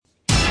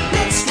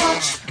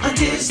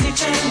Disney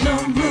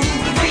Channel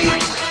movie.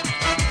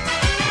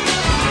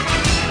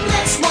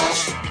 Let's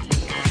watch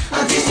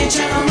a Disney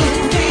Channel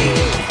movie.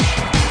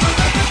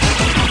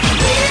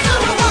 We're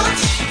gonna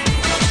watch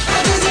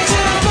a Disney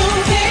Channel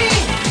movie.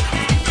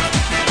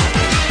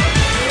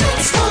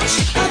 Let's watch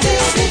a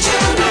Disney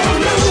Channel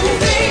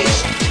movie.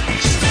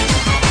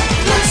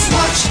 Let's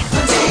watch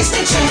a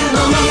Disney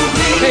Channel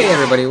movie. Hey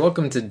everybody,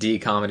 welcome to D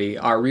Comedy,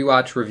 our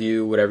rewatch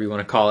review, whatever you want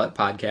to call it,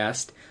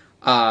 podcast.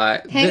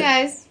 Hey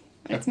guys,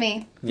 it's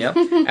me. Yep.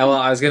 Well,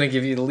 I was going to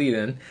give you the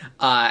lead-in.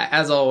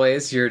 As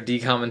always, your D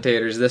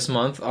commentators this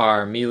month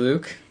are me,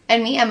 Luke.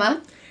 And me,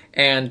 Emma.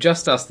 And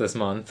just us this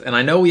month. And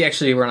I know we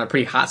actually were on a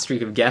pretty hot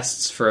streak of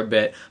guests for a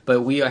bit,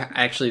 but we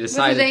actually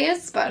decided... But today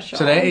is special.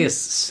 Today is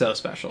so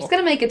special. Just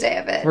gonna make a day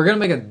of it. We're going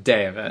to make a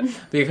day of it.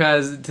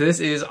 Because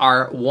this is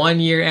our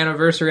 1-year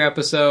anniversary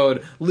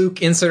episode.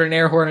 Luke, insert an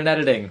air horn in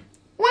editing.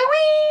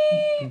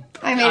 Wee-wee!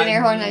 I made an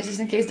air horn just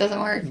in case it doesn't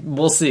work.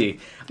 We'll see.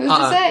 Who's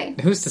to say?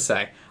 Who's to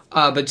say?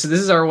 But so this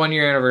is our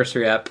 1-year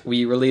anniversary ep.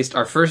 We released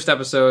our first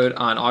episode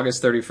on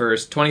August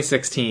 31st,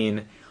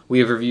 2016. We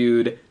have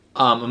reviewed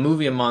a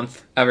movie a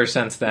month ever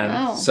since then.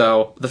 Wow.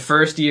 So the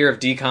first year of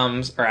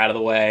DComs are out of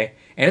the way.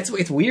 And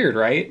it's weird,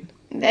 right?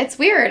 It's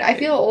weird. I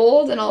feel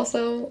old and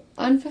also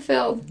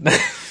unfulfilled.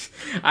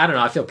 I don't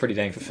know. I feel pretty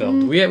dang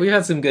fulfilled. We've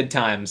had some good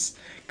times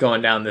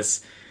going down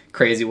this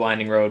crazy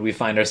winding road we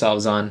find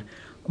ourselves on.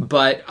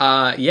 But,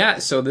 yeah,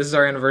 so this is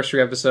our anniversary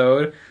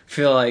episode.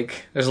 Feel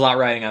like there's a lot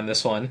riding on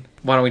this one.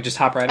 Why don't we just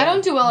hop right in? I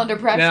don't do well under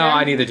pressure.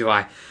 No, neither do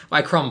I.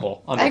 I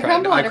crumble under pressure. I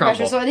crumble under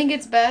pressure, so I think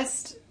it's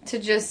best to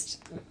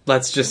just...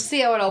 Let's just...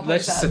 see how it all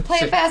plays out. Play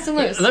it fast and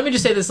loose. Let me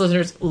just say this,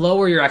 listeners.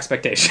 Lower your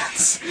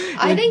expectations.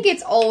 I think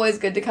it's always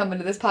good to come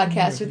into this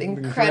podcast with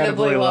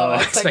incredibly low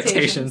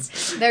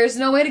expectations. There's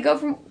no way to go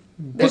from...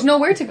 There's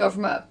nowhere to go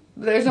from up.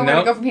 There's nowhere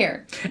to go from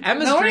here.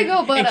 Nowhere to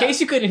go but in case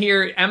you couldn't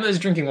hear, Emma's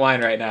drinking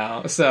wine right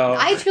now, so...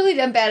 I truly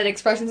am bad at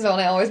expressions, though, and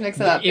I always mix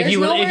it up. If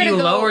you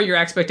lower your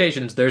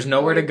expectations, there's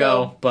nowhere to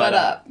go but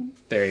up.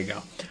 There you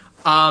go.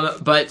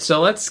 But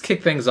so let's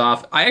kick things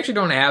off. I actually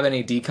don't have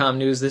any DCOM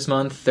news this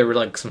month. There were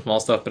like some small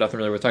stuff, but nothing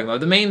really worth talking about.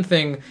 The main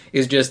thing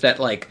is just that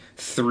like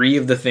 3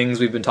 of the things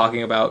we've been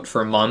talking about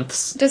for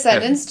months.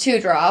 Descendants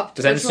 2 dropped,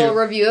 which we'll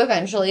review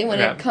eventually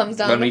when it comes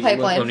down the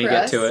pipeline when we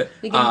get to it.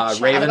 We can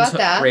chat about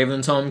that.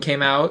 Raven's Home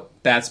came out.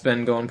 That's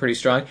been going pretty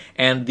strong.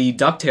 And the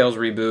DuckTales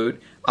reboot,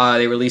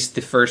 they released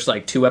the first,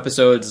 2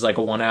 episodes, a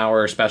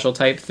 1-hour special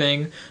type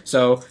thing.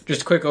 So,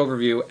 just a quick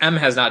overview. Em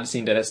has not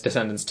seen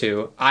Descendants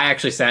 2. I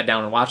actually sat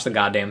down and watched the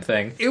goddamn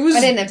thing. I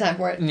didn't have time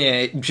for it.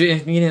 Yeah, you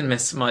didn't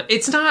miss much.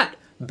 It's not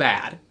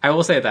bad. I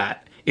will say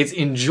that. It's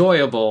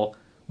enjoyable,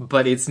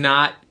 but it's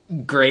not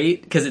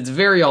great, because it's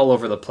very all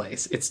over the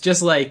place. It's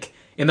just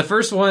in the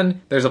first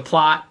one, there's a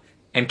plot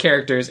and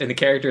characters, and the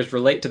characters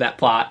relate to that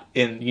plot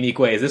in unique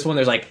ways. This one,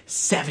 there's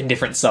 7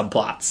 different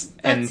subplots.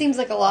 That seems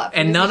like a lot.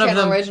 And none of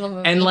them, original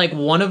movie. And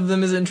one of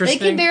them is interesting.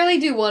 They can barely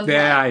do one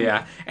plot.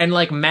 Yeah. And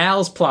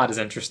Mal's plot is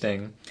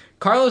interesting.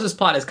 Carlos's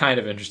plot is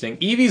kind of interesting.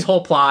 Evie's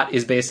whole plot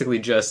is basically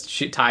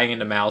just tying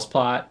into Mal's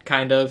plot,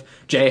 kind of.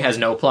 Jay has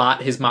no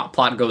plot. His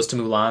plot goes to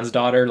Mulan's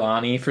daughter,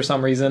 Lonnie, for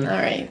some reason. All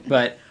right.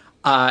 But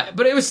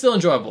it was still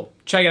enjoyable.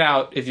 Check it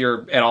out if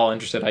you're at all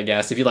interested, I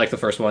guess, if you like the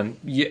first one.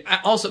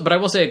 But I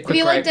will say a quick... If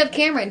you like Deb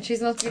Cameron,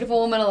 she's the most beautiful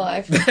woman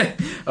alive.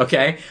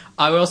 Okay.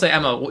 I will say,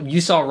 Emma,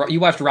 you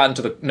watched Rotten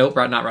to the... Nope,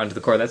 not Rotten to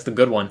the Core. That's the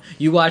good one.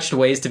 You watched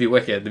Ways to be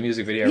Wicked, the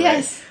music video,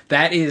 yes. Right?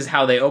 That is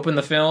how they open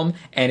the film,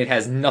 and it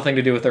has nothing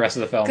to do with the rest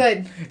of the film.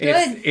 Good.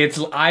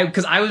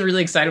 Because I was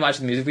really excited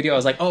watching the music video. I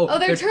was like,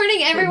 they're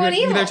turning everyone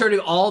evil. They're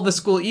turning all the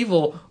school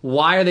evil.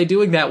 Why are they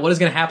doing that? What is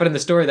going to happen in the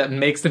story that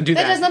makes them do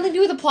that? That has nothing to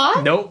do with the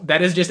plot? Nope.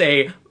 That is just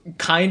a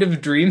kind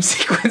of dream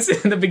sequence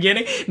in the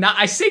beginning. Now,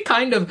 I say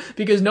kind of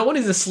because no one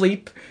is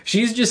asleep.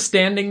 She's just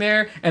standing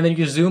there, and then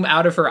you zoom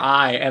out of her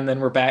eye, and then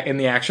we're back in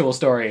the actual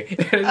story. I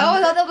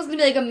thought that was going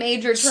to be a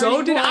major turning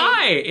So did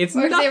point. It's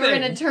or nothing. Or they were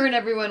going to turn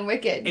everyone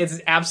wicked.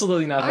 It's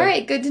absolutely nothing. All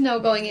right, good to know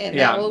going in.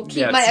 Yeah, now we'll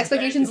keep my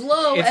expectations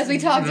low, as we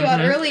talked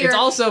about earlier. It's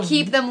also,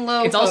 keep them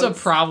low, It's folks. also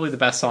probably the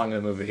best song in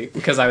the movie,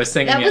 because I was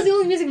singing That was the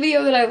only music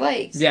video that I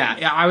liked.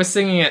 Yeah, I was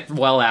singing it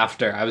well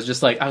after. I was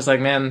just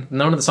man,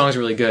 none of the songs are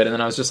really good, and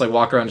then I was just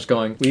walking around just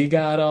going, we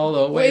got all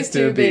the ways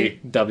to be.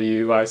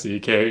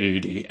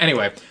 WICKED.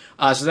 Anyway,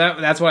 so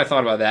that's what I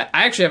thought about that.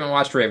 I actually haven't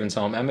watched Raven's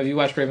Home. Emma, have you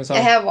watched Raven's Home?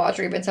 I have watched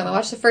Raven's Home. I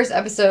watched the first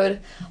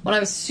episode when I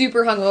was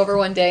super hungover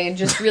one day and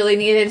just really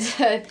needed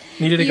to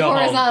be go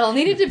horizontal. Home.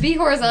 Needed to be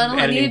horizontal.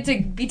 I needed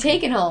to be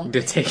taken home.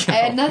 I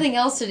had nothing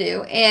else to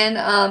do. And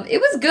it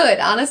was good,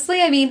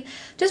 honestly. I mean,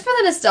 just for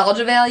the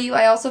nostalgia value,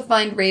 I also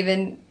find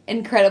Raven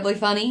incredibly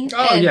funny.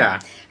 Oh, and yeah.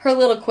 her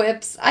little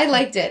quips. I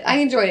liked it. I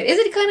enjoyed it. Is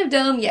it kind of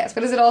dumb? Yes.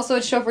 But is it also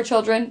a show for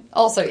children?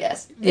 Also,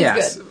 yes.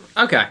 It's good.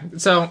 Okay.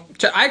 So,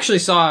 I actually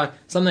saw,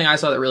 something I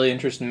saw that really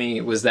interested me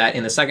was that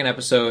in the second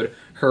episode,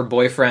 her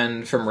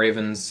boyfriend from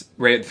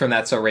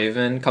That's So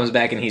Raven comes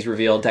back and he's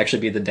revealed to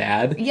actually be the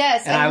dad.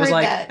 Yes, and I was heard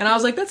like, that. And I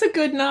was like, that's a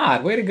good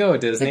nod. Way to go,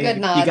 Disney. It's a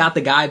good nod. You got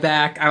the guy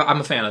back. I'm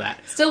a fan of that.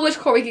 Still wish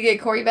we could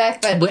get Corey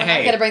back, but we're not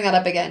going to bring that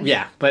up again.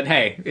 Yeah, but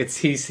hey,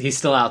 he's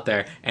still out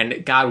there,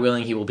 and God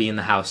willing, he will be in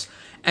the house.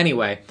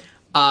 Anyway,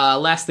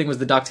 last thing was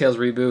the DuckTales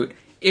reboot.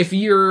 If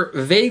you're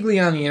vaguely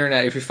on the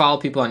internet, if you follow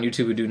people on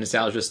YouTube who do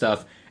nostalgia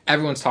stuff,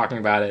 everyone's talking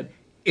about it.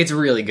 It's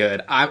really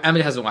good.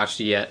 Emily hasn't watched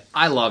it yet.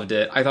 I loved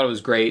it. I thought it was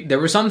great. There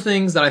were some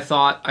things that I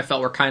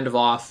felt were kind of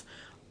off,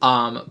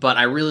 but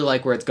I really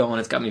like where it's going.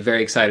 It's got me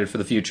very excited for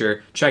the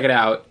future. Check it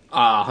out,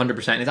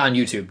 100%. It's on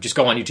YouTube. Just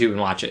go on YouTube and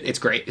watch it. It's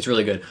great. It's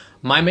really good.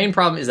 My main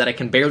problem is that I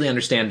can barely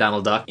understand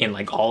Donald Duck in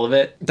like all of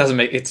it.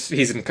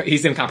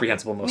 He's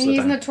incomprehensible most of the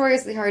time. He's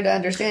notoriously hard to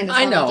understand.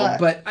 I know,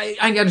 but I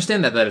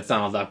understand that it's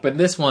Donald Duck. But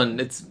this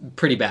one, it's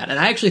pretty bad. And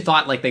I actually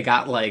thought like they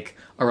got like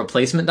a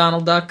replacement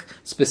Donald Duck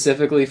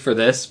specifically for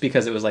this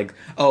because it was like,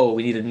 oh,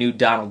 we need a new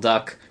Donald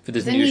Duck for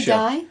this new show.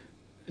 Didn't he die?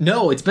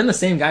 No, it's been the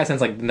same guy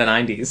since like the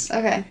 90s.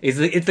 Okay.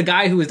 It's the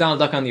guy who was Donald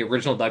Duck on the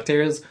original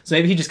DuckTales, so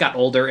maybe he just got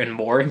older and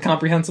more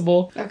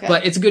incomprehensible. Okay.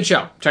 But it's a good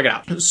show. Check it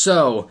out.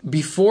 So,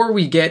 before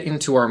we get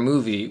into our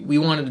movie, we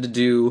wanted to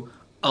do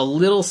a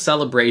little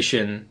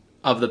celebration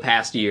of the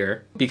past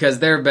year because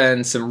there have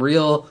been some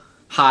real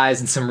highs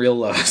and some real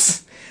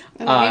lows.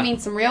 What do you mean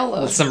some real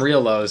lows? Some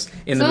real lows.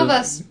 Some of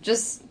us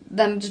just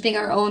being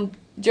our own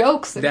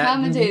jokes and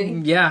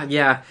commentating.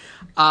 Yeah.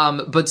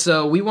 But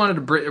so we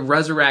wanted to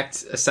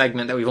resurrect a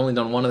segment that we've only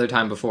done one other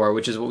time before,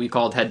 which is what we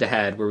called Head to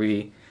Head, where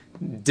we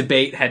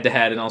debate head to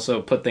head and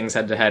also put things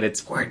head to head.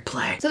 It's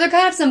wordplay. So there are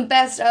kind of some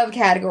best of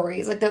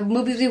categories, like the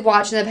movies we've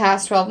watched in the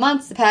past 12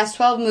 months, the past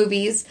 12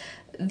 movies.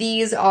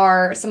 These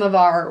are some of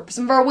our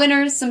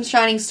winners, some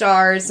shining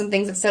stars, some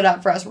things that stood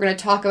out for us. We're going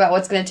to talk about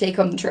what's going to take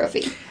home the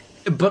trophy.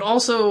 But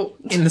also,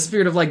 in the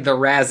spirit of, like, the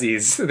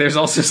Razzies, there's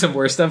also some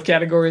worst stuff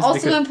categories.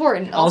 Also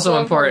important.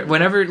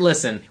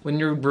 When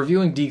you're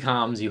reviewing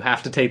DCOMs, you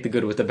have to take the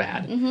good with the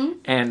bad. Mm-hmm.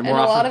 And a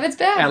lot of it's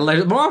bad. And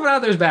more often than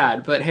not, there's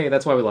bad. But, hey,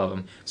 that's why we love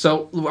them.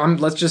 So,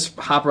 let's just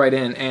hop right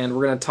in, and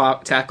we're going to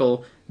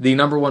tackle the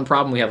number one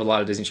problem we have with a lot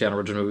of Disney Channel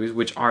original movies,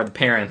 which are the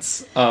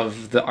parents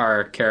of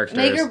our characters.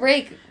 Make or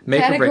break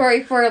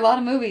category for a lot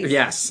of movies.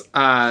 Yes.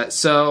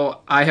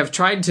 So I have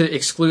tried to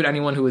exclude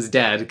anyone who is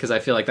dead because I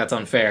feel like that's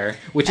unfair.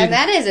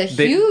 That is a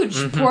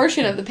huge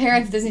portion of the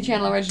parents of Disney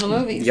Channel original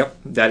movies. Yep,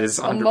 that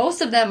is.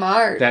 Most of them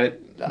are.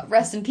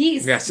 Rest in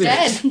peace. Yes,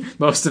 dead.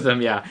 Most of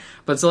them, yeah.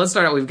 But so let's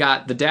start out. We've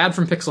got the dad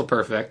from Pixel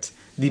Perfect,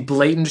 the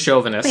blatant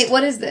chauvinist. Wait,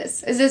 what is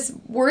this? Is this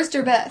worst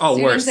or best?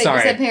 Oh, worst. You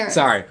said parent.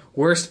 Sorry.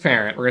 Worst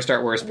parent. We're going to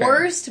start worst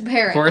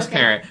parent. Worst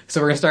parent.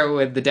 So we're going to start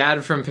with the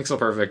dad from Pixel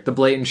Perfect, the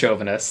blatant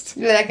chauvinist.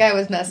 That guy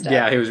was messed up.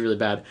 Yeah, he was really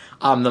bad.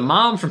 The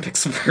mom from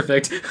Pixel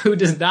Perfect, who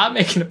does not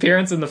make an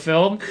appearance in the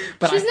film.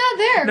 But she's not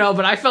there. No,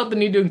 but I felt the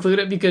need to include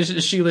it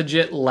because she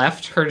legit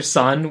left her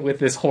son with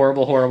this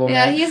horrible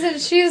man. Yeah,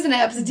 she was an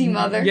absentee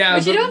mother. Yeah,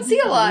 which you don't see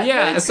a lot.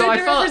 Yeah, so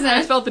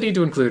I felt the need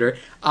to include her.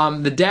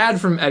 The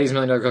dad from Eddie's $1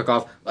 Million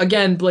Cook-Off,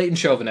 again, blatant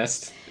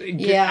chauvinist.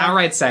 Yeah.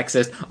 Outright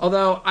sexist.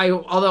 Although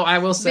I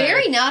will say,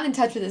 very not in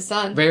touch with his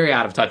son. Very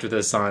out of touch with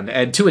his son,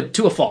 and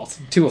to a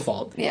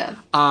fault. Yeah.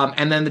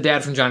 And then the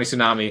dad from Johnny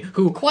Tsunami,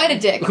 who quite a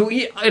dick.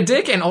 A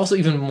dick, and also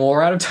even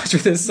more out of touch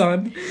with his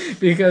son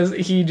because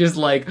he just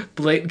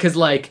because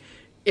at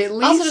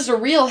least also just a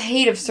real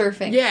hate of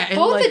surfing. Yeah, and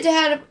both the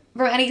dad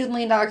from Eddie's $1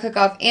 Million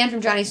Cook-Off and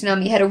from Johnny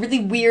Tsunami had a really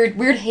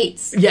weird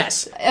hates.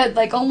 Yes.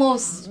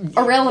 Almost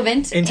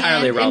irrelevant.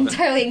 Entirely irrelevant.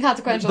 Entirely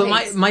inconsequential But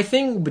hates. my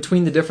thing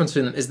between the difference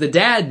between them is the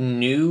dad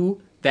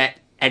knew that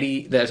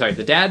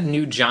the dad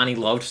knew Johnny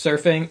loved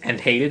surfing and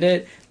hated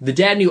it. The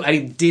dad knew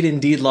Eddie did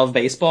indeed love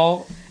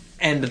baseball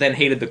and then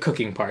hated the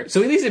cooking part.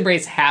 So at least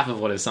embraced half of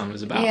what his son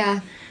was about. Yeah.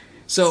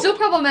 So still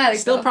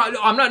problematic.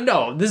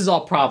 No, this is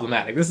all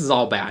problematic. This is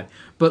all bad.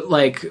 But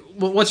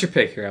what's your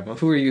pick here, Emma?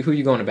 Who are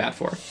you going to bat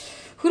for?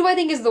 Who do I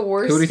think is the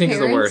worst? Who do you think is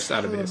the worst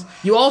out of these?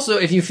 You also,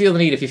 if you feel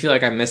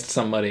like I missed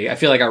somebody, I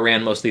feel like I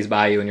ran most of these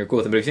by you and you're cool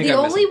with them. But if you think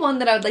the only one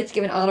that I would like to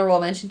give an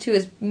honorable mention to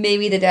is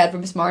maybe the dad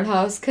from Smart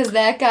House, because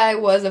that guy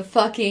was a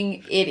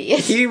fucking idiot.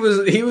 He was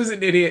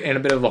an idiot and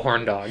a bit of a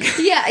horn dog.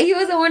 Yeah, he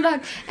was a horn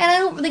dog, and I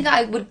don't think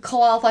I would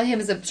qualify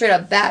him as a straight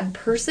up bad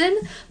person,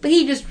 but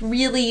he just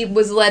really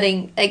was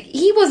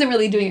he wasn't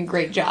really doing a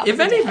great job. If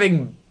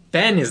anything,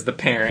 Ben is the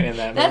parent in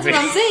that movie. That's what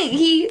I'm saying.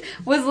 He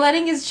was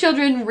letting his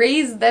children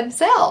raise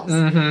themselves.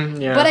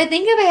 Mm-hmm, yeah. But I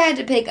think if I had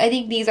to pick, I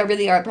think these are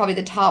probably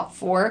the top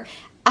four.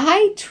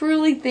 I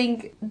truly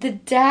think the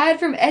dad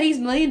from Eddie's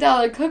 $1 Million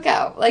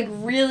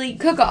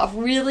Cook-Off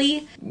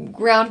really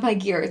ground my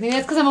gears. Maybe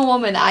that's because I'm a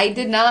woman. I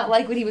did not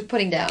like what he was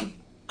putting down.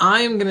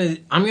 I'm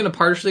gonna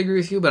partially agree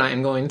with you, but I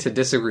am going to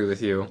disagree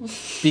with you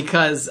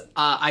because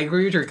I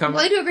agree with your comment.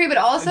 Well, I do agree, but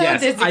also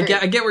disagree.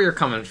 I get where you're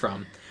coming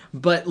from,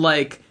 but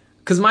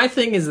because my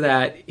thing is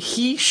that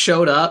he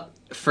showed up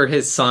for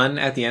his son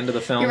at the end of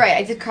the film. You're right.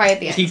 I did cry at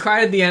the end. He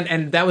cried at the end,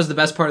 and that was the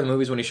best part of the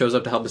movie is when he shows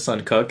up to help his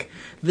son cook.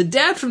 The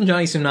dad from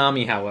Johnny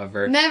Tsunami,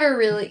 however, Never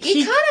really.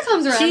 He kind of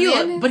comes around. at the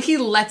end. but he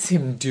lets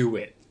him do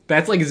it.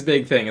 That's like his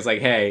big thing. It's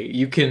like, hey,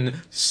 you can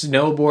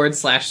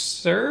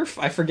snowboard/surf.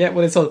 I forget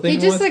what his whole thing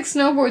He was. just like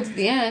snowboards at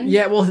the end.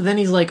 Yeah, well, then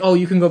he's like, oh,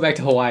 you can go back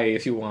to Hawaii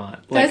if you want.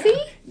 Like, Does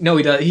he? No,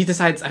 he does. He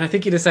decides, and I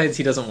think he decides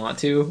he doesn't want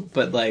to,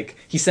 but like,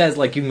 he says,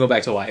 like, you can go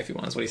back to Hawaii if you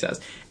want, is what he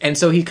says. And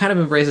so he kind of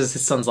embraces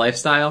his son's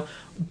lifestyle,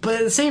 but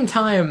at the same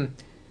time,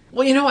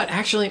 well, you know what,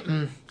 actually,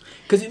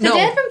 because The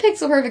dad from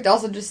Pixel Perfect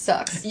also just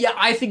sucks. yeah,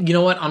 I think, you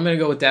know what, I'm gonna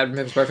go with Dad from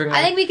Pixel Perfect.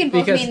 I think we can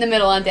both meet in the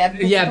middle on Dad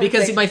from Pixel Yeah, Perfect.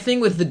 because my thing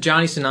with the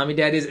Johnny Tsunami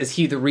dad is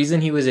the reason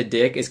he was a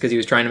dick is because he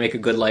was trying to make a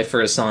good life for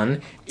his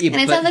son. And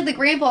it sounds like the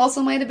grandpa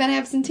also might have been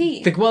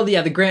absentee. the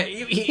grand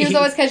He was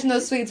always catching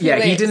those sweets. yeah,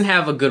 he didn't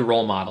have a good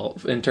role model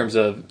in terms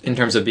of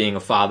being a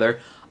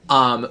father.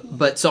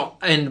 But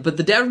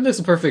the dad from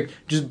Pixel Perfect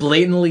just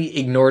blatantly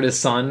ignored his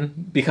son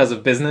because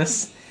of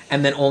business,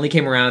 and then only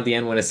came around at the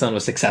end when his son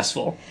was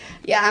successful.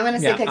 Yeah, I'm gonna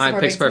say Pixel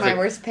Perfect is my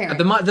worst parent.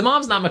 The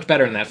mom's not much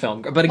better in that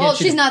film, but again, Well,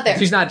 she's not there.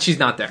 She's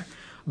not there.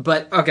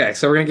 But okay,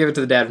 so we're gonna give it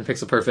to the dad from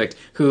Pixel Perfect,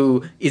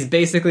 who is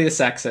basically a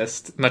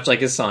sexist, much like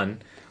his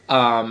son.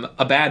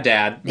 A bad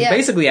dad, Yeah.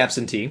 basically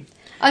absentee.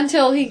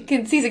 Until he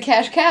sees a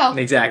cash cow.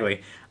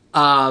 Exactly.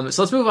 So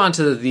let's move on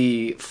to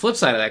the flip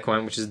side of that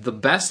coin, which is the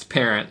best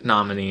parent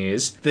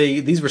nominees.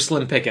 These were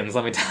slim pickings,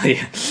 let me tell you.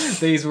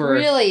 These were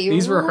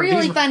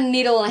really fun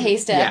needle in a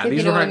haystack, if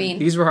you know what I mean.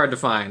 These were hard to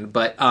find,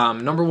 but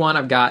number one,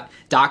 I've got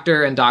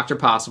Doctor and Dr.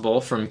 Possible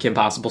from Kim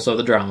Possible, So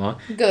the Drama.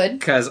 Good.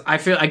 Because I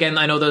feel, again,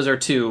 I know those are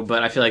two,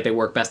 but I feel like they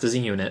work best as a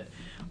unit.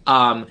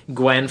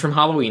 Gwen from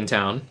Halloween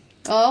Town.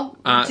 Oh,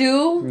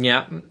 two?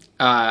 Yeah.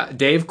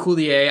 Dave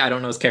Coulier, I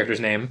don't know his character's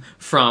name,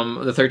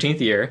 from The 13th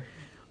Year.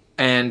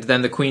 And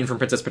then the Queen from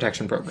Princess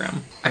Protection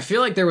Program. I feel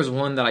like there was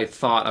one that I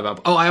thought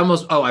about.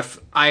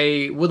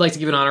 I would like to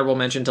give an honorable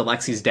mention to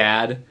Lexi's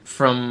dad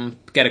from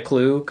Get a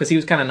Clue, because he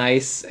was kind of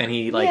nice, and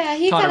he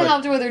kind of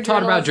helped her with her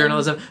taught about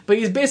journalism. journalism, but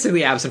he's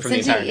basically absent from the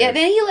entire Yeah,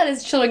 then he let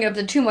his children get up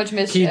to too much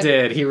mischief. He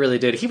did. He really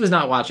did. He was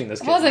not watching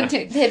this. Wasn't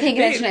paying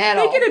attention at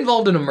all. They get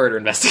involved in a murder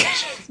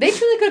investigation. They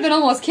truly could have been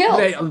almost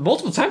killed.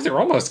 Multiple times they were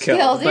almost killed.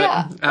 But,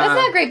 yeah. That's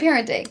not great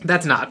parenting.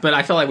 That's not, but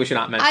I feel like we should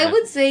not mention it. I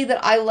would say that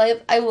I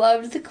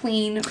loved the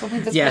Queen from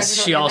Princess Yes,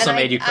 Protection she Program, also and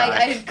made you cry.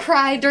 I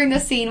cried during the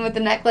scene with the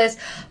necklace,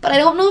 but I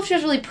don't know if she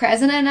was really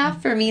present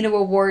enough for me to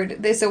award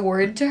this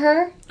award to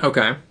her.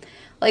 Okay.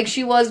 Like,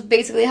 she was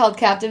basically held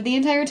captive the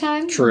entire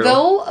time. True.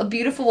 Though a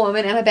beautiful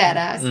woman and a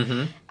badass.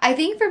 Mm-hmm. I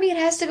think for me it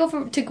has to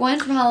go to Gwen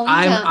from Halloween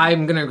Town.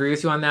 I'm going to agree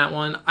with you on that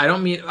one.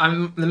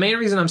 The main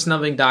reason I'm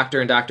snubbing Dr.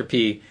 and Dr.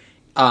 P,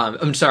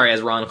 I'm sorry,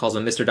 as Ron calls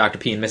them, Mr. Dr.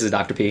 P and Mrs.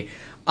 Dr. P,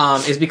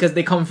 is because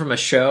they come from a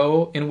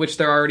show in which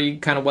they're already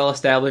kind of well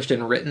established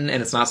and written,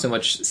 and it's not so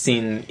much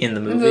seen in the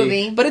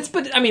movie. But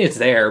it's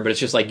there, but it's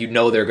just like, you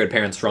know, they're good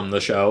parents from the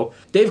show.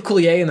 Dave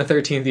Coulier in The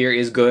 13th Year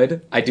is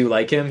good. I do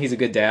like him. He's a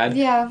good dad.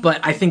 Yeah. But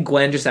I think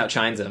Gwen just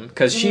outshines him,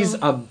 because she's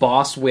a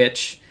boss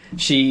witch.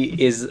 She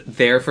is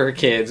there for her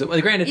kids. Well,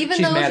 granted, Even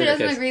she's though mad she at her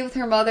doesn't kids. agree with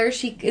her mother,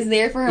 she is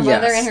there for her Yes.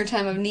 mother in her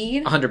time of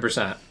need.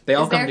 100%. They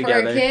all Is come there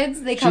together. for her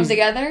kids. They come She's-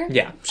 together.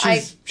 Yeah,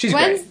 she's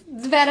Gwen's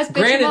great. the baddest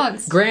bitch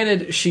amongst.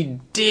 Granted, she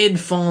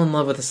did fall in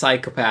love with a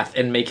psychopath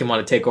and make him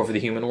want to take over the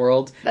human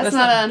world. That's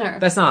not on her.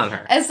 That's not on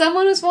her. As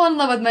someone who's fallen in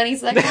love with many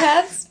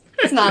psychopaths,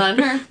 it's not on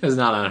her. It's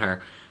not on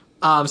her.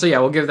 So yeah,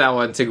 we'll give that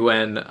one to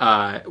Gwen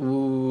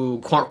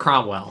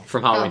Cromwell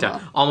from Halloween Town.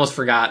 Cromwell. Almost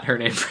forgot her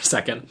name for a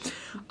second.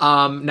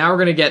 Now we're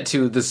gonna get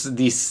to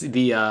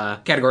the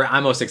category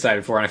I'm most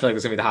excited for, and I feel like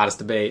this is gonna be the hottest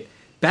debate.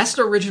 Best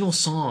original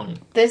song.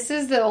 This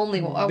is the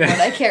only one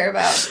I care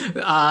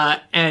about.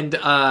 And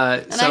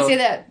I say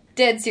that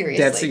dead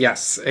seriously.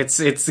 Yes, this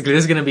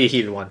is going to be a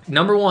heated one.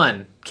 Number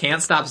one,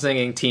 Can't Stop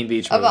Singing, Teen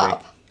Beach Movie.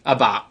 A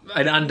bop.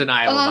 An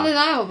undeniable An bop.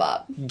 undeniable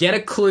bop. Get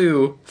a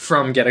Clue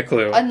from Get a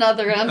Clue.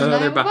 Another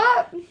undeniable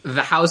bop.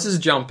 The House is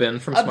Jumpin'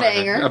 from A Smart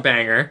banger. A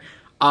banger.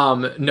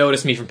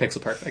 Notice Me from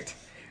Pixel Perfect.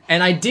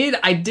 And I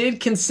did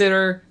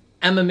consider,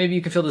 Emma, maybe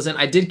you can fill this in.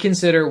 I did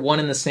consider One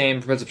in the Same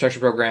for Princess Protection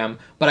Program,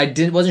 but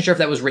wasn't sure if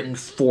that was written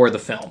for the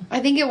film. I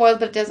think it was,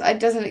 but it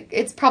doesn't.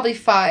 It's probably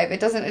 5.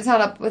 It's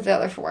not up with the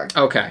other 4.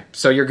 Okay,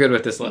 so you're good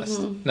with this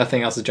list.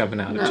 Nothing else is jumping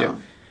out at you.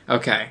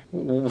 Okay,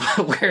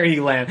 where do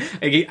you land?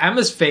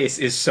 Emma's face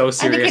is so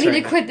serious. I think I need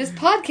right to quit this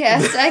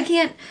podcast. I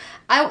can't.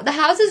 The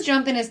House is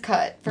Jumpin' is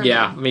cut for me.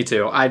 Yeah, me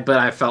too. But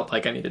I felt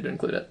like I needed to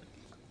include it.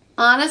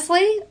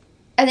 Honestly,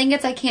 I think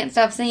it's I Can't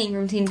Stop Singing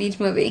from Teen Beach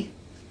Movie.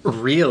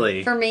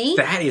 Really? For me?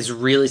 That is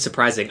really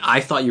surprising. I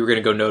thought you were going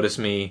to go Notice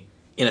Me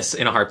in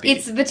a heartbeat.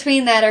 It's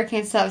between that or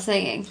Can't Stop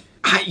Singing.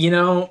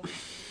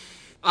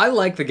 I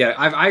like the Get.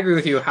 I agree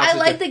with you. I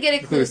like the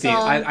Get a Clue theme.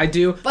 song. I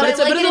do, but it's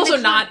like also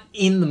not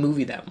in the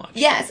movie that much.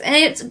 Yes, and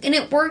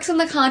it works in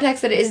the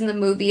context that it is in the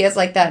movie as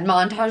like that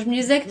montage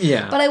music.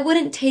 Yeah. But I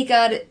wouldn't take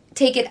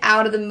take it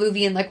out of the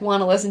movie and like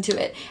want to listen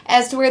to it.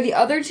 As to where the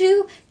other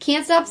two,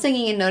 Can't Stop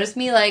Singing and Notice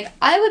Me, like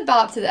I would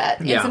bop to that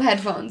in some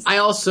headphones. I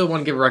also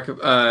want to give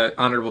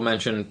honorable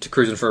mention to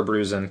Cruisin' for a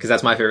Bruisin' because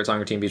that's my favorite song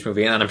from Teen Beach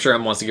Movie, and I'm sure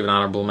Em wants to give an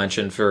honorable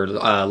mention for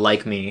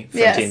Like Me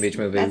from Teen Beach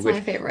Movie, my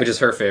favorite. which is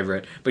her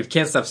favorite. But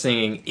Can't Stop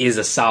Singing is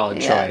a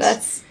solid choice.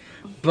 That's...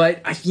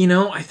 But I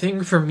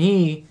think for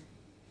me,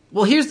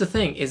 well, here's the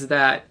thing: is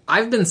that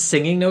I've been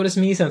singing "Notice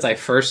Me" since I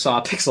first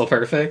saw Pixel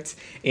Perfect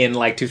in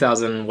like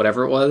 2000,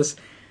 whatever it was.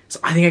 So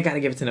I think I got to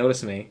give it to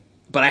Notice Me.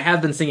 But I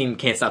have been singing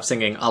Can't Stop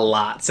Singing a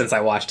lot since I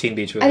watched Teen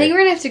Beach Movie. I think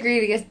we're going to have to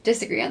agree to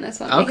disagree on this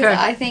one. Okay. Because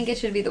I think it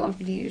should be the one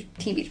from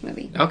Teen Beach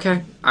Movie.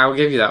 Okay, I will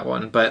give you that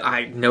one.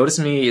 But Notice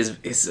Me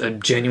is a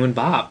genuine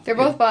bop. They're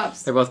both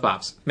bops. They're both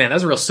bops. Man, that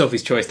was a real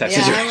Sophie's Choice type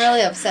situation. I'm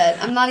really upset.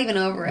 I'm not even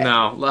over it.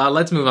 No,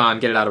 let's move on.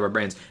 Get it out of our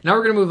brains. Now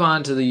we're going to move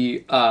on to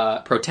the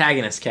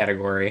protagonist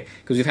category.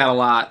 Because we've had a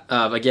lot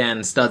of,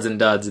 again, studs and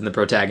duds in the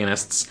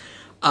protagonists.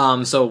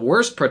 So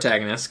worst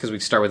protagonist, because we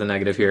start with a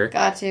negative here.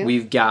 Got to.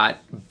 We've got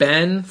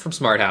Ben from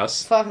Smart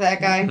House. Fuck that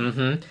guy.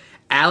 Mm-hmm.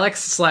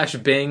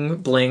 Alex/Bing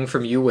Bling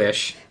from You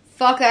Wish.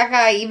 Fuck that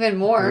guy even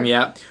more.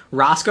 Yep.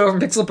 Roscoe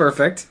from Pixel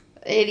Perfect.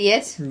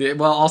 Idiot.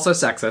 Well, also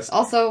sexist.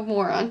 Also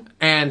moron.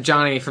 And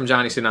Johnny from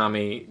Johnny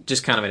Tsunami,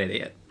 just kind of an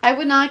idiot. I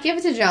would not give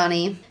it to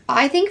Johnny.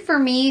 I think for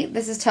me,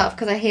 this is tough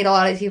because I hate a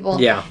lot of these people.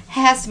 Yeah.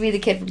 Has to be the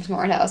kid from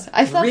Smart House.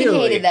 I fucking Really?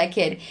 hated that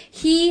kid.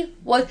 He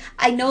was...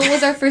 I know it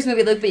was our first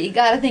movie look, but you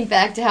gotta think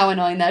back to how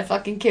annoying that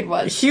fucking kid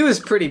was. He was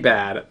pretty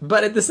bad,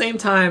 but at the same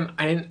time,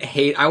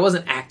 I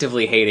wasn't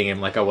actively hating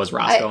him like I was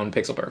Roscoe in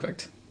Pixel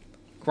Perfect.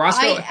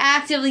 Roscoe... I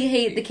actively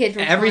hate the kid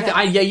from Smart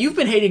House. Yeah, you've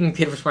been hating the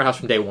kid from Smart House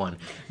from day one.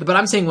 But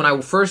I'm saying when I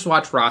first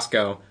watched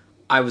Roscoe,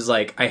 I was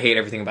like, I hate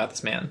everything about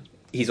this man.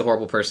 He's a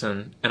horrible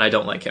person, and I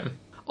don't like him.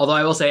 Although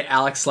I will say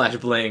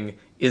Alex/Bling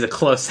is a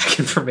close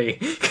second for me,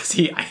 because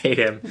I hate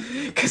him,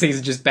 because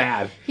he's just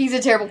bad. He's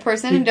a terrible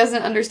person who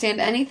doesn't understand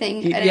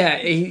anything.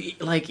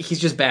 He's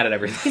just bad at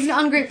everything. He's an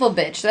ungrateful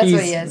bitch. That's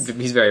what he is.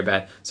 He's very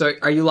bad. So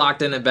are you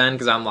locked in at Ben?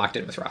 Because I'm locked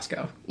in with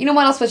Roscoe. You know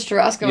what? I'll switch to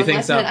Roscoe. You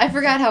think so? I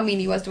forgot how mean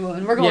he was to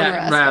women. We're going to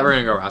Roscoe. Right, we're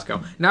going to go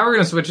Roscoe. Now we're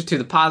going to switch it to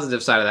the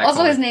positive side of that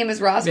Also, coin. his name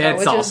is Roscoe, It's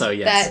which also, is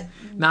yes.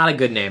 Not a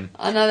good name.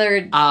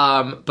 Another...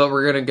 But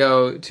we're going to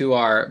go to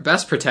our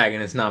best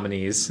protagonist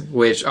nominees,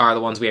 which are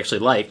the ones we actually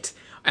liked.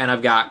 And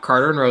I've got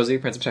Carter and Rosie,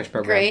 Prince of Protection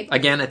Program. Great.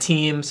 Again, a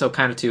team, so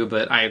kind of two,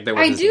 but I'm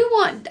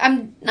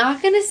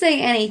not going to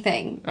say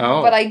anything,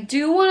 but I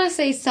do want to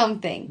say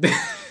something.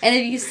 And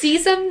if you see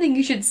something,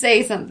 you should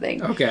say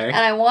something. Okay. And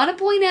I want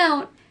to point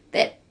out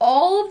that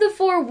all of the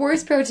 4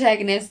 worst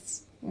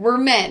protagonists were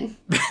men.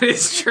 That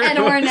is true. And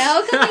we're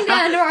now coming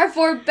down to our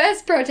 4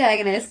 best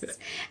protagonists.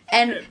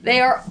 And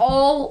they are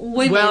all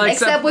women, Well,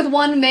 except with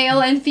one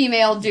male and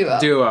female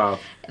duo.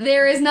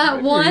 There is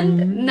not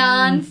one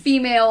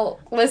non-female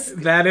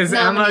list. That is,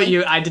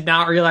 nominee. I did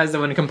not realize that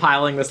when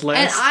compiling this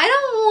list. And I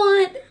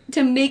don't want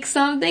to make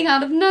something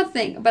out of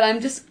nothing, but I'm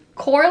just...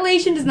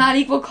 Correlation does not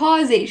equal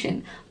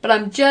causation, but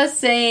I'm just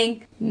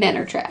saying men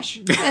are trash.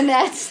 And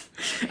that's...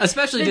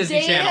 Especially the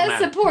Disney Channel men.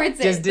 data supports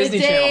it. Just Disney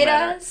the Channel men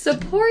data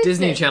supports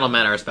Disney it. Channel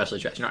men are especially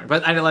trash. No,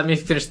 but let me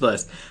finish the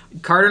list.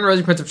 Carter and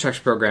Rosie, Prince of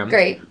Protection Program.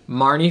 Great.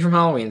 Marnie from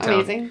Halloween Town.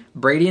 Amazing.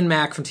 Brady and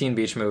Mac from Teen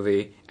Beach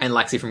Movie. And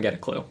Lexi from Get a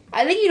Clue.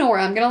 I think you know where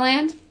I'm going to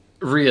land.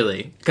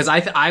 Really? Because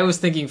I was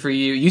thinking for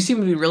you seem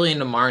to be really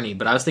into Marnie,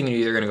 but I was thinking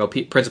you're either going to go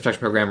Prince of Protection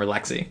Program or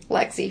Lexi.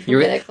 Lexi from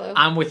Get a Clue.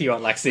 I'm with you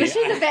on Lexi. But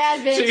she's a bad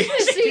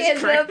bitch. She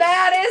is great. the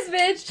baddest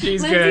bitch.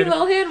 She's Lindsay good.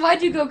 Lohan,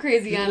 why'd you go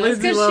crazy on us?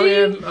 Lindsay 'Cause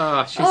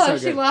Lohan, she's so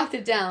she good. locked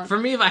it down. For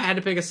me, if I had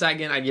to pick a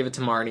second, I'd give it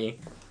to Marnie.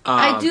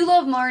 I do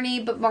love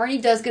Marnie, but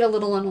Marnie does get a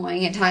little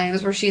annoying at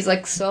times where she's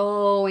like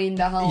so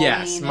into Halloween.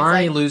 Yes, It's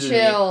Marnie like, loses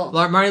chill. me.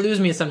 Marnie loses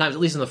me sometimes,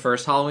 at least in the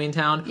first Halloween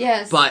Town.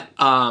 Yes. But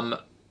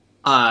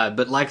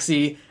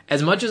Lexi,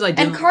 as much as I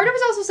do, And Carter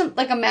was also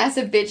a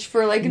massive bitch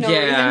for no reason for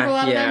a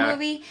lot of that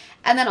movie.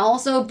 And then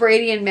also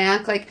Brady and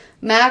Mac,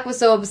 Mac was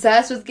so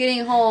obsessed with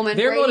getting home, and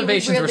Their Brady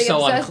motivations was were really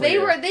so obsessed.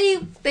 unclear.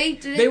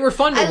 They were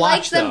fun to I watch,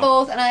 liked them though.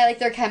 both, and I liked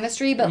their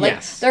chemistry, but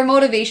Yes. their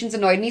motivations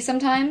annoyed me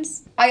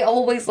sometimes. I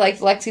always liked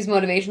Lexi's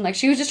motivation.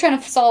 She was just trying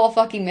to solve a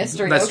fucking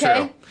mystery. That's okay?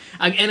 true.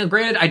 And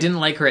granted, I didn't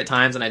like her at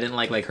times, and I didn't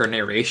like her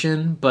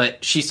narration,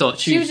 but she was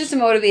just a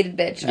motivated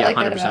bitch. I like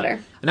that 100%. about her.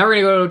 Now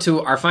we're going to go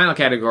to our final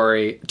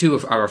category, 2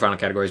 of our final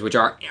categories, which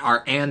are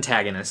our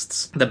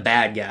antagonists, the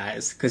bad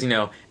guys, because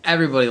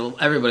everybody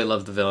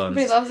loves the villains.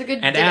 Everybody loves a good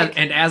and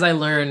dick. as I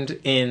learned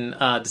in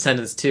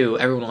Descendants 2,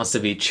 everyone wants to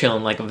be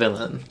chilling like a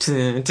villain.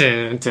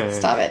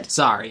 Stop it.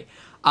 Sorry.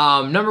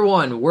 Number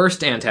 1,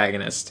 worst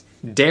antagonist,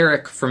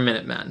 Derek from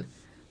Minutemen.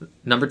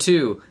 Number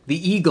 2,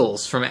 the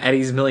Eagles from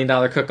Eddie's $1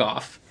 Million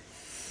Cook-Off.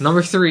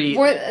 Number 3...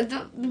 Were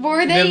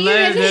they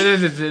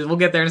even? We'll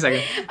get there in a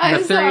second. I'm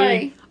Number 3,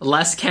 sorry.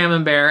 Les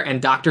Camembert and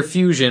Dr.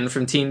 Fusion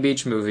from Teen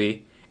Beach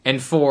Movie.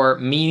 And 4,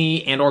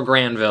 Meanie and or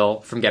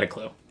Granville from Get a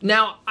Clue.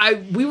 Now,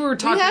 we were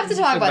talking. have to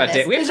talk about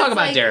this, We have to talk 'cause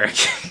about it's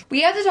Derek.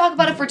 We have to talk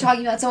about it if we're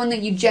talking about someone that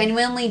you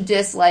genuinely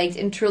disliked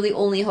and truly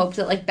only hoped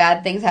that like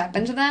bad things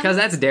happen to them. Because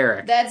that's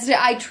Derek.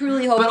 I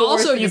truly hope. But the worst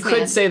also, for you this could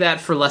man. say that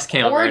for Les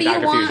Campbell Or and do you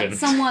Dr. want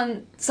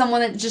Fusion.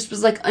 someone that just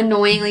was like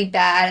annoyingly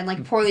bad and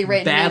like poorly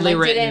written, Badly and,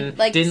 like,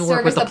 written, didn't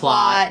work with service the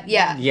plot.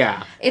 Yeah,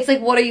 Yeah. It's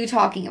like, what are you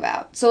talking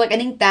about? So like, I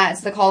think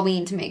that's the call we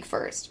need to make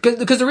first.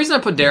 Because the reason I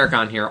put Derek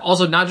on here,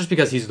 also not just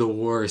because he's the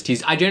worst.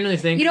 I genuinely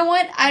think. You know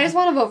what? I just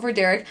want to vote for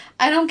Derek.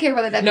 I don't care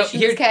about the definition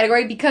of this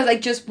category because I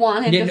just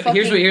want him to fucking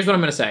here's what I'm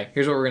gonna say.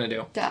 Here's what we're gonna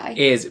do. Die.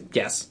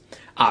 Yes,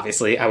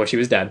 obviously, I wish he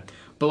was dead.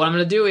 But what I'm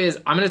gonna do is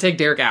I'm gonna take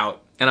Derek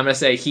out, and I'm gonna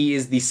say he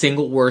is the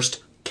single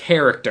worst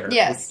character.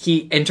 Yes. He,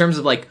 in terms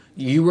of like,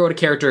 you wrote a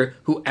character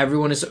who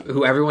everyone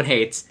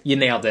hates. You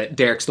nailed it.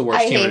 Derek's the worst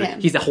I hate human.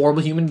 him. He's a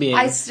horrible human being.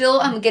 I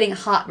still am getting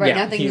hot right Yeah,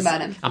 now thinking he's-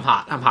 about him. I'm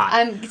hot.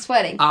 I'm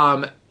sweating.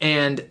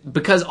 And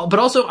but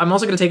also, I'm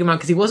also going to take him out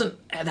because he wasn't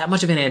that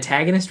much of an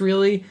antagonist,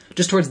 really.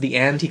 Just towards the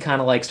end, he kind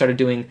of like started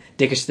doing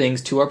dickish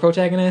things to our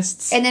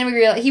protagonists. And then we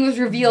realized he was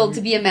revealed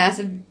to be a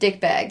massive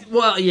dickbag.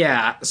 Well,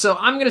 yeah. So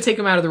I'm going to take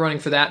him out of the running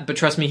for that, but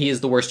trust me, he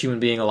is the worst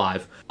human being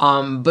alive.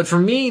 But for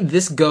me,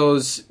 this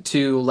goes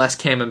to Les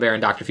Camembert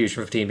and Dr.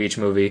 Fusion 15 Beach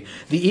movie.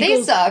 The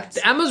Eagles sucked.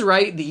 Emma's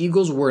right. The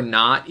Eagles were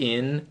not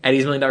in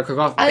Eddie's $1 Million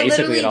Cook-Off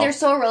basically at all. They're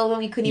so irrelevant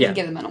we couldn't even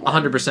give them an award.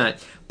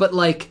 100%. But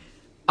like,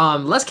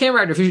 Les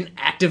Camembert and Dr. Fusion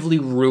actively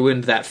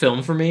ruined that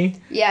film for me.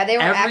 Yeah, they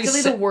were Every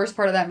actively se- the worst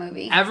part of that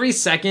movie. Every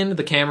second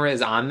the camera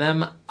is on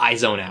them, I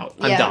zone out.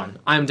 I'm Yeah. done.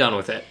 I'm done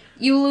with it.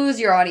 You lose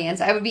your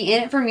audience. I would be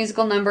in it for a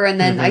musical number, and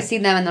then I see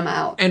them and I'm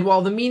out. And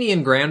while the meanie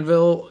in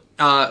Granville,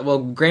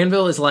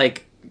 Granville is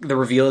like, the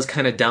reveal is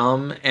kind of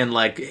dumb, and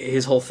like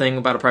his whole thing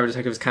about a private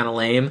detective is kind of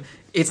lame.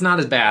 It's not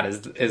as bad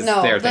as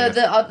No, their thing.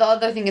 the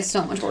other thing is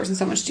so much worse and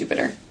so much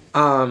stupider.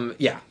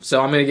 Yeah. So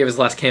I'm gonna give us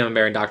Les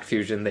Camembert and Dr.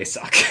 Fusion. They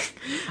suck.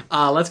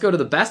 Let's go to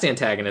the best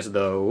antagonist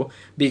though,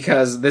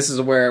 because this is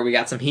where we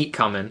got some heat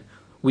coming.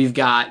 We've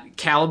got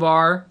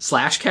Calabar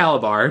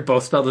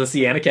both spelled with a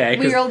C and a K.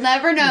 We'll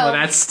never know. Well,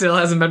 that still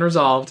hasn't been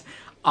resolved.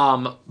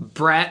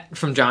 Brett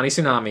from Johnny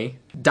Tsunami,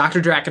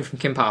 Dr. Draken from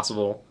Kim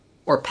Possible,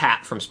 or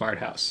Pat from Smart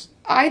House.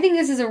 I think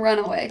this is a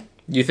runaway.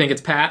 You think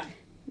it's Pat?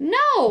 No,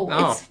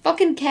 Oh. it's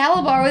fucking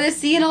Calabar with a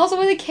C and also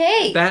with a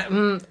K.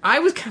 I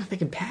was kind of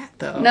thinking Pat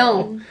though.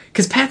 No.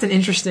 because Pat's an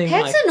interesting.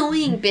 Pat's like,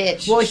 annoying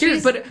bitch. well,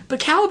 She's- but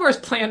Calabar's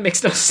plan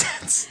makes no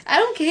sense. I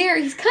don't care.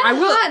 He's kind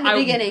of hot in the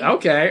beginning.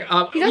 Okay.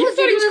 He you doesn't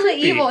thought he was genuinely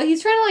creepy. evil.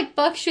 He's trying to like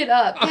fuck shit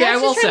up. Okay, I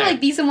Pat's will just trying say. to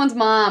like be someone's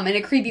mom in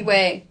a creepy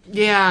way.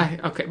 Yeah,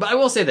 okay. But I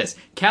will say this.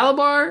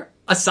 Calabar,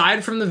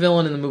 aside from the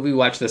villain in the movie we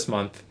watched this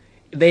month,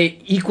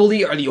 they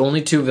equally are the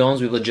only two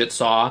villains we legit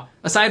saw,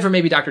 aside from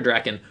maybe Dr.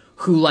 Draken,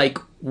 who, like,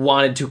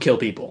 wanted to kill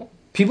people.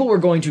 People were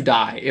going to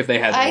die if they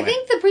had their I way.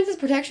 think the Princess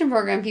Protection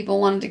Program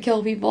people wanted to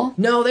kill people.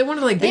 No, they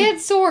wanted to, like... They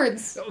had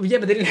swords. Yeah,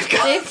 but they didn't have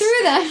guns. They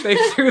threw them. They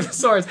threw the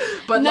swords.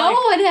 But, No like...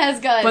 one has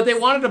guns. But they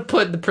wanted to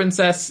put the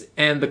princess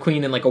and the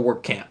queen in, like, a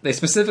work camp. They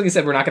specifically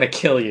said, we're not going to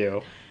kill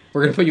you.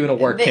 We're going to put you in a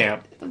work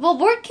camp. Well,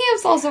 work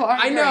camps also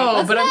aren't I great. know,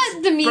 Let's but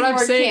not demean I'm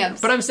work saying,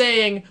 camps. but I'm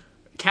saying,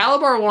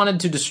 Calabar wanted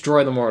to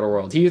destroy the mortal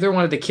world. He either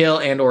wanted to kill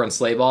and or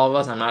enslave all of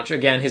us. I'm not sure.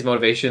 Again, his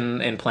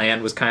motivation and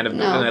plan was kind of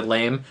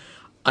lame,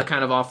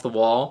 kind of off the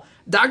wall.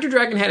 Dr.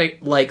 Draken had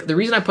the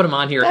reason I put him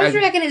on here. Dr.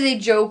 Draken is a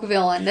joke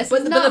villain.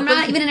 I'm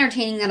not even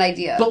entertaining that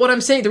idea. But what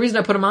I'm saying, the reason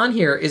I put him on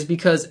here is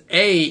because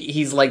A,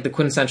 he's like the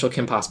quintessential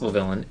Kim Possible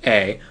villain.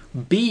 A,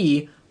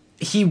 B,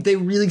 they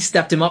really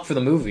stepped him up for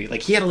the movie.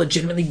 Like, he had a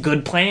legitimately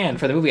good plan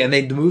for the movie, and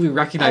the movie I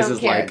recognizes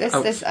don't care.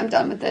 I'm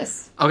done with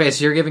this. Okay,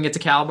 so you're giving it to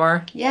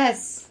Calabar?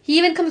 Yes. He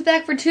even comes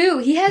back for 2.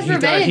 He has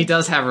revenge. He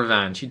does have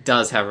revenge. He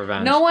does have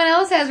revenge. No one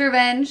else has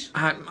revenge.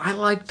 I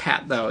like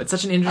Pat, though. It's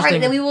such an All interesting...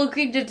 right, then we will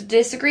agree to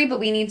disagree,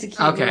 but we need to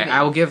keep Okay, moving.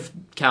 I will give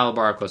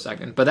Calabar a close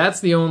second. But that's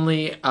the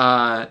only...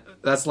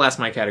 that's the last of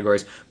my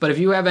categories. But if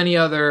you have any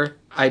other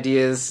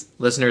ideas,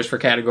 listeners, for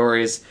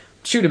categories,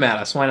 shoot them at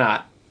us. Why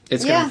not?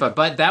 It's gonna be fun.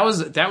 But that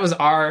was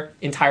our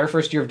entire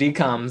first year of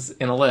DComs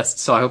in a list,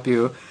 so I hope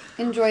you...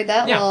 Enjoyed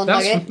that Yeah, little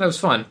nugget. that was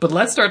fun. But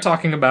let's start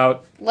talking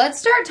about Let's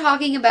start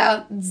talking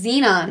about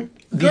Xenon,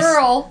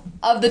 girl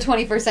of the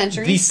 21st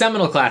century. the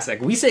seminal classic.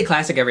 We say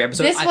classic every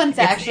episode. This one's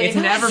actually It's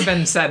never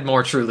been said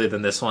more truly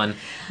than this one.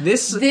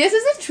 This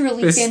is a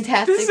truly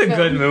fantastic This is a film.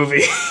 good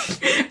movie.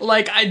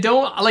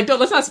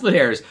 Let's not split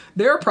hairs.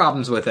 There are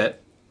problems with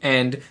it,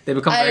 and they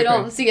become I very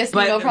don't quick. see a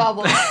single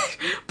problem.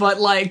 But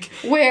like,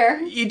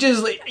 Where? you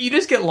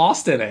just get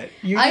lost in it.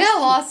 I got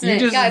lost in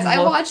it. Guys, I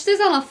watched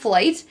this on a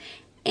flight,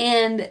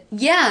 and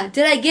yeah,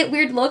 did I get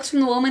weird looks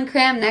from the woman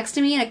crammed next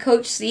to me in a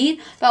coach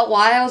seat about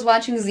why I was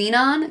watching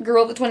Xenon,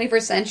 Girl of the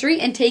 21st Century,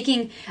 and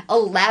taking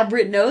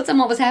elaborate notes on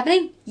what was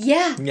happening?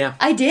 Yeah.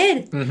 I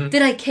did.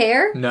 Did I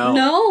care? No.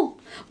 No.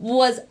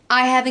 Was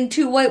I having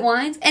 2 white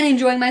wines and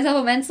enjoying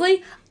myself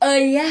immensely?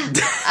 Yeah.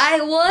 I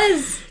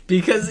was.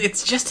 Because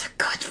it's just a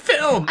good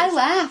film. I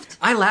laughed.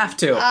 I laughed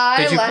too. I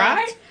Did you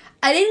laughed. cry?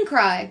 I didn't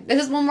cry.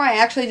 This is one where I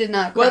actually did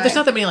not cry. Well, there's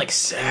not that many like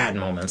sad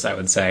moments, I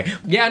would say.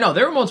 Yeah, no,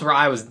 there were moments where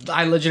I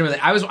legitimately,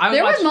 I was There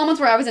watching. were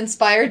moments where I was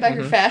inspired by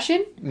her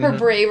fashion, her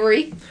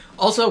bravery.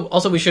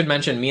 Also, we should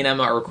mention, me and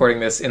Emma are recording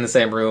this in the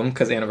same room,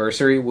 because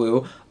anniversary,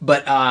 woo.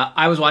 But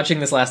I was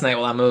watching this last night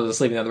while Emma was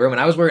sleeping in the other room, and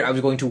I was worried I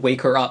was going to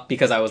wake her up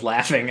because I was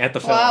laughing at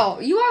the film. Wow,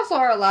 you also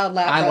are a loud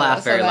laugher. I laugh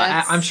though, very so loud.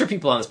 that's- I'm sure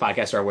people on this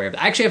podcast are aware of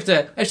that. I actually have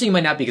to, actually you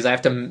might not, because I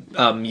have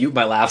to mute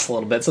my laughs a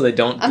little bit so they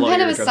don't I'm blow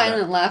kind your of a eardrums out.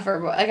 silent laugher,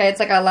 but it's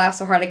like I laugh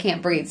so hard I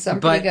can't breathe, so I'm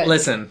pretty But good.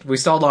 listen, we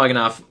stalled long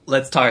enough.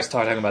 Let's start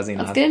talking about Xenon.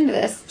 Let's get into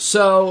this.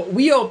 So,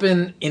 we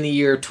open in the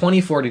year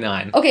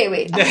 2049. Okay,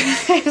 wait. I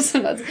have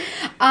some notes.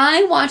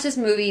 I watched this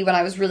movie when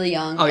I was really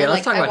young. Oh, yeah, and,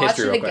 let's talk I about watched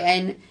history it real quick.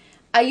 again.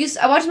 I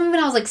watched the movie when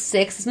I was like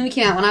 6. This movie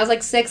came out when I was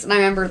like 6, and I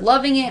remember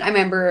loving it. I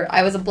remember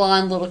I was a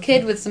blonde little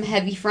kid with some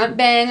heavy front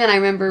bang, and I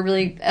remember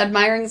really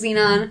admiring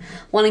Xenon,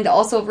 wanting to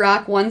also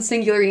rock one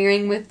singular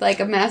earring with like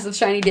a massive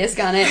shiny disc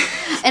on it.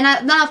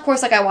 And now, of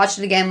course, like I watched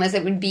it again as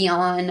it would be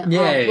on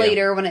Yeah.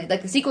 later when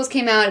the sequels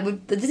came out.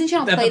 The Disney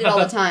Channel played it all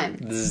the time.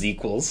 The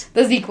sequels.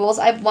 The sequels.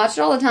 I've watched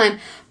it all the time.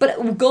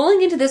 But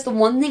going into this, the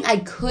one thing I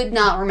could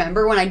not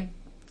remember when I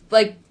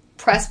like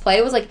pressed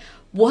play was like,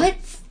 what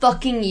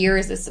fucking year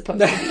is this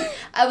supposed to be?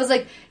 I was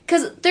like,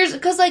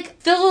 because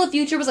like Phil of the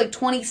Future was like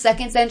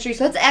 22nd century,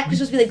 so that's actually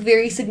supposed to be like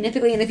very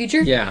significantly in the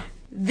future. Yeah.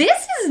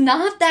 This is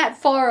not that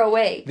far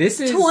away. This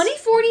is-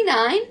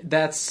 2049.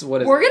 That's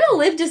what We're gonna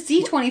live to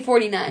see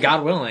 2049.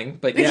 God willing,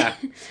 but yeah.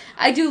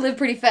 I do live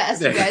pretty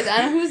fast, you guys. I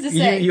don't know who's to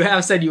say. You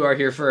have said you are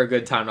here for a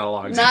good time, not a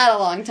long time. Not a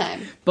long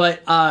time.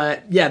 But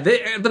yeah,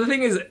 but the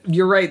thing is,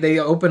 you're right. They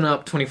open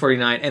up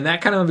 2049, and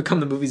that kind of become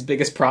the movie's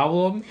biggest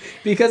problem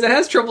because it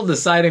has trouble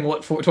deciding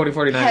what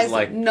 2049 Has is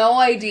like. no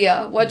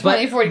idea what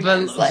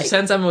 2049 is like.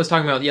 Since Emma was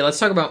talking about, let's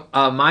talk about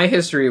my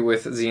history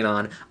with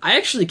Xenon. I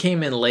actually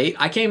came in late.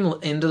 I came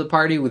into the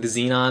party with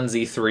Xenon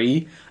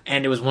Z3,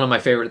 and it was one of my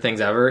favorite things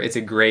ever. It's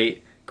a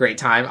great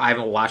time. I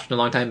haven't watched it in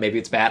a long time. Maybe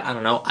it's bad. I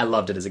don't know. I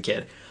loved it as a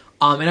kid.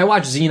 And I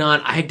watched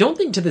Xenon. I don't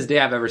think to this day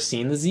I've ever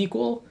seen the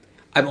sequel.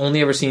 I've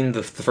only ever seen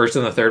the first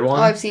and the third one.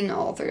 Oh, I've seen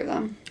all 3 of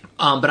them.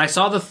 But I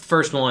saw the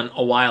first one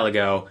a while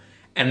ago,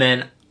 and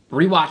then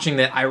rewatching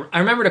that, I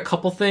remembered a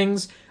couple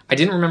things. I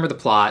didn't remember the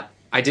plot.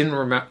 I didn't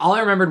remember. All I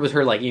remembered was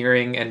her like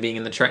earring and being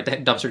in the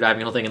dumpster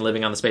diving whole thing and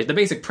living on the space. The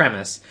basic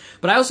premise.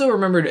 But I also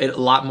remembered it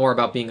a lot more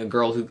about being a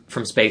girl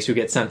from space who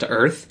gets sent to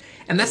Earth,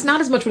 and that's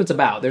not as much what it's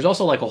about. There's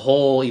also like a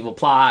whole evil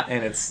plot,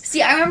 and it's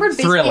See, I remember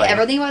basically thrilling.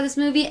 everything about this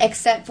movie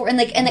except for I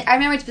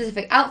remember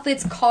specific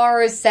outfits,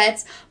 cars,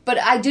 sets, but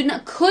I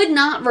could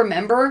not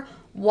remember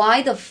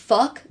why the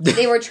fuck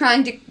they were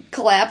trying to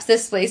collapse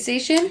this space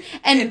station.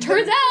 And it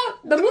turns out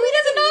the movie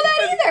doesn't know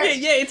that either.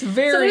 Yeah, it's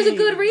very. So there's a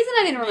good reason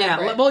I didn't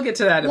remember. Yeah, it. we'll get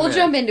to that. In a We'll minute.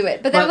 jump into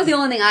it, but that But- was the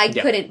only thing I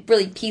yeah. couldn't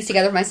really piece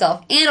together for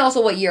myself, and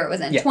also what year it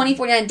was in. Yeah.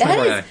 2049. That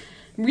 2049. is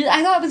really.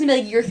 I thought it was gonna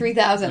be like year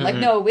 3000. Like,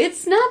 no,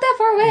 it's not that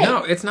far away. No,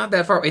 it's not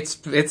that far. It's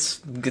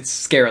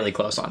scarily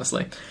close,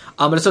 honestly.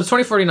 But so it's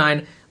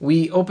 2049.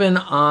 We open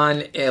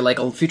on like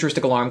a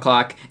futuristic alarm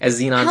clock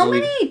as Xenon's How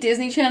leaving. many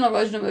Disney Channel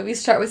original movies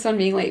start with someone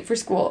being late for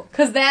school?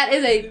 Because that's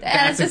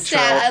a stat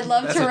trope. I'd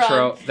love That's to a run.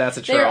 trope. That's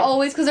a trope. They're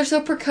always, because they're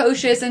so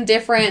precocious and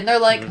different. They're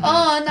like,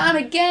 oh, not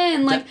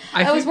again. Like,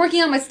 I I was feel-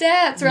 working on my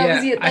stats. Or I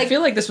was, I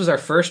feel like this was our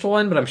first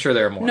one, but I'm sure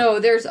there are more. no,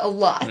 there's a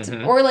lot.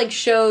 Or like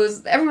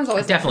shows. Everyone's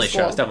always late Definitely for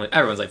school. shows. Definitely,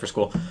 everyone's late for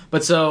school.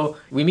 But so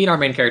we meet our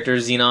main character,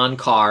 Xenon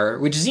Carr,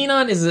 which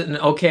Xenon is an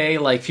okay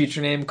like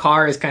future name.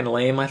 Carr is kind of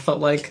lame. I felt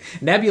like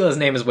Nebula's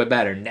name is way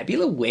better.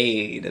 Nebula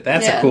Wade.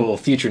 That's a Yeah. cool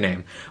future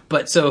name.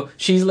 But so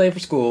she's late for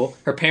school.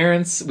 Her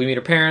parents. We meet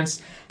her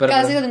parents. But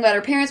Gotta say something about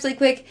her parents really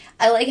quick.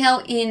 I like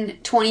how in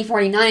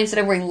 2049, instead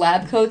of wearing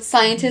lab coats,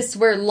 scientists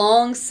wear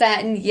long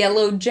satin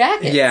yellow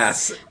jackets.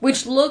 Yes.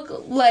 Which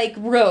look like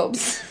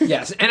robes.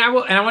 Yes, and I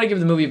want to give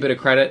the movie a bit of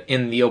credit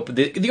in the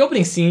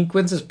opening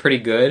sequence is pretty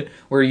good,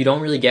 where you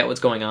don't really get what's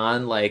going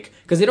on, like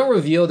because they don't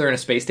reveal they're in a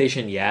space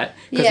station yet.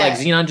 Because Yeah. like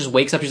Xenon just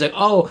wakes up, she's like,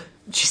 oh,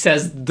 she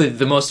says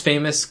the most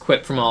famous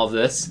quip from all of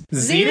this: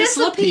 Zetus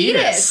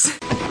Lapidus.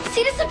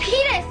 Cetus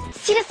Lapidus!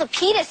 Cetus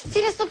Lapidus!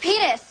 Cetus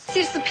Lapidus!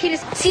 Cetus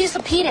Lapidus! Cetus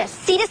Lapidus!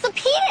 Cetus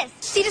Lapidus!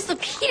 Cetus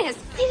Lapidus!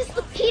 Cetus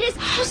Lapidus!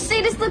 Oh,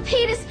 Cetus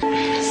Lapidus!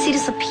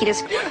 Cetus Lapidus!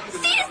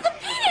 Cetus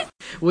Lapidus!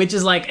 which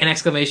is like an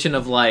exclamation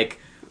of like,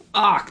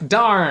 ah,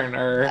 darn,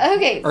 or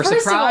Okay, or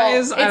first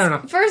surprise. of all, I don't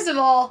know. First of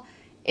all,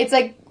 it's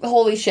like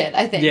holy shit.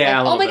 I think.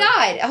 Yeah, Like, a oh my little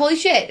god! Holy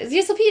shit! It's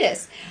just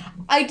Lapidus.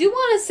 I do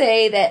want to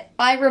say that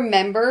I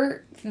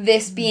remember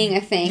this being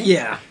a thing.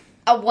 Yeah,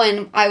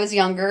 When I was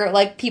younger,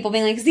 like people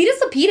being like Zetus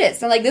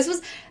Lapidus, and like this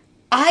was.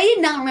 I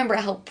did not remember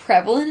how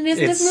prevalent it is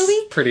in it's this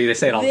movie. pretty. They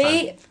say it all the time.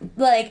 They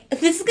like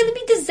this is gonna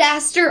be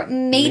disaster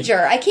major.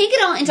 I can't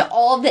get on into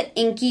all of the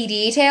inky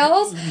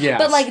details, Yes.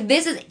 but like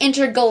this is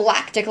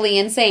intergalactically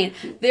insane.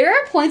 There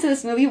are points in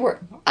this movie where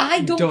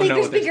I don't think know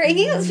they're what they- speaking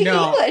English.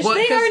 No. Well,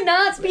 They 'cause- are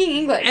not speaking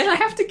English. And I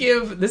have to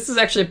give, this is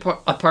actually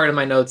a part of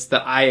my notes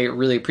that I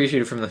really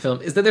appreciated from the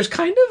film, is that there's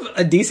kind of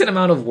a decent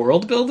amount of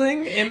world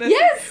building in this.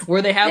 Yes!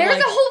 Where they have There's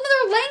like... a whole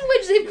other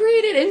language they've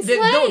created in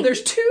slang. No,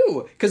 there's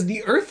two. Because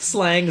the Earth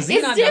slang, Xenon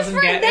Xenon doesn't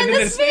different get, than and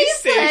then the space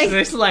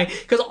slang. slang,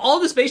 because all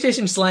the space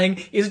station slang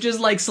is just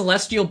like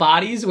celestial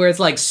bodies, where it's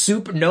like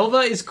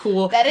supernova is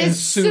cool. That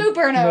is and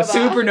supernova.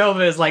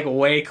 Supernova is like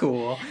way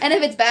cool. And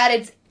if it's bad,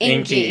 it's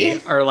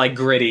inky. Or like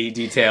gritty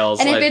details.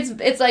 And like,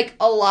 if it's like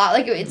a lot,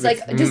 like it's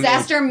like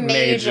disaster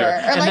major, or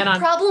And like then on-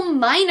 problem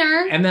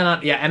minor. and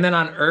then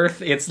on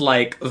Earth it's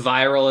like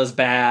viral is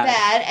bad.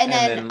 Bad, and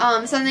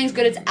then something's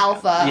good, it's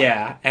alpha.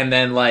 Yeah, and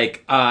then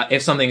like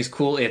if something's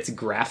cool, it's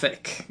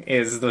graphic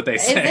is what they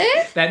say.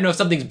 it? That no, if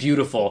something's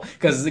beautiful,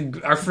 because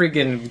our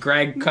freaking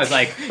Greg, because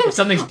like if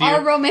something's beautiful,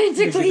 Our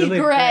romantically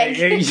Greg.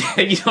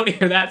 Yeah, you don't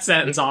hear that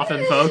sentence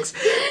often, folks.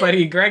 But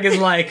Greg is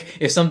like,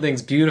 if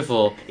something's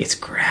beautiful, it's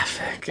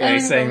graphic. I don't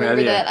He's saying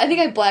remember that. that. I think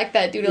I blacked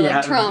that due to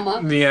like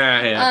trauma.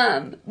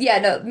 Yeah.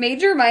 No,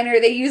 major, minor,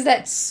 they use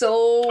that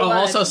so Oh,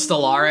 much. also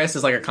Stellaris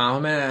is like a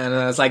compliment,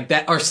 and it's like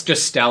that, or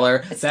just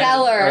stellar.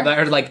 Stellar.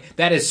 Or like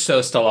that is so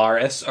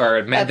Stellaris,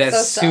 or man, That's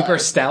that's so super stellar.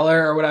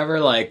 stellar, or whatever.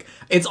 Like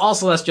it's all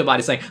celestial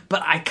body slang,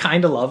 but I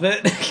kind of love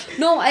it.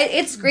 No,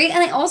 it's great,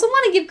 and I also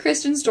want to give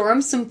Kristen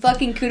Storm some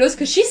fucking kudos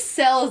because she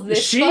sells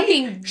this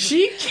fucking.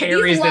 she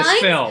carries these this lines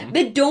film.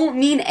 that don't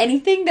mean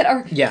anything, that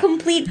are Yeah.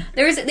 complete.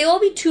 They will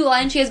be two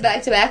lines she has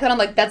back to back that I'm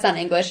like, that's not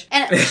English,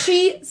 and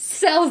she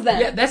sells them.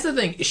 Yeah, that's the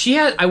thing.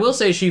 I will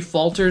say she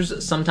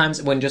falters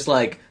sometimes when just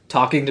like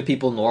talking to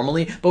people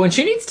normally, but when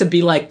she needs to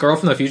be like Girl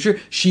from the Future,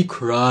 she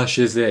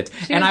crushes it.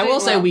 And was I will doing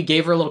say well. we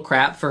gave her a little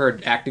crap for her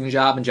acting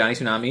job in Johnny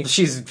Tsunami.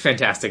 She's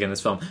fantastic in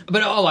this film.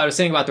 But I was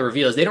saying about the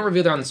reveals. They don't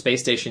reveal her on the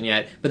space station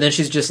yet, but then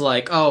she's just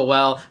like, oh,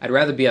 well, I'd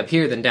rather be up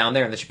here than down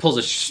there. And then she pulls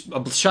a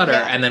shutter,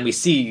 Yeah. and then we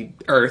see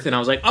Earth, and I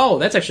was like, oh,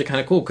 that's actually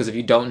kind of cool, because if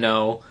you don't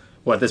know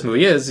what this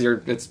movie is,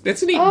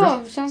 it's a neat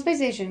Oh, she's on space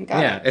station.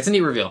 Got yeah, it. it's a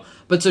neat reveal.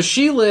 But so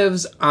she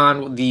lives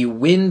on the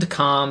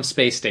Windcom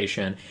space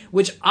station,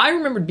 which I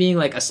remembered being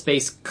like a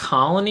space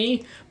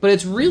colony, but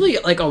it's really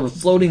like a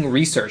floating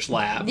research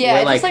lab. Yeah,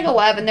 where, it's just like a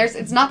lab, and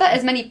it's not that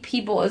as many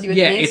people as you would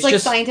Yeah, think. It's it's like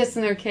just- scientists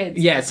and their kids.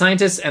 Yeah, it's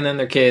scientists and then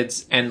their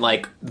kids and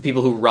like the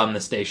people who run the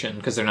station,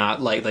 because they're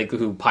not like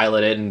who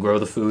pilot it and grow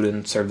the food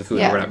and serve the food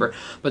Yeah. or whatever.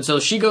 But so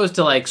she goes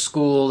to like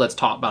school that's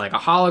taught by like a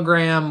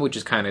hologram, which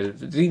is kind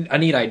of a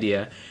neat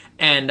idea.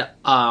 And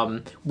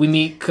we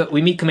meet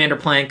Commander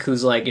Plank,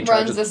 who's like in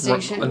charge Runs the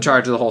station. in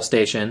charge of the whole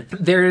station.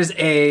 There's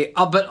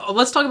but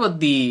let's talk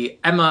about the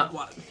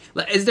Emma.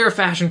 Is there a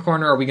fashion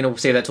corner, or are we going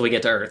to say that till we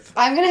get to Earth?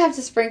 I'm gonna have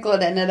to sprinkle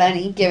it in at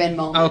any given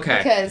moment.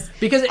 Okay.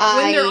 Because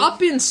when they're up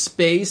in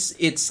space,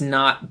 it's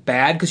not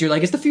bad, because you're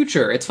like, it's the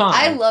future, it's fine.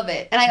 I love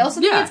it, and I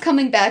also think Yeah. it's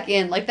coming back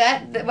in. Like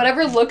that,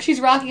 whatever look she's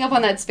rocking up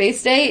on that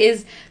space day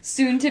is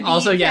soon to be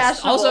Also,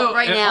 yes. fashionable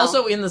right now.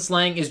 Also in the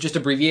slang is just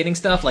abbreviating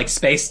stuff like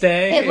Space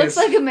Day. It looks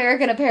like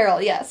American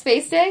Apparel. Yeah,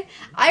 Space Day.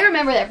 I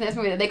remember that from this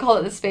movie, that they called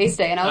it the Space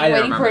Day, and I was I don't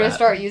waiting for her to remember that.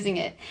 start using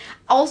it.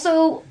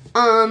 Also,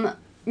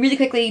 really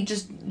quickly,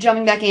 just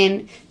jumping back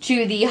in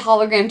to the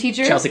hologram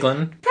teacher. Chelsea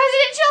Clinton.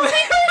 President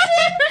Chelsea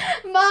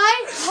Clinton!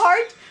 My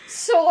heart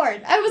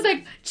soared. I was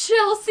like,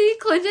 Chelsea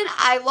Clinton?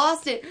 I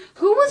lost it.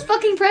 Who was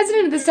fucking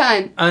president at this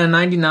time?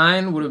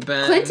 99 would have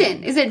been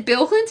Clinton. Is it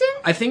Bill Clinton?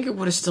 I think it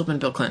would have still been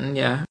Bill Clinton.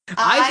 Yeah.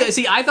 I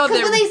thought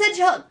Because when they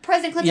said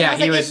President Clinton, Yeah, I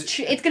was he like, was-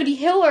 it's going to be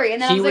Hillary.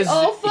 And then I was like,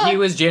 oh, fuck. He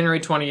was January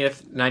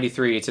 20th,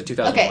 93 to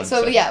 2001. Okay,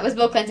 so yeah, it was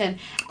Bill Clinton.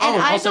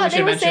 And I also we thought they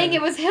should were saying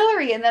mention- it was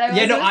Hillary, and then I was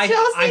Yeah, no, like, it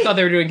was Chelsea. I thought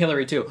they were doing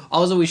Hillary too.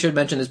 Also, we should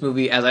mention this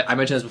movie, as I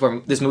mentioned this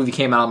before, this movie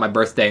came out on my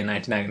birthday in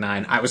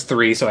 1999. I was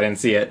 3, so I didn't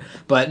see it.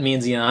 But me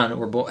and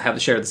Xenon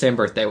have shared the same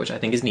birthday, which I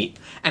think is neat.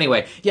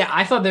 Anyway, yeah,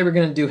 I thought they were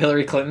going to do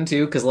Hillary Clinton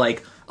too, because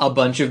like a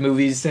bunch of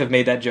movies have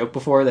made that joke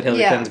before, that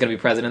Hillary Yeah. Clinton's going to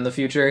be president in the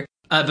future.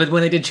 But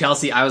when they did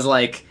Chelsea, I was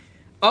like,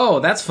 oh,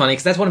 that's funny,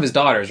 because that's one of his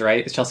daughters,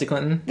 right? Is Chelsea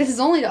Clinton? This is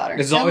only daughter.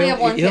 Is I only have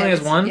one he only kid.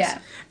 has one? Yeah.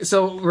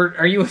 So,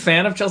 are you a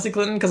fan of Chelsea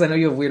Clinton? Because I know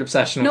you have a weird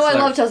obsession No, with I her.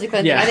 love Chelsea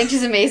Clinton. Yeah. I think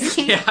she's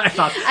amazing. Yeah, I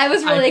thought... I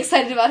was really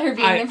excited about her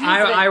being the president.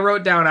 I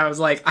wrote down, I was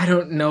like, I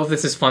don't know if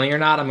this is funny or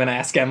not. I'm going to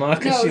ask Emma,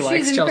 because No, she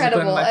likes she's Chelsea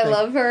incredible. Clinton. I think.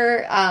 love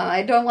her.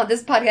 I don't want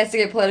this podcast to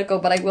get political,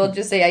 but I will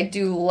just say I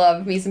do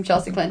love me some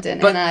Chelsea Clinton,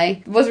 But- and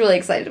I was really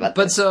excited about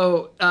But this.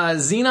 so,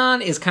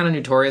 Xenon is kind of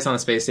notorious on the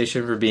space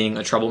station for being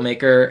a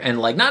troublemaker, and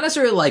like, not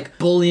necessarily like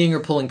bullying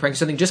or pulling pranks or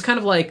something, just kind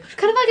of like,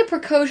 Kind of like a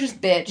precocious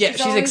bitch. yeah, she's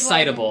always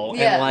excitable, like,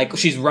 yeah. and like,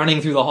 she's running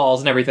through the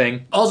halls and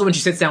everything. Also, when she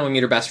sits down, we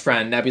meet her best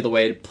friend, Nebula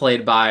Wade,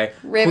 played by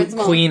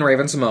Raven-Symoné. Queen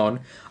Raven-Symoné,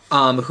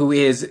 who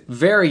is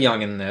very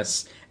young in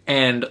this,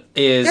 and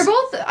is... They're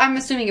both, I'm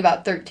assuming,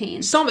 about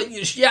 13.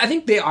 Yeah, I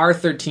think they are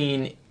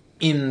 13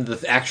 in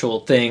the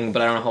actual thing,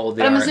 but I don't know how old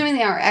they But I'm are. assuming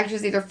they are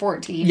actors either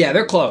 14. Yeah,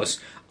 they're close.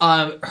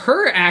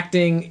 Her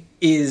acting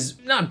is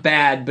not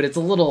bad, but it's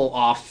a little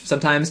off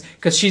sometimes,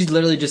 because she's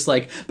literally just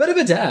like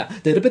ba-da-ba-da,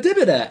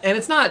 da-da-ba-da-ba-da, and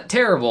it's not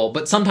terrible,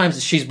 but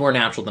sometimes she's more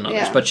natural than others.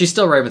 Yeah. But she's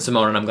still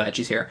Raven-Symoné, and I'm glad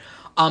she's here.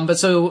 But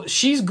so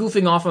she's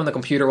goofing off on the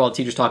computer while the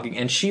teacher's talking,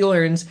 and she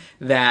learns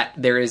that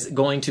there is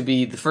going to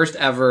be the first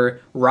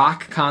ever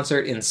rock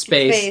concert in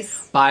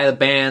space. By the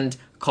band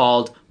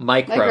called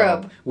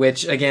Microbe,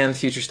 which, again,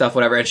 future stuff,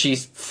 whatever, and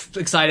she's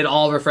excited,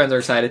 all of her friends are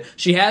excited.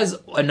 She has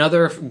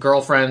another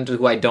girlfriend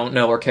who I don't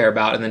know or care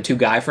about, and then 2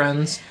 guy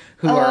friends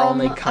who are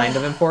only kind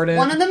of important.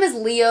 One of them is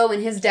Leo,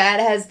 and his dad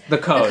has The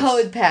codes.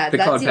 code pad. The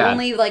That's code the pad.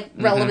 only like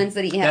relevance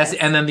that he has.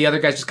 And then the other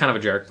guy's just kind of a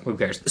jerk. Who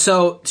cares?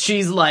 So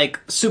she's like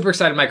super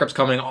excited Microbe's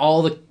coming.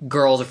 All the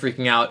girls are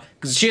freaking out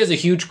because she has a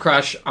huge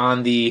crush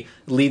on the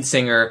lead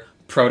singer,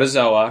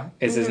 Protozoa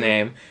is his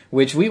name,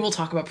 which we will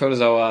talk about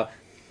Protozoa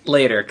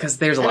later because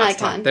there's a An lot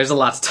icon. there's a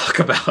lot to talk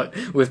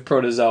about with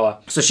Protozoa.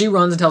 So she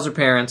runs and tells her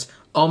parents,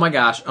 oh my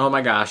gosh,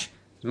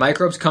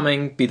 Microbe's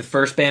coming, be the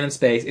first band in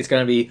space. It's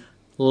going to be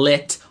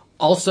lit.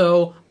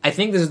 Also, I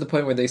think this is the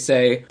point where they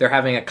say they're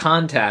having a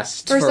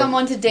contest for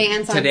someone to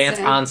dance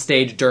on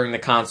stage during the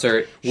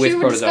concert with She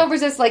Protozoa.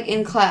 discovers this like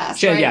in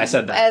class. Yeah, right? I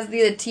said that. As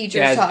the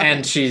teacher's talking.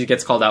 and she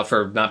gets called out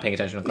for not paying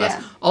attention to class.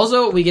 Yeah.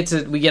 Also, we get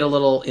a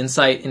little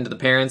insight into the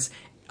parents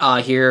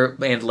here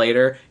and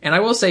later. And I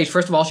will say,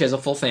 first of all, she has a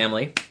full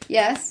family.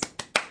 Yes.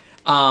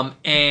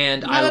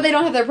 And Not that they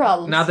don't have their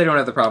problems. Not they don't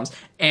have the problems.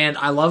 And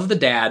I love the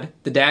dad.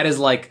 The dad is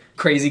like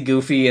crazy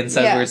goofy and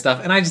says Yeah. weird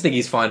stuff, and I just think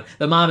he's fun.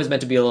 The mom is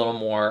meant to be a little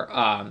more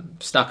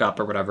stuck up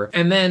or whatever.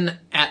 And then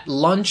at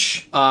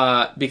lunch,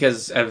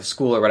 because of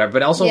school or whatever,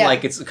 but also Yeah.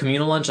 like it's a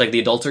communal lunch, like the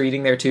adults are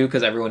eating there too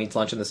because everyone eats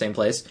lunch in the same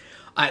place.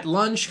 At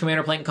lunch,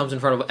 Commander Plankton comes in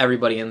front of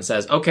everybody and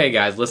says, okay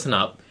guys, listen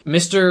up.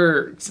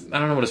 Mr. I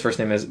don't know what his first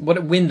name is.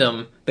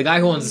 Wyndham, the guy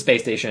who owns the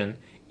space station,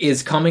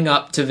 is coming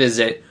up to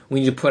visit. We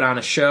need to put on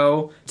a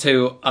show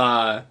to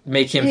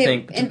make him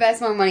think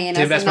invest more money in to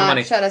us invest and more not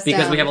money shut us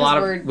because down we have a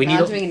lot we're of we not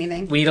need doing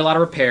anything. we need a lot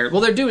of repair.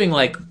 Well, they're doing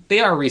like they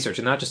are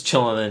researching, not just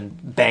chilling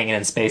and banging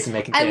in space and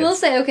making kids. I will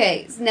say,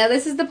 okay, so now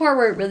this is the part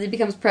where it really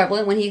becomes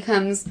prevalent when he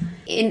comes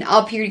in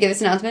up here to give this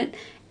announcement.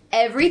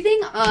 Everything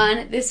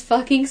on this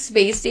fucking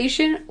space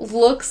station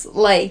looks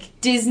like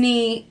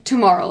Disney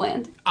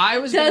Tomorrowland.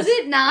 Does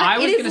it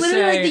not? It is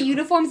literally like the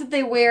uniforms that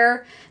they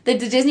wear, that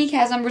the Disney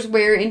cast members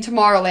wear in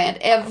Tomorrowland.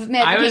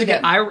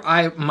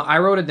 I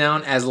wrote it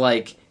down as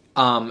like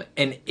an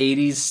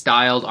 80s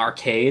styled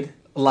arcade.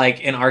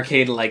 Like an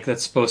arcade like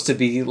that's supposed to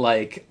be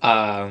like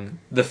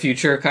the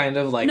future kind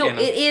of like No, in,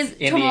 it is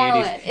in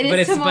Tomorrowland. the 80s. It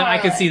is But I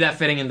could Tomorrowland. see that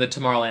fitting in the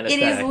Tomorrowland It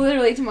aesthetic. is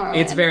literally Tomorrowland.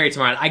 It's very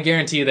Tomorrowland. I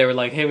guarantee you they were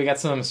like, hey, we got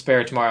some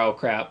spare Tomorrow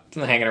crap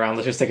hanging around.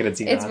 Let's just stick it at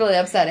Xenon. It's really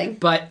upsetting.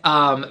 But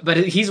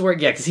he's wearing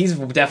because he's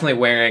definitely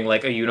wearing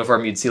like a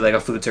uniform you'd see like a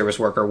food service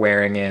worker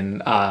wearing in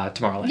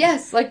Tomorrowland.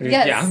 Yes, like,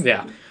 yes.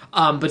 Yeah.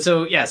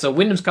 So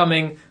Wyndham's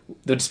coming.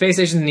 The space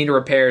stations need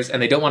repairs,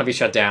 and they don't want to be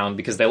shut down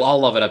because they all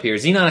love it up here.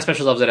 Xenon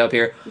especially loves it up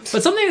here.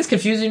 But something that's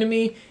confusing to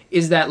me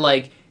is that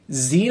like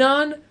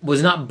Xenon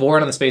was not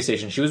born on the space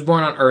station. She was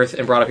born on Earth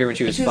and brought up here when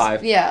she was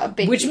 5. Yeah, a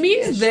baby. Which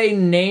means they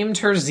named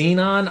her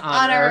Xenon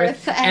on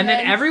Earth. And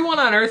then everyone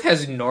on Earth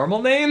has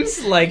normal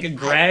names, like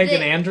Greg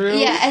and Andrew.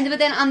 Yeah, but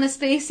then on the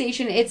space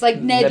station, it's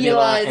like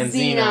Nebula, and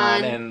Xenon.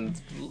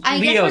 and I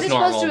guess Leo's we're just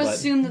normal, supposed to but-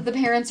 assume that the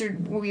parents are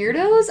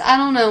weirdos. I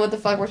don't know what the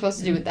fuck we're supposed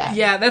to do with that.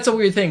 Yeah, that's a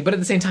weird thing, but at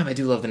the same time, I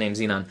do love the name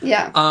Xenon.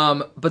 Yeah.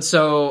 But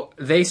so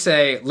they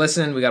say,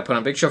 listen, we got to put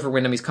on a big show for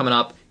Wyndham. He's coming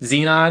up.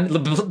 Xenon,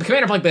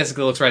 Commander Plank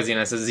basically looks right at Xenon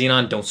and says,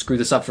 Xenon, don't screw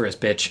this up for us,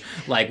 bitch.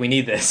 Like, we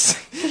need this.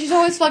 She's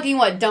always fucking,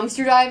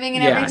 dumpster diving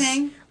and Yes.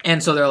 everything?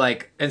 And so they're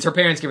like, and her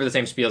parents give her the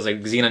same spiels,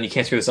 like, Xenon, you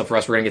can't screw this up for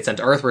us. We're going to get sent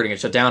to Earth. We're going to get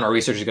shut down. Our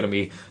research is going to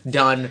be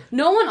done.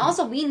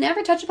 We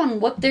never touch upon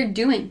what they're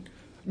doing.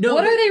 No,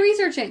 What are they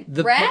researching?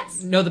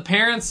 Rats? No, the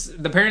parents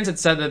had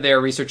said that they're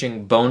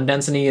researching bone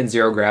density and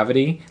zero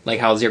gravity,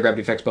 like how zero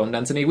gravity affects bone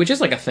density, which is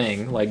like a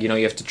thing. Like, you know,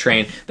 you have to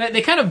train.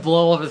 They kind of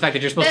blow over the fact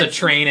that you're supposed to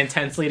train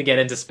intensely to get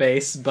into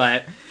space,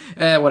 but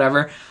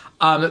whatever.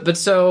 But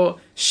so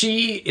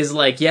she is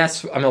like,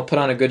 yes, I'm gonna put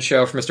on a good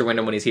show for Mr.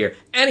 Wyndham when he's here.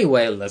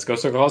 Anyway, let's go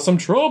cause some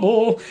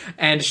trouble.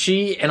 And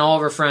she and all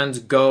of her friends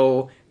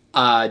go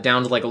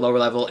down to like a lower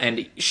level,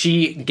 and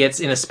she gets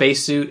in a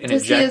spacesuit and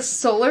Does he have ejects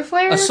solar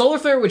flare? a solar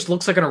flare, which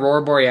looks like an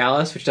aurora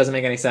borealis, which doesn't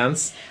make any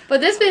sense. But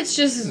this bitch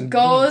just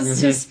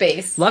goes to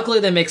space. Luckily,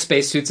 they make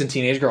spacesuits in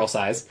teenage girl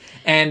size,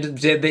 and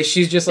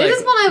she's just like, This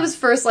is when I was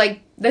first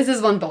like, this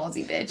is one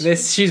ballsy bitch.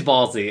 she's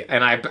ballsy,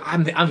 and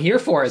I'm here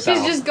for it. She's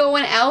though. just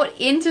going out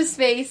into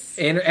space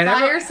by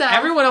herself.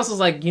 Everyone else is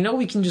like,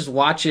 we can just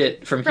watch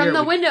it from here.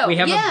 the window. We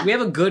have Yeah. we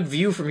have a good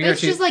view from here. Bitch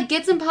just like,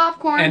 get some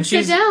popcorn and sit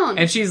she's down.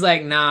 and she's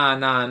like, nah. I'm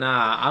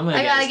gonna.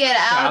 I gotta get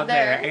out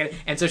there.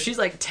 And so she's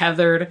like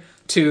tethered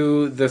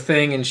to the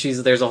thing, and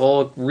there's a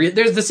whole.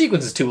 There's the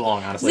sequence is too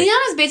long, honestly.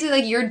 Xenon is basically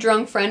like your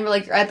drunk friend where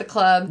like you're at the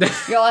club,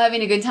 you're all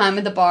having a good time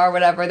at the bar or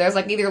whatever. There's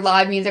like either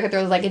live music or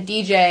there's like a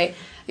DJ.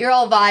 You're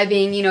all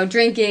vibing,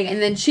 drinking,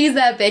 and then she's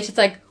that bitch. It's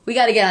like, we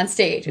gotta get on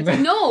stage. It's like,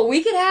 no,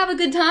 we could have a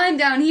good time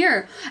down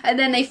here. And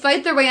then they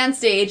fight their way on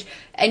stage,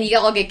 and you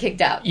all get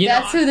kicked out.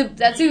 That's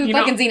who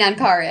fucking Xenon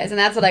Carr is, and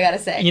that's what I gotta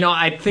say.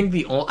 I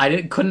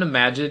think couldn't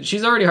imagine.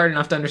 She's already hard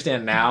enough to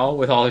understand now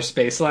with all her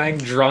space slang.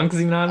 Drunk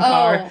Xenon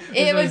Carr.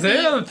 It would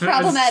be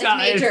problematic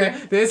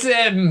nature. This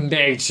is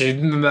nature.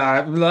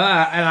 Blah,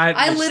 blah, and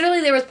I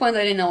literally, there was points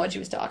I didn't know what she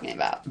was talking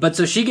about. But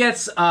so she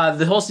gets,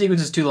 the whole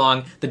sequence is too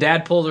long. The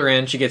dad pulls her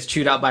in. She gets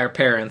chewed out by her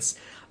parents.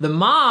 The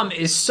mom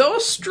is so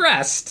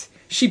stressed.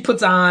 she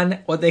puts on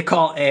what they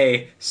call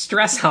a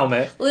stress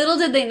helmet. Little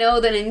did they know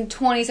that in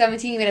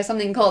 2017 we had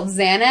something called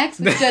Xanax,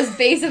 which does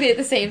basically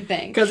the same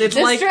thing. 'Cause it's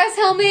the like- stress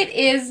helmet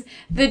is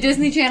the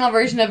Disney Channel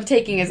version of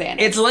taking a Xanax.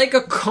 It's like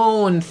a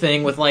cone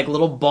thing with like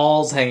little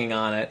balls hanging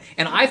on it,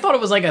 and I thought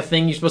it was like a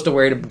thing you're supposed to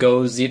wear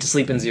to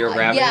sleep in zero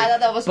gravity. yeah, I thought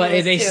that was But what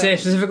it they was, too.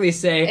 specifically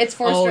say, It's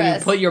for "Oh, stress."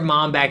 you put your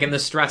mom back in the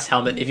stress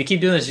helmet. If you keep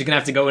doing this, you're gonna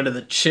have to go into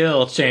the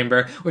chill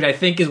chamber," which I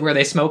think is where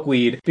they smoke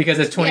weed because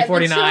it's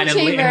 2049 chill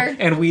chamber.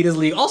 and weed is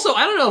legal. Also,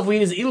 I don't know if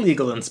weed is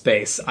illegal in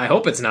space. I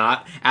hope it's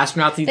not.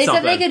 Astronauts eat They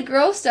something. said they could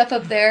grow stuff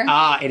up there.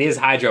 It is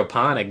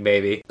hydroponic,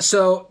 baby.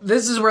 So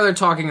this is where they're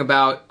talking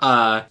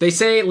about, they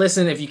say,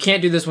 listen, if you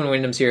can't do this when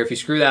Wyndham's here, if you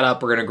screw that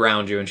up, we're gonna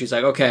ground you. And she's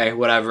like, okay,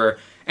 whatever.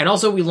 And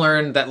also we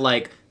learned that,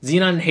 like,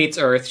 Xenon hates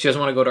Earth. She doesn't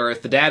want to go to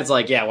Earth. The dad's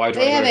like, yeah, why would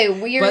you They want to have go a to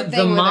Earth? weird But thing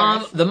the with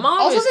mom, Earth. the mom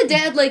Also, is, the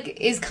dad, like,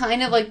 is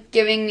kind of, like,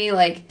 giving me,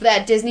 like,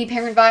 that Disney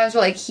parent vibes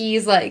where, like,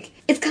 he's like,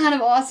 it's kind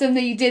of awesome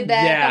that you did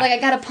that, Yeah. but, like, I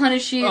gotta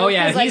punish you. oh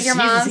yeah, 'cause, like, he's, your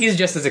mom. he's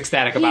just as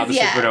ecstatic about the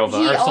supernova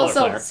He or solar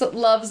also flare.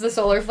 loves the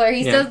solar flare.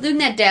 He's Yeah. doing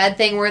that dad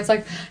thing where it's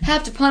like,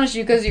 have to punish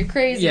you because you're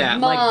crazy, Yeah,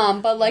 like-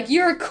 mom, but, like,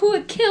 you're cool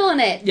at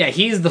killing it. Yeah,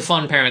 he's the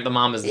fun parent. The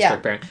mom is the Yeah.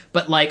 strict parent.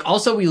 But, like,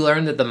 also we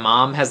learned that the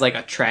mom has, like,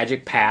 a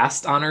tragic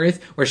past on Earth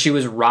where she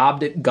was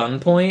robbed at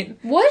gunpoint.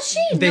 Was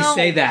she? They No.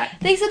 say that.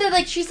 They said that,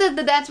 like, she said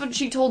that that's what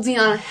she told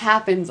Xenon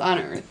happens on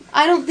Earth.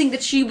 I don't think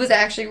that she was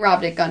actually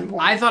robbed at gunpoint.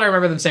 I thought I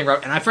remember them saying,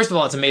 and first of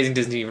all, it's amazing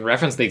Disney even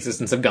referenced the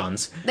existence of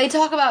guns. They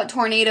talk about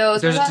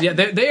tornadoes. There's, What about-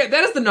 yeah,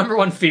 that is the number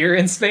one fear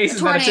in space,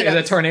 is that it's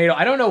Tornadoes. a tornado.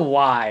 I don't know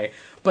why.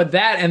 But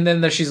that, and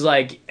then she's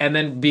like, and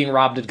then being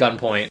robbed at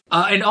gunpoint.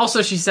 And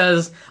also she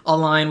says a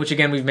line, which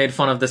again, we've made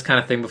fun of this kind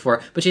of thing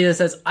before, but she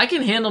says, I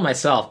can handle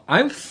myself.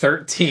 I'm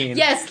 13.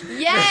 Yes,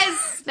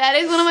 yes! That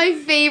is one of my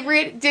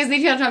favorite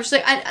Disney Channel times. She's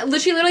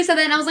like, she literally said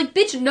that, and I was like,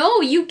 bitch,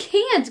 no, you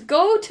can't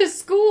go to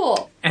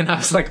school. And I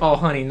was like, oh,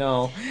 honey,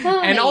 no.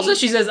 Honey. And also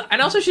she says, I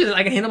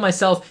can handle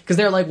myself, because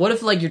they're like, what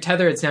if, like, your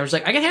tether had snapped? She's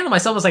like, I can handle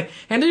myself. It's like,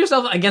 handle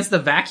yourself against the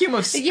vacuum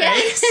of space.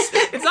 Yes.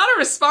 It's not a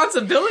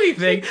responsibility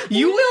thing.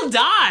 You will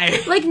die.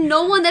 Like,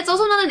 no one, that's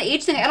also not an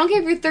age thing. I don't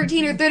care if you're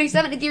 13 or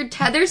 37. If your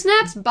tether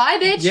snaps, bye,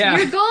 bitch. Yeah.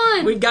 You're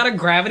gone. We've got a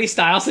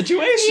gravity-style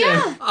situation.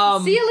 Yeah.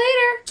 See you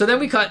later. So then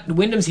we cut,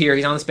 Wyndham's here,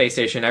 he's on the space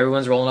station,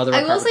 everyone's rolling out the red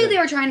I will carpet. say they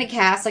were trying to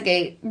cast, like,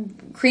 a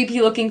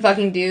creepy-looking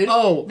fucking dude.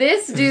 Oh.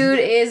 This dude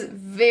is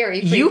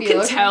very creepy You can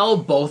looking. tell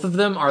both of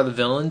them are the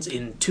villains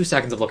in 2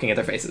 seconds of looking at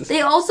their faces.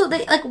 They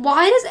like,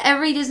 why does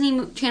every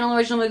Disney Channel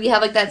original movie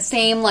have, like, that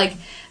same, like,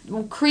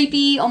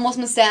 creepy, almost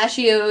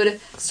mustachioed,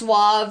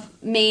 suave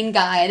main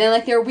guy, and then,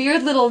 like, their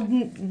weird little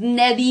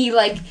nebby,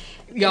 like,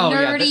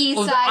 nerdy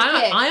Well,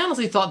 sidekick. I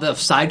honestly thought the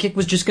sidekick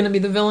was just going to be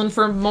the villain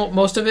for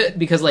most of it,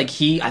 because, like,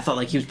 I thought,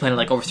 like, he was planning to,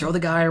 like, overthrow the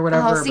guy or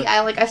whatever. Oh, see,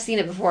 but- I've seen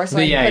it before, so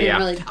But I yeah, couldn't yeah.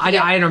 really... I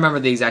don't remember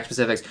the exact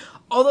specifics.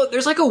 Although,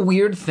 there's, like, a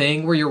weird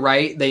thing where you're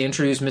right, they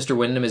introduced Mr.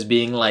 Wyndham as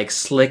being, like,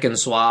 slick and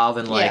suave,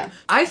 and, like, Yeah.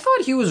 I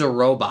thought he was a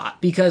robot,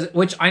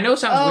 which I know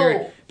sounds Oh.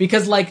 weird,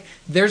 because, like,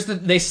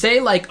 they say,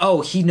 like,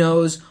 oh, he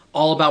knows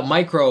all about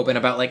Microbe and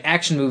about, like,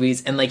 action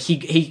movies, and, like, he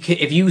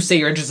if you say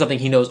you're interested in something,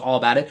 he knows all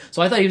about it.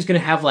 So I thought he was gonna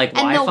have, like, And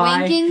the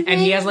Wi-Fi, winking and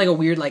he thing? has, like, a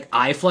weird, like,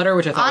 eye flutter,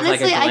 which I thought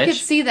Honestly, was, like, a glitch. I could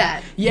see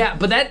that. Yeah,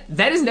 but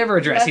that is never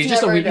addressed. That's He's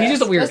just a never weird, he's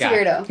just a weird addressed.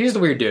 guy. Just a weirdo. He's just a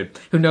weird dude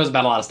who knows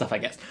about a lot of stuff, I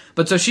guess.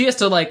 But so she has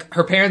to, like,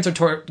 her parents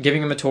are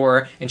giving him a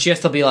tour, and she has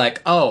to be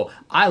like, oh,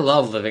 I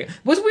love living.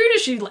 What's weird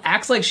is she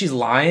acts like she's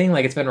lying,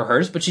 like it's been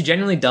rehearsed, but she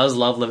genuinely does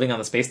love living on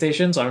the space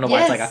station. So I don't know why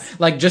Yes. it's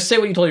like just say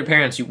what you told your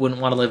parents you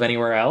wouldn't want to live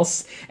anywhere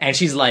else. And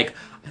she's like,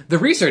 the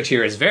research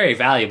here is very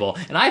valuable,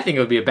 and I think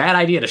it would be a bad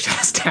idea to shut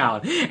us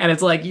down. And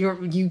it's like,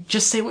 you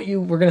just say what you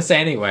were going to say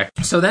anyway.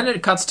 So then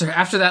it cuts to,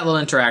 after that little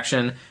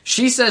interaction,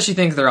 she says she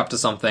thinks they're up to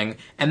something,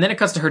 and then it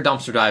cuts to her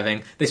dumpster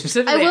diving. They I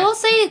specifically... will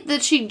say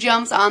that she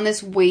jumps on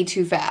this way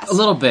too fast. A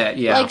little bit,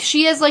 yeah. Like,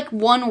 she has, like,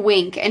 one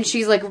wink, and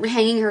she's, like,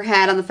 hanging her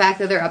hat on the fact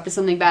that they're up to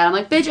something bad. I'm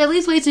like, bitch, at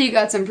least wait till you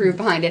got some proof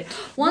behind it.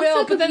 Once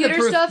Well, the but then the computer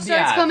proof- stuff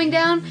starts yeah. coming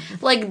down,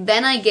 like,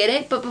 then I get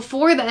it. But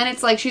before then,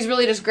 it's like she's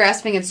really just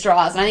grasping at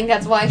straws. And I think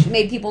that's why she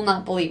made people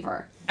not believe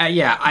her.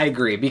 Yeah, I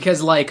agree,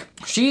 because, like,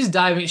 she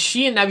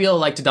and Nebula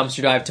like to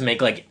dumpster dive to make,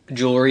 like,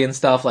 jewelry and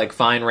stuff, like,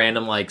 find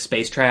random, like,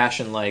 space trash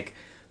and, like,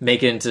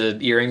 make it into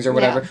earrings or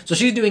whatever. Yeah. So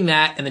she's doing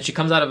that, and then she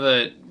comes out of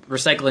a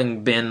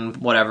recycling bin,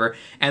 whatever,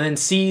 and then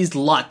sees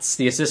Lutz,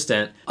 the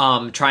assistant,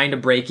 trying to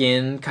break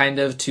in, kind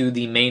of, to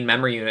the main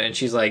memory unit, and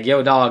she's like,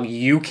 yo, dog,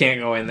 you can't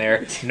go in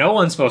there. No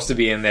one's supposed to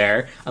be in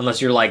there,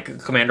 unless you're, like,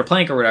 Commander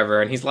Plank or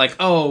whatever. And he's like,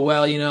 oh,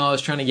 well, you know, I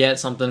was trying to get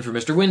something for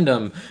Mr.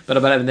 Wyndham, but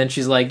and then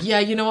she's like, yeah,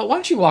 you know what, why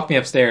don't you walk me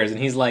upstairs? And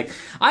he's like,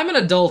 I'm an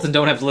adult and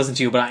don't have to listen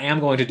to you, but I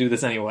am going to do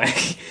this anyway.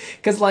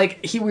 Because,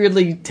 like, he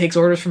weirdly takes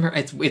orders from her.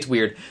 It's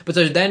weird. But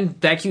so then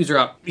that cues her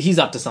up. He's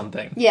up to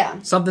something.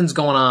 Yeah. Something's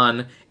going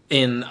on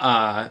in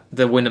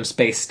the Wyndham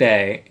space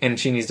stay, and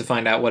she needs to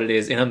find out what it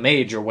is in a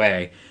major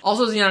way.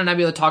 Also, Xenon and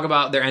Nebula talk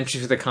about their entry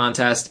for the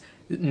contest.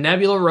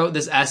 Nebula wrote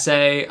this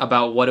essay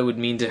about what it would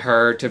mean to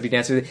her to be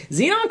dancing with.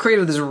 Xenon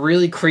created this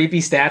really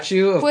creepy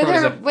statue of With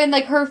Protozoa. her, when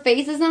like her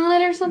face is on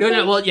it or something.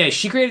 No, well, yeah,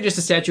 she created just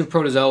a statue of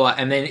Protozoa,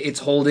 and then it's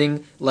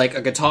holding, like,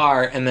 a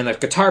guitar, and then a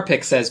guitar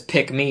pick says,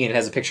 pick me, and it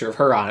has a picture of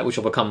her on it, which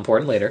will become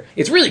important later.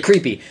 It's really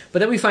creepy. But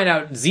then we find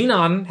out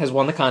Xenon has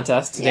won the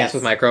contest to dance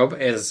with Microbe,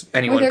 as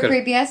anyone With her could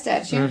creepy ass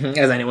statue.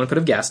 as anyone could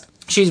have guessed.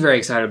 She's very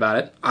excited about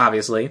it,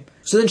 obviously.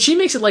 So then she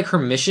makes it like her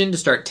mission to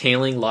start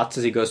tailing Lutz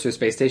as he goes to a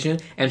space station,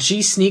 and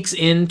she sneaks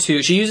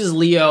into... She uses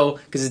Leo,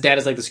 because his dad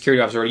is like the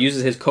security officer, or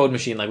uses his code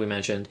machine, like we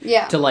mentioned,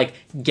 to like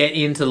get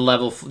into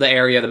the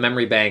area, the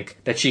memory bank,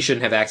 that she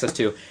shouldn't have access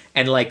to,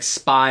 and like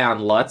spy on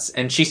Lutz,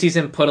 and she sees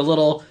him put a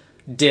little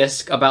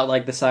disc about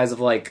like the size of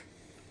like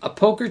a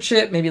poker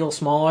chip, maybe a little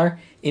smaller,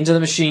 into the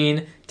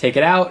machine, take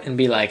it out, and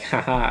be like,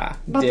 haha,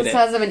 About did the it.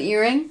 size of an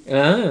earring.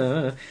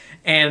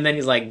 And then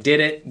he's like, did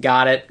it,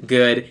 got it,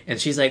 good. And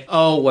she's like,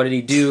 oh, what did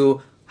he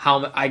do?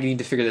 I need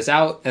to figure this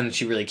out. And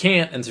she really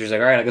can't. And so she's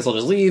like, all right, I guess I'll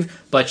just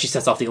leave. But she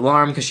sets off the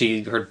alarm because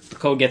her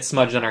code gets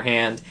smudged on her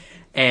hand.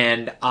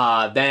 And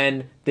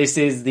then this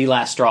is the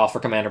last straw for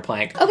Commander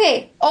Plank.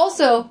 Okay,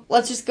 also,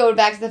 let's just go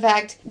back to the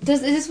fact,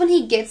 is this when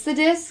he gets the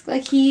disc?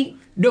 Like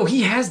No,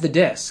 he has the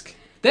disc.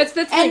 That's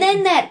and like,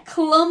 then that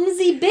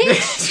clumsy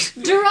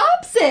bitch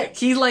drops it.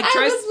 He, like, I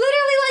tries- was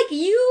literally like,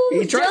 you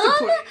He tries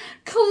to dumb,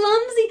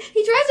 clumsy.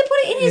 He tries to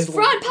put it in his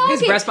front pocket.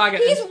 his breast pocket.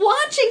 He's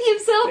watching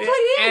himself put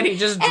it in. And he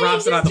just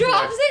drops it on the floor.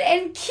 drops it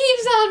and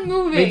keeps on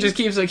moving. He just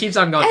keeps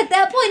on going. At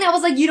that point, I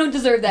was like, you don't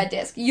deserve that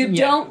disc. You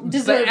don't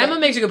deserve But Emma it.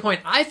 makes a good point.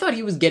 I thought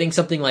he was getting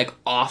something like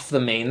off the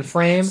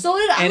mainframe. So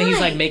did And he's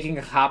I. like making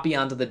a copy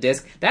onto the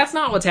disc. That's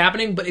not what's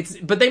happening, but it's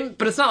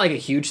not like a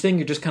huge thing.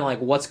 You're just kind of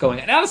like, what's going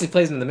on? It honestly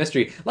plays into the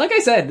mystery. Like I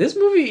said, this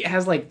movie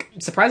has like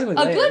surprisingly A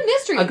layers. good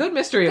mystery. A good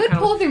mystery. Good of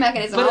kind of- pull-through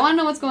mechanism. But I want to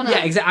know what's going on.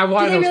 Yeah, exactly. I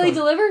want Do to they know really what's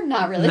going deliver?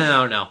 Not really.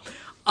 No.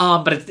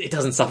 But it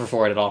doesn't suffer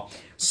for it at all.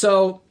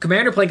 So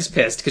Commander Plank is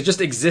pissed because just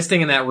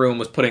existing in that room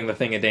was putting the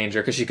thing in danger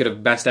because she could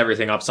have messed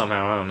everything up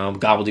somehow. I don't know,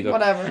 gobbledygook.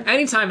 Whatever.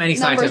 Anytime any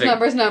Numbers, scientific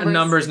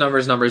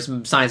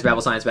numbers. science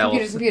babble.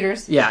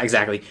 Computers. Yeah,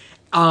 exactly.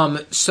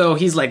 So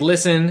he's like,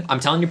 listen, I'm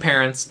telling your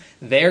parents,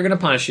 they're going to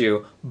punish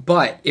you,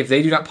 but if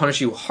they do not punish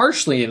you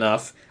harshly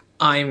enough,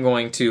 I'm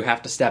going to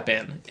have to step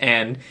in.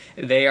 And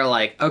they are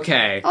like,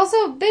 okay. Also,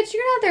 bitch,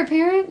 you're not their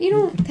parent. You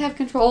don't have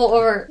control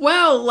over...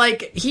 Well,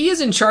 like, he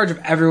is in charge of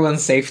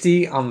everyone's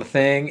safety on the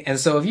thing, and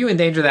so if you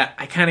endanger that,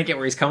 I kind of get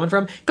where he's coming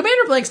from.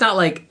 Commander Blank's not,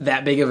 like,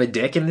 that big of a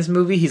dick in this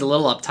movie. He's a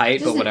little uptight,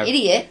 Just but an whatever.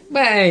 idiot.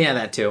 Well, yeah,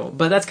 that too.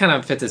 But that's kind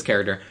of fits his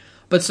character.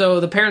 But so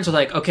the parents are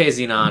like, okay,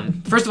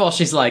 Xenon. First of all,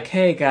 she's like,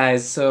 hey,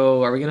 guys,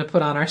 so are we going to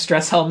put on our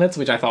stress helmets?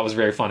 Which I thought was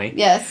very funny.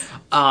 Yes.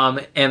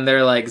 And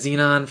they're like,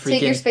 Xenon, freaking...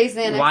 Take your space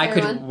Xanax,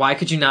 everyone. Why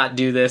could you not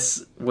do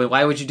this?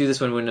 Why would you do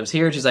this when Wyndham's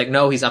here? And she's like,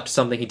 no, he's up to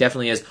something. He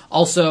definitely is.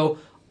 Also,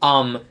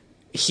 Plank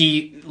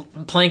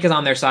is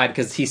on their side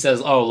because he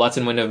says, oh, Lutz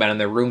and Wyndham have been in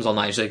their rooms all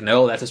night. She's like,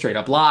 no, that's a straight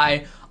up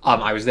lie.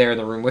 I was there in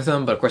the room with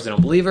them, but of course they don't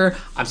believe her.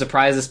 I'm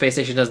surprised the space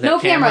station doesn't No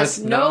have cameras.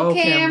 No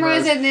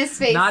cameras in this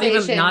space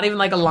station. Not even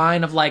like a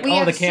line of like, We oh,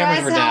 have the cameras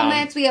stress were down.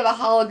 helmets. We have a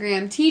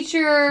hologram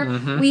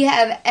teacher. We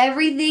have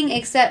everything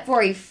except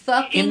for a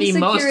fucking In the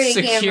most security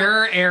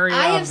secure camera. area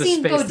I of have the seen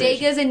space bodegas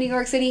station. in New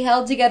York City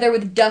held together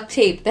with duct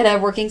tape that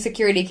have working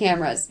security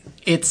cameras.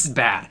 It's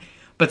bad.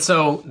 But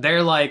so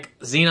they're like,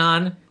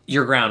 Xenon,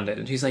 you're grounded.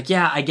 And she's like,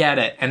 yeah, I get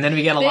it. And then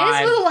we get a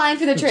line. This was a line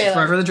for the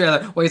trailer. For the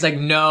trailer, where he's like,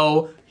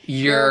 no,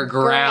 you're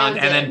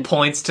grounded. And then grounded.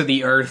 points to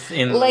the earth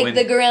in Like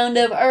the ground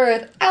of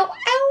Earth. Ow,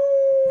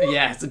 ow.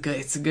 Yeah,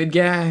 it's a good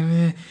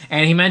guy.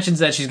 And he mentions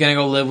that she's gonna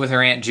go live with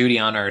her Aunt Judy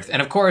on Earth.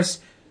 And of course,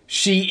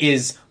 she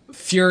is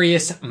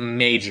furious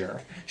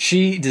major.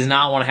 She does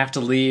not want to have to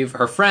leave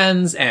her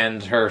friends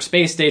and her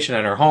space station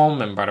and her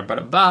home and blah, blah,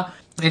 blah, blah.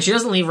 And she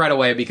doesn't leave right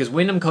away because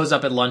Wyndham goes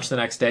up at lunch the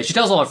next day. She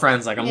tells all her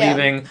friends, like, I'm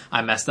leaving,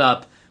 I messed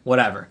up,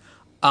 whatever.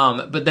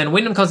 But then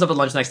Wyndham comes up at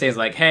lunch the next day and is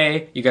like,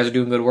 hey, you guys are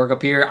doing good work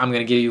up here. I'm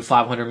going to give you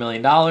 $500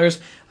 million.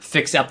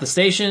 Fix up the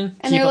station.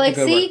 And keep they're up like,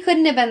 the good see, work.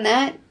 couldn't have been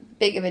that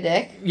big of a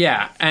dick.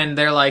 Yeah, and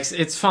they're like,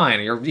 it's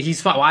fine.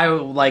 He's fine.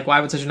 Why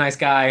would such a nice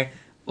guy...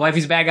 Well, if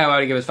he's a bad guy, why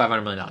would he give us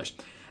 $500 million?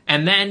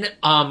 And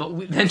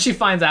then she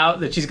finds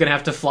out that she's going to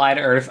have to fly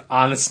to Earth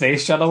on a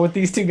space shuttle with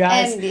these two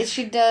guys. And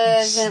she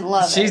doesn't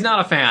love it. She's not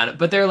a fan,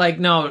 but they're like,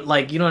 no,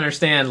 like, you don't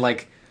understand,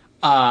 like,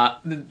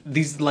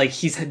 these, like,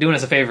 he's doing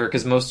us a favor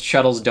because most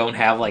shuttles don't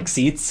have, like,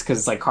 seats because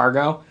it's, like,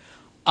 cargo.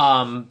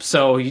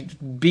 So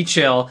be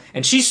chill.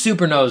 And she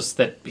super knows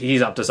that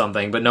he's up to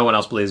something, but no one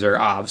else believes her,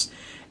 obvs.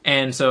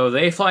 And so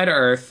they fly to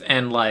Earth,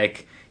 and,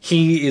 like,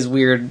 he is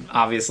weird,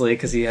 obviously,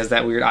 because he has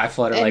that weird eye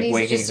flutter, and like, he's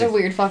winking. just a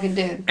weird fucking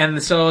dude.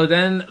 And so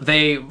then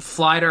they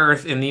fly to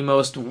Earth in the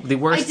worst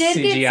I did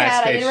CGI get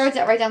sad. space. I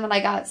did write down that I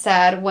got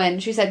sad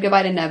when she said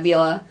goodbye to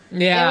Nebula.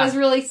 Yeah, it was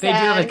really sad. They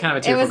do have kind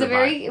of a tearful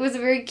it was a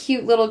very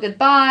cute little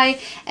goodbye,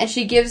 and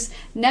she gives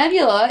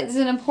Nebula. It's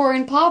an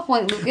important plot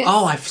point, Lucas.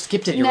 Oh, I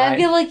skipped it. You're right.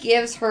 Nebula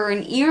gives her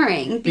an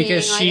earring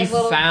Because being she like a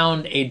little...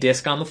 found a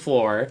disc on the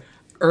floor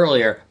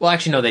earlier. Well,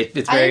 actually, no,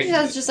 it's I very... think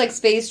that's just like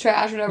space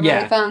trash, whatever.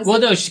 Yeah. They found. Well,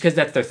 no, because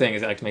that's their thing,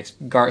 is they like to make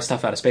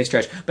stuff out of space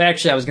trash. But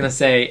actually, I was going to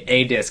say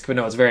a disc, but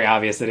no, it's very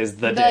obvious it is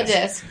the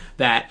disc.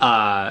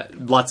 That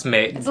Lutz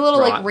made. It's a little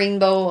brought. like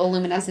rainbow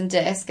luminescent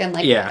disc and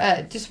like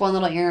Yeah. just one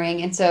little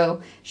earring. And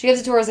so she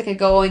gives it to her as like a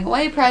going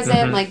away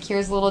present. Like,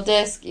 here's a little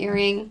disc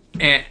earring.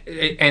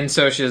 And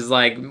so she's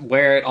like,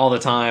 wear it all the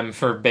time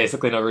for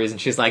basically no reason.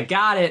 She's like,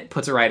 got it,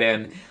 puts it right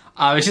in.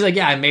 And she's like,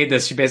 yeah, I made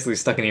this. She basically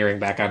stuck an earring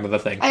back onto the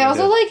thing. I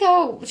also like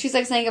how she's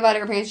like saying about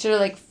her parents. She's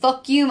like,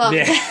 fuck you, mom.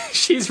 Yeah,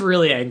 she's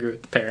really angry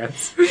with the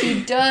parents.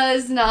 She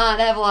does not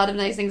have a lot of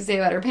nice things to say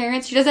about her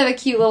parents. She does have a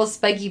cute little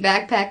spiky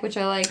backpack, which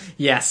I like.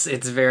 Yes,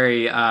 it's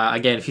very,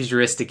 again,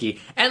 futuristic-y.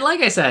 And like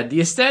I said,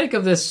 the aesthetic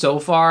of this so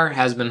far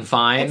has been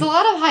fine. It's a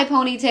lot of high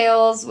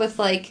ponytails with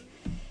like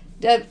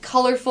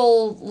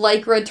colorful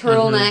lycra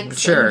turtlenecks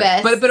Sure, and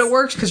vests. but it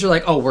works because you're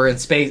like, oh, we're in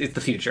space, it's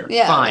the future.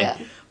 Yeah, Fine. yeah.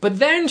 But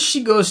then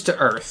she goes to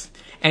Earth,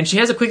 and she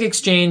has a quick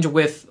exchange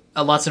with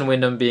Lutz and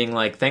Wyndham being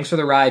like, thanks for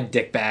the ride,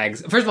 dick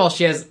bags. First of all,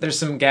 there's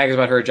some gags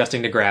about her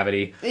adjusting to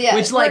gravity. Yeah,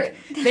 which, like,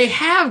 they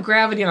have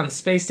gravity on the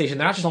space station.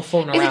 They're not just all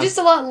floating Is around. it just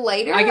a lot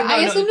lighter? I I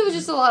assumed it was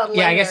just a lot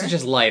lighter. Yeah, I guess it's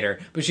just lighter.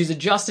 But she's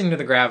adjusting to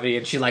the gravity,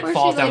 and she, like, Where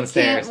falls she, down like, the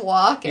stairs. can't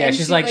walk, Yeah, and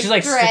she's like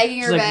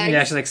dragging her bags.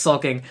 Yeah, she's like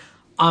sulking.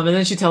 And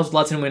then she tells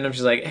Lutz and Wyndham,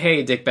 she's like,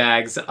 hey, dick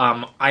bags,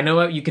 I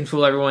know you can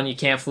fool everyone, you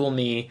can't fool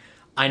me.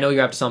 I know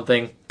you're up to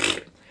something.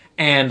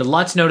 And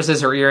Lutz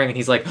notices her earring, and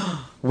he's like,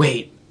 oh,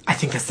 wait, I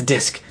think that's the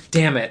disc.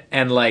 Damn it.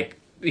 And, like,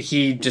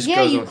 he just Yeah,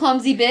 goes... you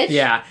clumsy bitch.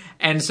 Yeah.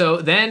 And so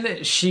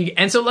then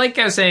so like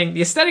I was saying,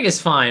 the aesthetic is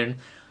fine,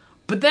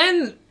 but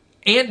then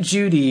Aunt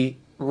Judy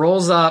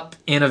rolls up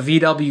in a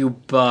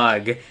VW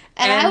Bug.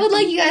 And I would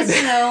like you guys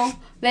to know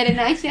that in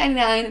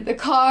 1999, the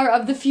car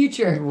of the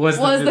future was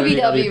the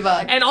VW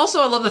Bug. And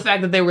also, I love the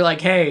fact that they were like,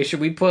 "Hey, should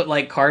we put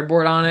like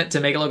cardboard on it to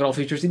make it look all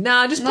futuristic?"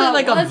 Nah, just put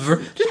like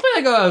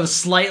a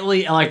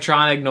slightly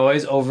electronic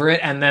noise over it,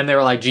 and then they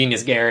were like,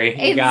 "Genius, Gary,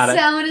 you got it." It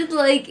sounded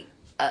like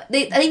I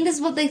think this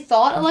is what they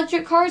thought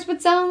electric cars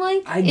would sound like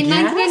in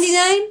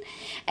 1999.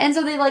 And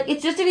so they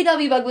it's just a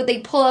VW Bug, but they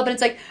pull up and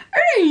it's like,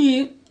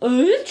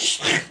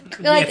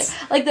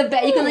 like the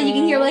you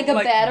can hear like a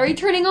battery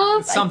turning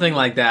off, something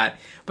like that.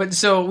 But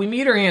so we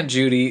meet her Aunt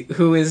Judy,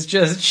 who is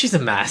she's a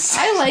mess.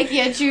 I like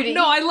Aunt Judy.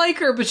 No, I like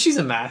her, but she's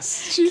a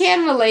mess.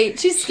 Can relate.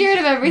 She's scared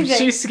of everything.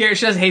 She's scared.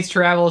 She hates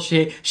travel.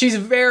 She's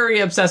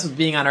very obsessed with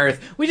being on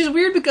Earth, which is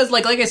weird because,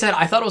 like I said,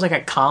 I thought it was like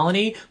a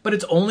colony, but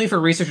it's only for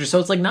researchers. So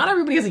it's like not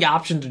everybody has the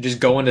option to just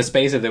go into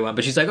space if they want.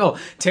 But she's like, oh,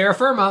 terra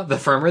firma, the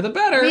firmer the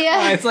better.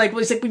 Yeah. It's like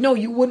no,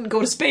 you wouldn't go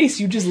to space.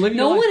 You just live.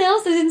 No one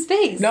else is in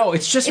space. No,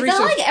 it's just it's research.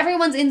 not like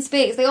everyone's in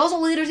space. They also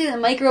later say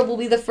that Microbe will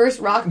be the first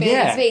rock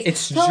band in space.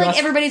 It's not like just-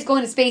 everybody's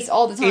going to space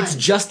all the time. It's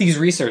just these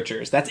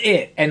researchers. That's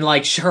it. And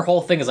like her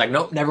whole thing is like,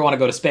 nope, never want to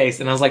go to space.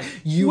 And I was like,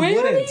 Where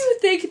wouldn't. do you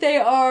think they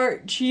are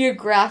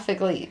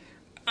geographically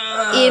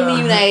in the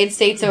United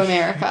States of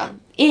America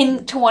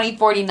in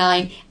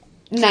 2049,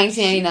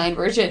 1999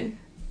 version?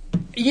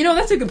 You know,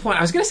 that's a good point.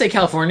 I was going to say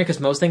California because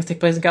most things take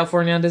place in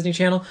California on Disney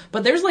Channel,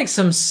 but there's like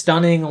some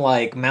stunning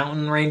like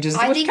mountain ranges,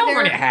 which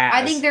California has.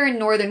 I think they're in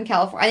Northern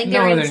California. I think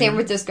they're in San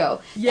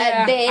Francisco. Yeah,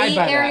 that Bay I'd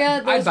buy area,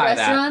 that. I'd those buy that.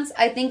 restaurants.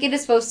 I think it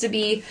is supposed to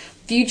be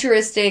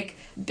futuristic,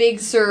 Big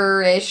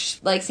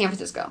Sur-ish, like San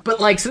Francisco. But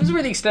like, since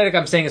we're the aesthetic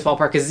I'm saying is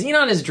ballpark, because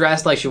Xenon is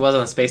dressed like she was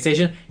on the space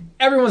station,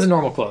 everyone's in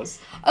normal clothes.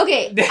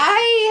 Okay,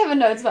 I have a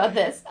notes about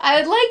this. I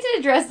would like to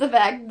address the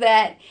fact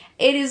that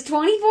it is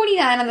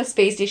 2049 on the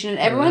space station and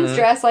everyone's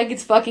dressed like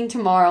it's fucking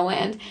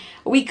Tomorrowland.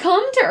 We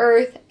come to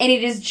Earth and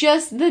it is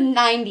just the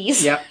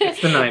 90s. Yep,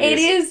 it's the 90s. It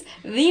is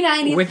the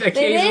 90s. With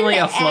occasionally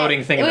a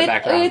floating thing in the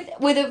background.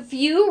 With a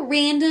few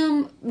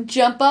random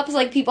jump ups,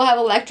 like people have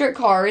electric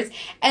cars,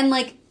 and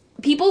like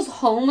people's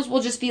homes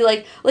will just be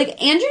like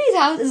Andrew's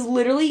house is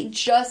literally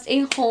just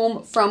a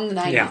home from the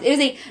 90s. Yeah. It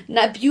is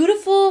a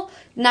beautiful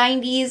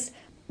 90s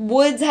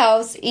woods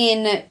house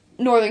in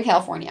Northern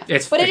California.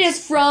 It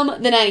is from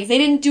the 90s. They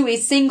didn't do a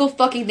single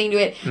fucking thing to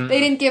it. Mm-mm. They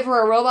didn't give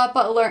her a robot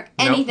butler,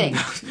 anything.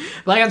 Nope.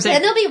 Like I'm saying.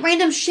 And there'll be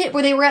random shit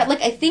where they were at,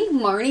 like, I think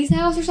Marnie's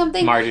house or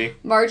something.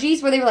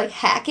 Margie's, where they were, like,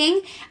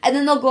 hacking. And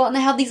then they'll go out and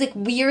they have these, like,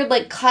 weird,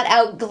 like,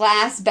 cut-out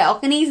glass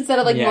balconies instead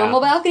of, like, normal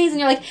balconies.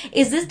 And you're like,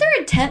 is this their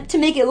attempt to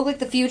make it look like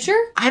the future?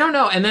 I don't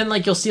know. And then,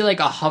 like, you'll see,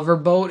 like, a hover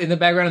boat in the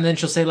background. And then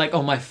she'll say, like,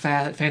 oh, my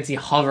fancy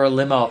hover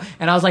limo.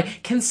 And I was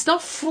like, can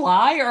stuff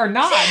fly or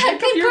not?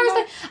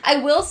 Yeah,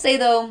 I will say,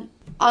 though,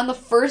 on the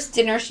first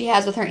dinner she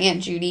has with her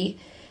Aunt Judy,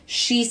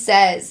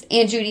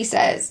 Aunt Judy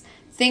says,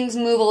 things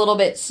move a little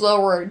bit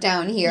slower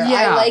down here.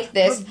 Yeah. I like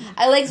this.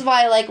 I like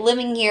why I like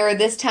living here,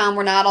 this town,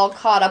 we're not all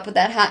caught up with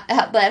that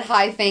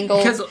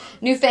high-fangled,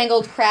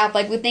 newfangled crap.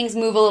 Like, when things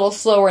move a little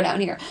slower down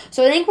here.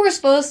 So I think we're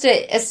supposed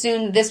to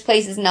assume this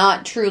place is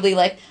not truly,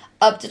 like,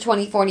 up to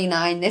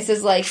 2049. This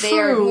is, like, they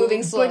are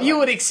moving slower. But you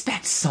would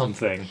expect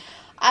something.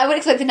 I would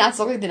expect it not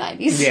to look like the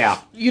 90s. Yeah,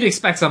 you'd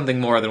expect something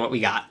more than what we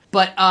got.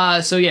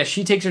 But, so yeah,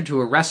 she takes her to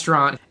a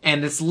restaurant,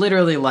 and it's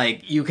literally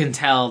like, you can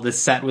tell this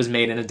set was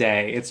made in a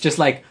day. It's just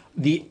like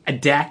a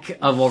deck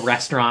of a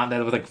restaurant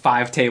that with like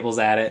 5 tables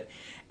at it.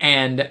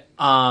 and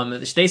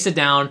they sit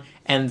down,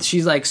 and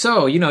she's like,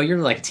 so, you're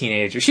like a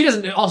teenager. She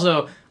doesn't,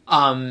 also,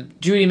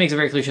 Judy makes it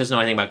very clear she doesn't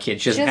know anything about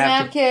kids. She doesn't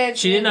have kids.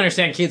 She didn't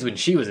understand kids when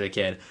she was a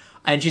kid.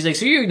 And she's like,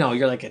 so you're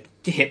like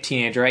a hip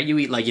teenager, right? You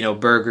eat like,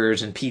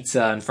 burgers and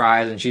pizza and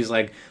fries. And she's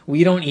like,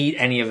 we don't eat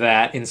any of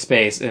that in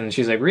space. And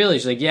she's like, really?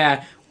 She's like,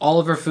 yeah, all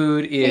of our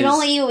food is... We can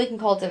only eat what we can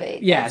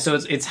cultivate. Yeah, so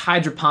it's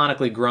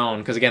hydroponically grown,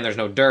 because again, there's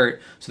no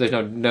dirt, so there's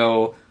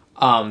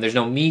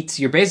no meat.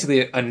 You're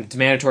basically a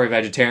mandatory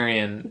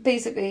vegetarian.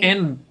 Basically.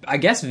 And I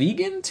guess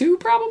vegan too,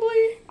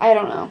 probably? I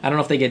don't know. I don't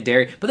know if they get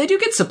dairy, but they do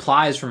get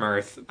supplies from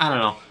Earth. I don't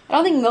know. I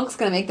don't think milk's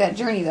going to make that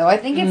journey, though. I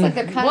think it's like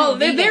they're kind of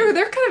vegan.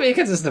 They're kind of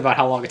inconsistent about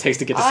how long it takes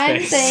to get to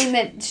space. I'm saying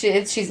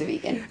that she's a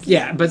vegan.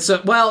 Yeah, but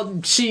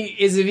she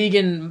is a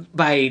vegan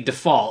by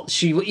default.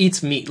 She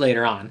eats meat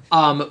later on.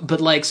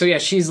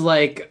 She's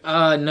like,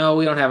 no,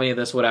 we don't have any of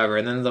this, whatever.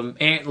 And then the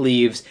aunt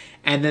leaves,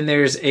 and then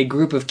there's a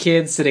group of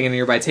kids sitting at a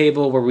nearby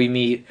table where we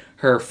meet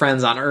her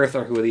friends on Earth,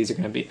 or who these are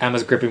going to be.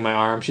 Emma's gripping my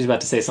arm. She's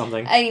about to say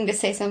something. I need to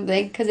say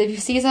something, because if you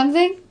see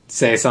something...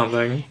 Say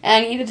something.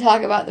 And I need to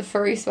talk about the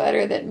furry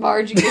sweater that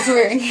Margie is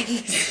wearing in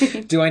this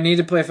scene. Do I need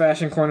to play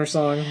Fashion Corner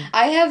song?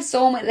 I have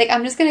so much...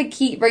 I'm just going to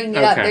keep bringing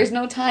it up. Okay. There's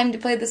no time to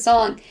play the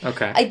song.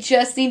 Okay. I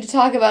just need to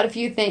talk about a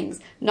few things.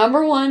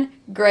 Number one,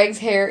 Greg's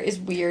hair is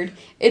weird.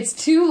 It's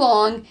too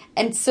long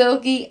and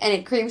silky, and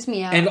it creeps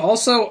me out. And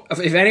also,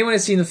 if anyone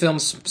has seen the film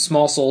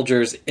Small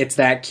Soldiers, it's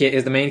that kid,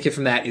 is the main kid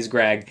from that is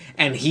Greg,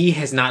 and he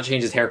has not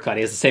changed his haircut.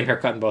 He has the same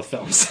haircut in both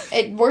films.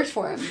 It worked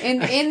for him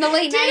in the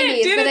late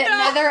 90s, did but it at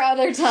not? another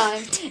other time.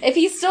 If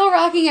he's still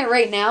rocking it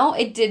right now,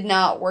 it did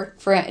not work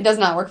for him. It does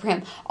not work for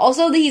him.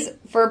 Also,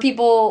 for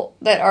people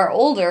that are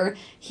older,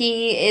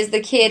 he is the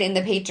kid in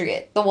The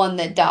Patriot, the one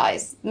that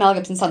dies, Mel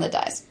Gibson's son that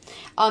dies.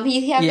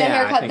 He had that I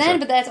haircut think then, so.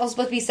 but that's also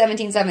supposed to be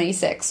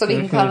 1776, so we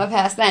can cut him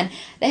past then.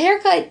 The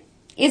haircut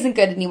isn't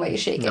good any way you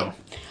shake No. it.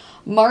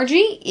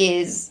 Margie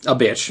is A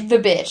bitch. the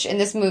bitch in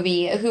this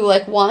movie who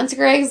wants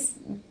Greg's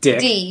Dick.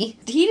 D.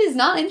 He is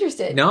not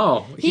interested.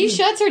 No. He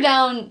shuts her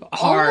down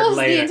hard almost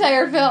later. the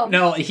entire film.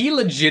 No, he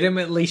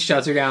legitimately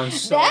shuts her down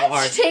so That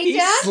hard. He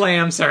takedown?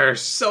 slams her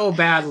so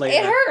badly.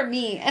 It hurt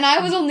me, and I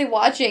was only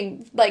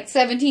watching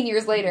 17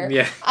 years later.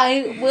 Yeah.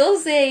 I will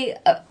say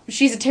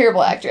she's a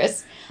terrible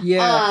actress.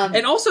 Yeah.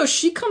 And also,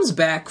 she comes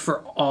back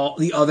for all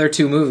the other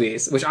two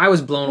movies, which I was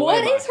blown away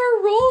What by. is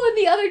her role in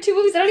the other two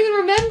movies? I don't even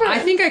remember. I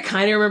think I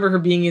kind of remember her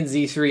being in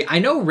Z3. I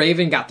know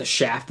Raven got the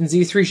shaft in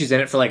Z3. She's in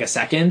it for like a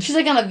second. she's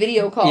on a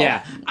video call.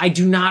 Yeah. I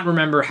do not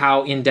remember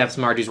how in-depth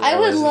Margie's role I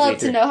would is in love Z3.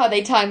 to know how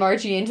they tie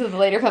Margie into the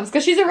later films,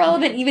 because she's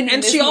irrelevant even in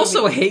And this she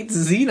also movie. hates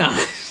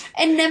Xenon.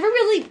 And never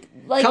really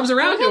Comes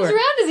around to her.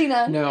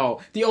 Xenon.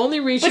 No. The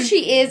only reason... But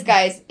she is,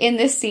 guys, in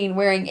this scene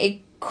wearing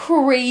a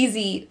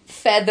crazy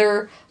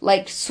feather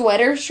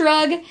sweater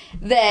shrug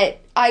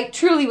that I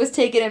truly was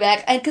taken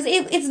aback, and because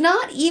it's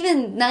not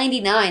even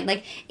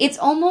 99, it's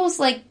almost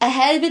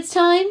ahead of its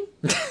time,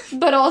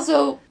 but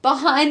also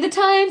behind the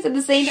times at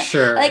the same time.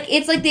 Sure.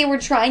 It's like they were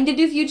trying to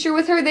do Future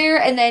with her there,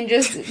 and then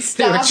just They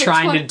stopped. were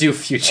trying to do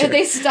Future.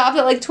 They stopped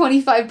at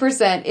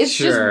 25%. It's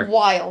Sure. just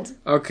wild.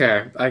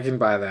 Okay, I can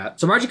buy that.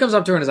 So Margie comes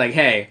up to her and is like,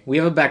 hey, we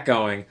have a bet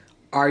going.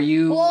 Are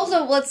you... Well,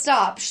 also, let's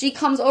stop. She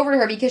comes over to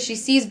her because she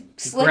sees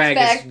slick Greg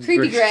back, is-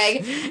 creepy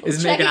Greg,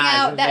 is checking making eyes-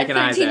 out that making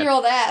eyes at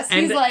 13-year-old ass.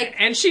 And, He's like...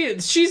 and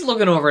she's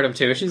looking over at him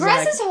too. She's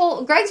Greg's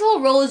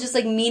whole role is just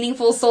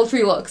meaningful,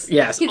 sultry looks.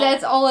 Yes.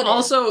 That's all it is.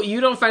 Also,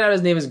 you don't find out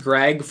his name is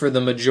Greg for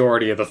the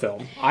majority of the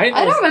film. I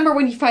don't remember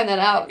when you find that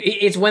out.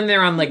 It's when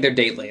they're on their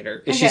date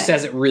later. She Okay.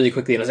 says it really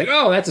quickly, and I was like,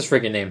 oh, that's his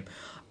freaking name.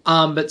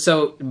 But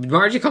so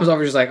Margie comes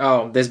over, she's like,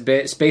 oh, this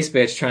space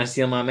bitch trying to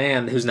steal my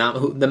man,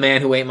 the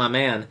man who ate my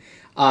man.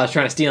 Trying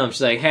to steal him.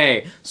 She's like,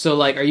 hey, so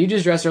are you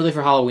just dressed early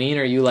for Halloween,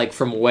 or are you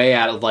from way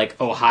out of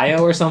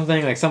Ohio or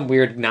something, some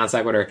weird non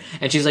sequitur?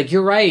 And she's like,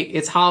 you're right,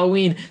 it's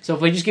Halloween, so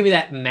if you just give me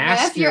that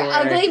mask Your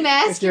ugly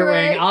mask you're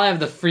wearing. I'll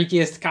have the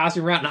freakiest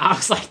costume around. And I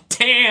was like,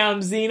 damn,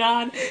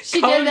 Xenon,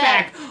 She coming did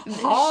that. back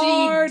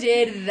hard. She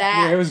did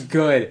that. Yeah, it was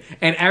good.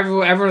 And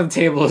everyone at the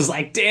table was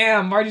like,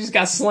 damn, Margie just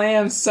got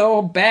slammed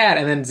so bad.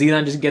 And then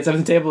Xenon just gets up at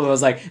the table and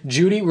was like,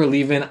 Judy, we're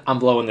leaving, I'm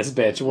blowing this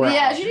bitch. We're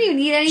Yeah, out. she didn't even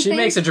need anything. She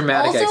makes a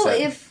dramatic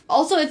exit.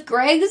 Also, if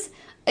Greg's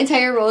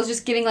entire role is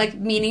just giving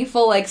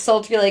meaningful,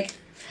 sultry,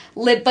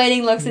 lip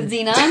biting looks at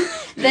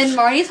Xenon, then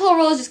Marnie's whole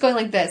role is just going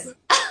like this.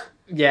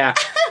 Yeah,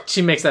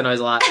 she makes that noise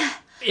a lot.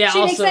 Yeah,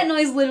 She makes that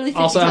noise literally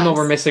 50 Also, times. Emma,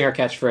 we're missing our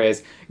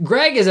catchphrase.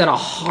 Greg is at a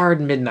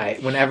hard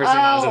midnight whenever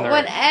Xenon's in there.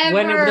 whenever.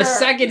 When the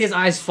second his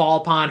eyes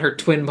fall upon her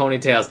twin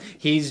ponytails,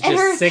 he's And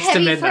her just 6 to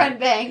heavy midnight. front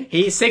bang.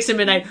 He's 6 to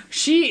midnight.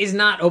 She is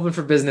not open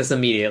for business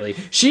immediately.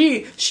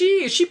 She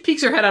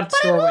peeks her head out the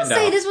But I store will window.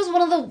 say this was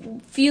one of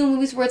the few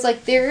movies where it's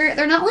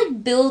they're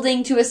not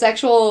building to a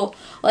sexual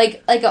will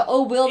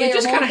they It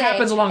just or kinda won't they.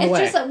 happens along the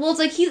way. It's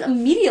just he's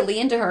immediately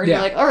into her and Yeah.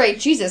 you're like, all right,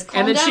 Jesus, calm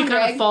and then down, she kind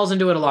Greg. of falls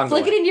into it along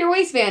Flick the it way. into your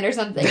waistband or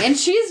something. And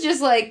she's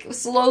just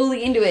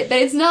slowly into it. But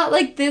it's not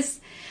this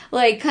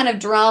like kind of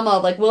drama.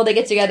 Like, will they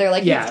get together?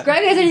 Like, Yeah. if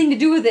Greg has anything to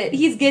do with it,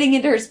 he's getting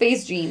into her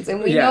space jeans,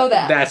 and we know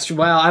that. That's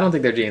well, I don't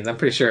think they're jeans. I'm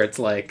pretty sure it's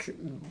like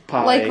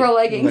Lycra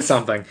leggings. with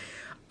something.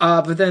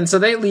 But then, so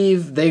they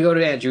leave. They go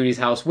to Aunt Judy's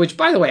house. Which,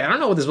 by the way, I don't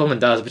know what this woman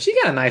does, but she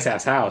got a nice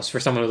ass house for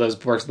someone who lives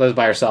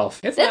by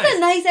herself. It's That's nice. a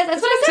nice ass.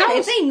 That's what I said.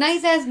 House. It's a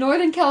nice ass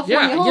Northern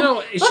California Yeah, home. you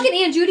know,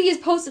 Fucking Aunt Judy is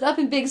posted up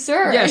in Big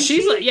Sur. Yeah, and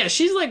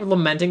she's like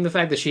lamenting the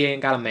fact that she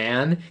ain't got a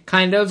man,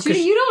 kind of. 'cause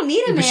Judy, you don't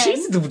need a but man.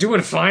 she's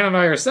doing fine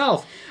by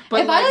herself.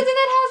 But If I lived in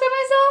that house by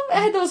myself,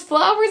 I had those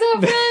flowers out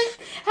front,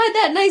 had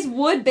that nice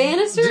wood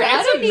banister.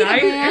 I don't need a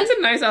man. It's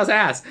a nice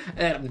ass.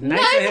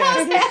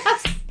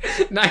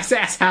 Nice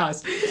ass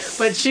house.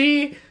 But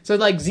so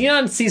like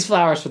Xenon sees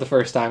flowers for the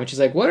first time, and she's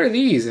like, "What are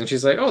these?" And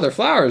she's like, "Oh, they're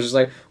flowers." She's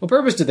like, "What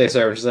purpose do they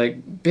serve?" And she's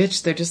like,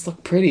 "Bitch, they just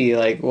look pretty.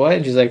 Like what?"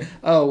 And she's like,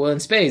 "Oh, well, in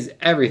space,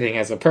 everything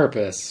has a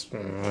purpose."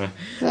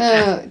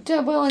 Well, in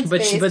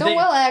But space. but Don't they-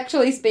 well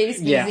actually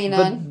space me, Yeah,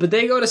 Xenon. but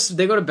they go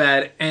to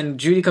bed, and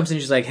Judy comes in.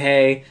 And she's like,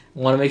 "Hey,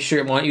 want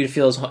you to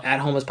feel as at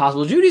home as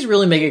possible." Judy's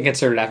really making a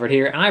concerted effort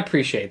here, and I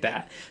appreciate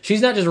that.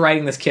 She's not just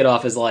writing this kid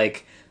off as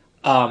like,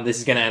 this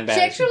is gonna end bad.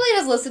 She actually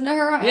does listen to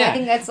her. Yeah. I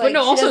think that's like. But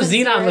no, she also doesn't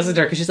see Xenon listens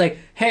to her because she's like,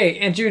 "Hey,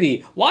 Aunt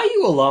Judy, why are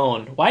you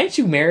alone? Why aren't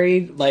you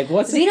married? Like,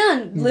 what's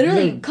Xenon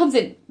literally comes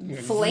in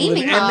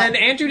flaming And hot. then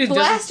Aunt Judy just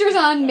blasters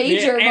on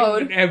major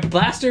mode. and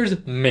blasters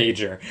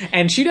major,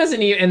 and she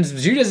doesn't even. And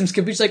Judy doesn't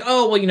skip. She's like,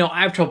 "Oh, well,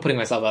 I have trouble putting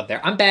myself out there.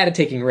 I'm bad at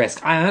taking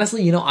risks. I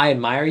honestly, I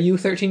admire you,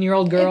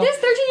 13-year-old girl." If this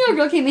 13-year-old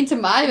girl came into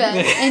my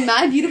bed in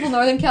my beautiful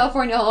Northern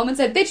California home and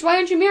said, "Bitch, why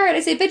aren't you married?" I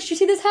say, "Bitch, you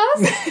see this house?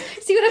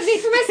 See what I've made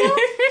for myself?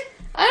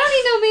 I don't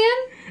need no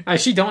man."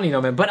 She don't need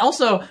no man, but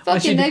also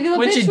Fucking Nebula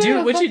when bitch, you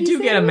whatever the fuck do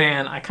you get a say.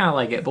 man, I kind of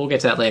like it, but we'll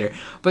get to that later.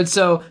 But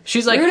so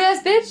she's like, Rude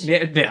ass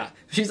bitch. yeah,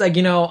 she's like,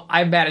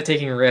 I'm bad at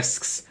taking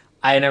risks.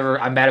 I'm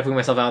bad at putting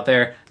myself out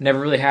there. Never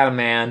really had a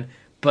man,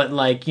 but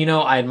like,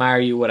 I admire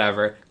you.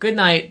 Whatever. Good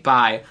night.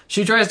 Bye.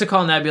 She tries to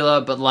call Nebula,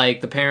 but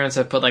like the parents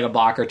have put like a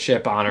blocker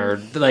chip on her.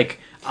 Like,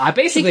 She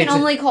basically, can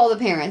only call the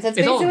parents. That's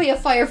it's all- basically a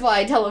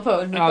Firefly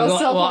telephone. With those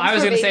cell well, phones I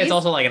was for going to say it's babies.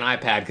 also like an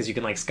iPad because you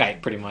can like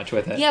Skype pretty much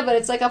with it. Yeah, but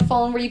it's like a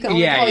phone where you can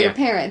only Yeah, call yeah. your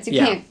parents. You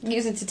Yeah. can't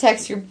use it to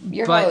text your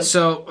But host.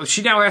 so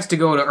she now has to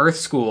go to Earth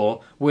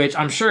School, which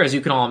I'm sure, as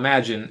you can all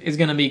imagine, is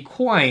going to be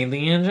quite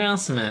the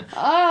adjustment.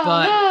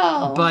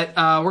 Oh, no. But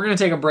we're going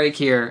to take a break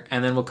here,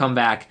 and then we'll come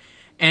back.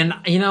 And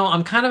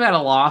I'm kind of at a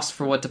loss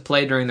for what to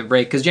play during the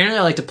break because generally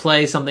I like to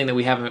play something that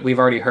we've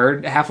already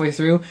heard halfway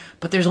through.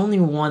 But there's only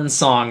one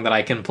song that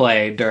I can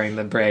play during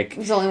the break.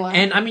 There's only one.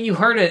 And I mean, you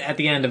heard it at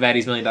the end of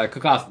Eddie's $1 Million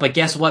Cook-Off. But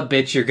guess what,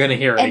 bitch? You're going to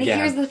hear it And again.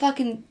 here's the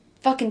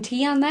fucking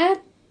tea on that.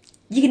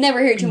 You can never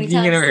hear it too many You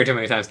times. can never hear it too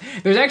many times.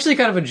 There's actually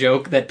kind of a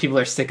joke that people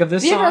are sick of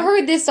this If you song. ever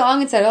heard this song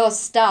and said, "Oh,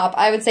 stop,"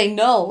 I would say,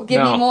 "No,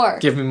 give me more."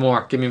 Give me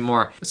more. Give me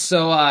more.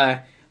 So,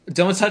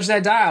 don't touch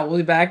that dial. We'll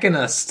be back in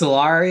a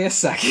Stellarius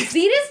second.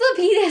 Cetus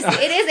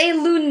Lapidus. It is a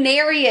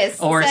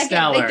Lunarius Or second.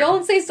 stellar. They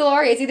don't say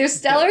Stellarius. Either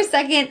Stellar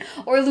second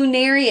or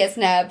Lunarius,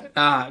 Neb.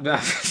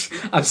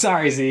 I'm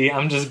sorry, Z.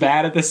 I'm just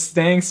bad at this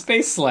dang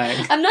space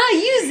slang. I'm not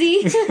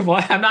Uzi.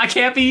 Well,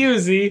 can't be you,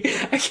 Z.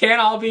 I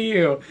can't all be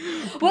you.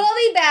 We'll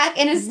be back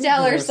in a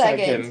Stellar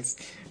second.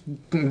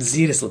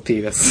 Zetus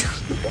Lapidus.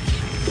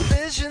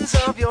 Visions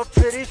of your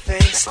pretty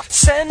face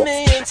send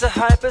me into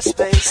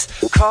hyperspace,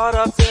 caught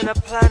up in a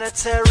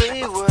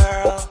planetary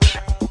whirl.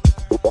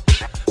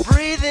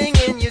 Breathing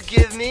in, you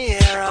give me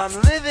air. I'm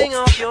living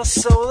off your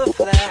solar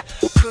flare.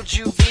 Could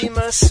you be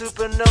my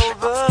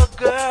supernova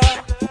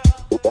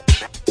girl?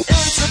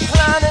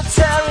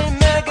 Interplanetary,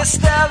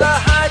 megastellar,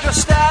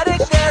 hydrostatic.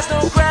 There's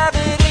no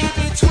gravity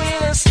between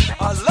us.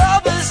 Our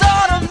love is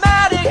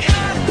automatic.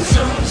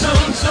 Zoom,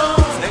 zoom,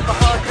 zoom. Make my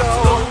heart go.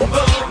 Boom,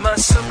 boom. My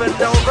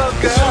supernova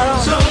girl.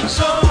 Zoom,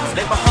 zoom.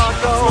 Make my heart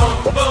go.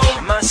 Boom,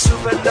 boom. My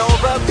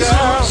supernova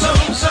girl.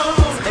 Zoom, zoom.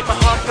 Make my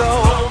heart go.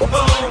 Boom,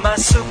 boom. My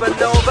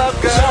supernova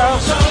girl.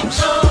 Zoom,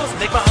 zoom.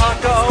 Make my heart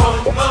go.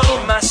 Boom, boom.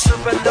 My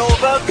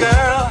supernova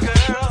girl.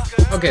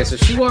 Okay, so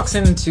she walks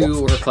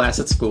into her class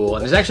at school,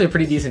 and there's actually a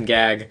pretty decent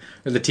gag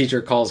where the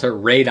teacher calls her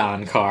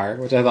Radon Car,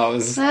 which I thought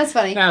was... That's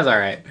funny. That was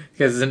alright,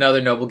 because it's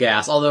another noble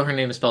gas, although her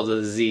name is spelled with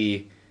a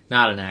Z,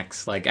 not an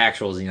X, like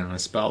actual Xenon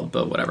is spelled,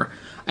 but whatever.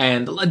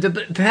 And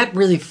that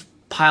really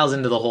piles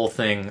into the whole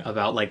thing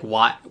about, like,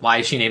 why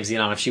is she named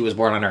Xenon if she was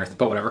born on Earth,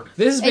 but whatever.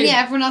 This is And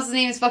yeah, everyone else's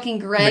name is fucking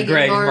Greg,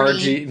 Greg, and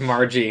Margie.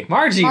 Margie,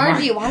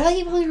 why do I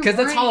keep calling her 'Cause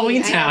that's Margie?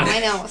 Halloween Town. I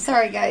know.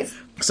 Sorry, guys.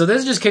 So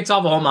this just kicks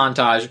off a whole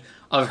montage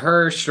of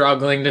her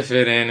struggling to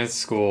fit in at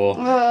school.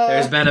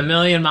 There's been a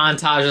million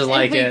montages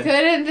like If we it.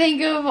 couldn't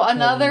think of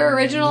another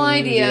original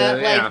idea,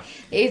 yeah. like,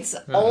 it's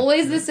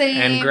always the same.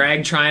 And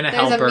Greg trying to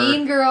There's help a her.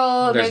 mean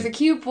girl, There's- there's a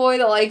cute boy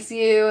that likes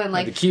you, and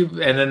like,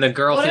 And then the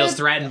girl What feels if-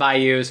 threatened by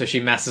you, so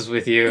she messes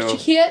with you. she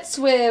can't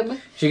swim.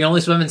 She can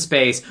only swim in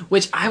space,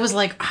 which I was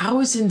like, how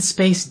is in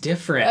space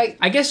different? Like,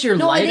 I guess you're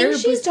No, lighter. I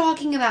think she's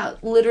talking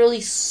about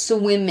literally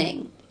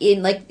swimming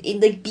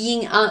in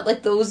being on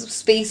like those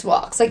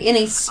spacewalks, like in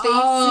a space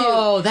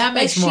Oh, suit. that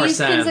makes more she's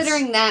sense.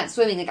 considering that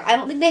swimming. Like, I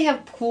don't think they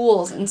have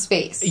pools in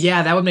space.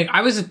 Yeah, that would make...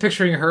 I was just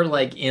picturing her,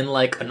 like, in,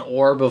 like, an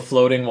orb of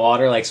floating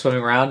water, like,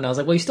 swimming around, and I was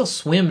like, well, you still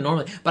swim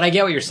normally. But I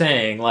get what you're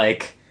saying,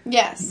 like...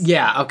 Yes.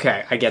 Yeah,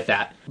 okay, I get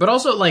that. But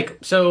also, like,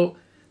 so...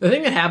 The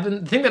thing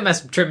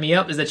that tripped me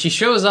up is that she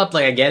shows up,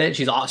 like, I get it,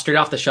 she's straight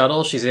off the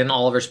shuttle, she's in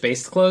all of her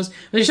space clothes,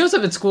 but she shows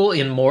up at school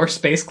in more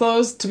space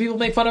clothes to people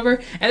make fun of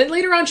her, and then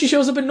later on she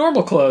shows up in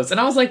normal clothes,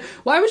 and I was like,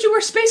 why would you wear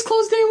space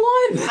clothes day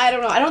one? I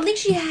don't know. I don't think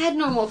she had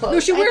normal clothes. No,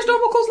 she wears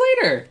normal clothes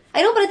later.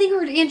 I know, but I think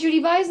her Aunt Judy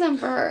buys them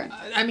for her.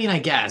 I mean, I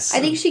guess.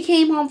 I think she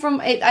came home from...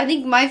 I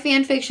think my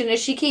fan fiction is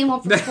she came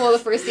home from school the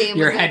first day and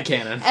Your was like,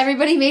 headcanon.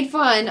 everybody made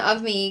fun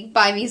of me,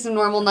 buy me some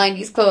normal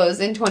 90s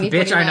clothes in 2049.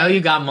 Bitch, I know you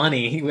got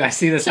money. I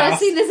see this house. I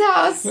see this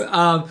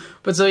house.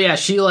 But so yeah,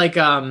 she like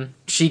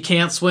she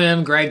can't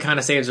swim. Greg kind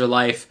of saves her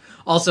life.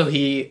 Also,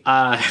 he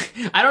I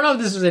don't know if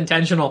this was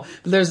intentional.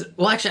 But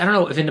actually, I don't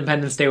know if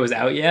Independence Day was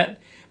out yet.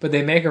 But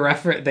they make a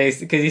reference.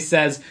 Because he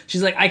says,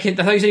 she's like, I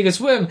thought you said you could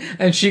swim,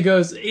 and she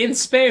goes in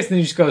space, and then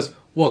she just goes,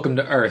 welcome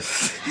to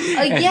Earth.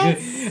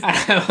 Yes.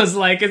 I was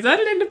like, is that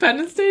an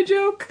Independence Day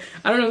joke?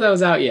 I don't know if that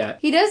was out yet.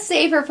 He does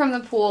save her from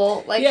the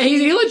pool. Like, Yeah,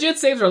 he legit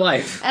saves her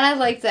life. and I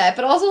like that.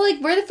 But also, like,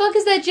 where the fuck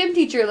is that gym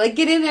teacher? Like,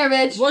 get in there,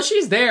 bitch. Well,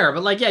 she's there,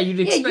 but like, yeah, you'd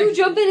yeah, expect. you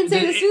jump in and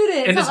save the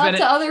student. It's not up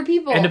to other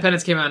people.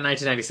 Independence came out in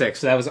 1996,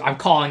 so I'm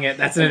calling it.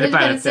 That's an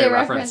Independence Day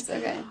reference.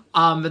 Okay.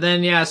 But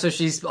then, yeah, so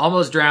she's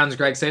almost drowns.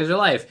 Greg saves her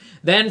life.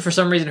 Then, for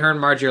some reason, her and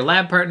Margie are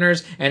lab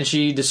partners, and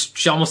she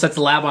almost sets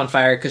the lab on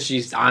fire because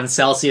she's on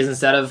Celsius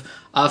instead of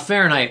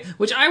Fahrenheit,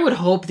 which I would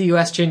hope the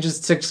U.S. changes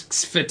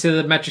to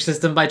the metric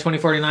system by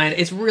 2049.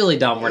 It's really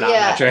dumb we're not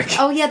metric.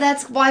 Oh, yeah,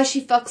 that's why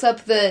she fucks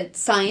up the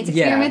science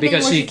experiment thing,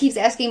 because where she she keeps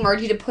asking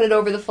Margie to put it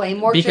over the flame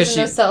more because she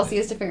doesn't know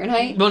Celsius to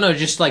Fahrenheit. Well, no,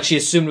 just like she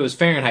assumed it was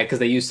Fahrenheit because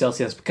they use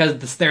Celsius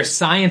because there's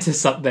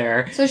scientists up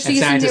there. So she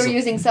assumed they were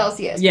using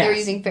Celsius. Yes. They were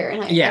using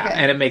Fahrenheit. Yeah, Okay.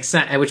 and it makes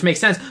sense, which makes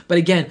sense. But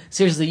again,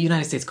 seriously, the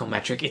United States go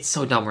metric. It's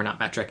so dumb we're not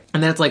metric.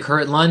 And then it's like her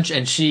at lunch,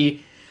 and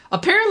she...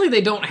 Apparently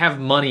they don't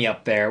have money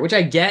up there, which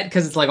I get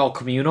because it's like all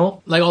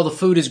communal. Like all the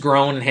food is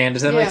grown and handed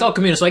to them. Like, it's all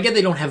communal, so I get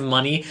they don't have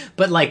money.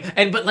 But like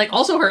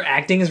also her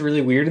acting is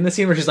really weird in the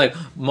scene where she's like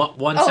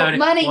 170.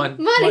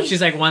 Money.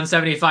 She's like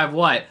 175.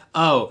 What?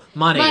 Oh,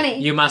 money.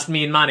 You must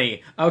mean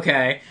money.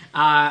 Okay.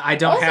 I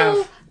don't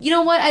have. You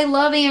know what? I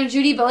love Aunt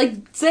Judy, but like,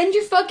 send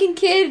your fucking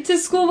kid to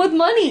school with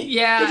money.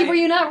 Yeah. Were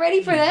you not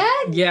ready for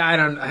that? Yeah, I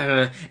don't.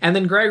 And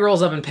then Greg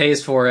rolls up and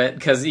pays for it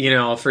because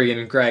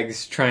freaking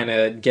Greg's trying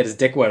to get his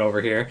dick wet over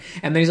here.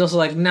 And then he's also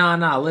like,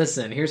 nah.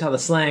 Listen, here's how the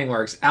slang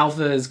works.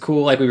 Alpha is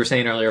cool, like we were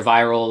saying earlier.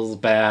 Viral is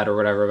bad or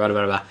whatever. Blah,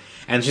 blah, blah.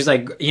 And she's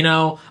like,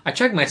 I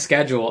checked my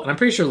schedule, and I'm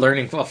pretty sure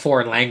learning a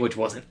foreign language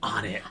wasn't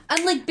on it.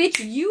 I'm like,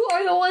 bitch, you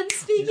are the one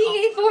speaking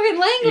a foreign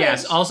language.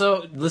 Yes,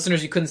 also,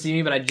 listeners, you couldn't see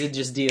me, but I did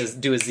just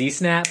do a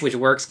Z-snap, which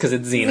works because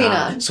it's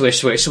Xenon. Swish,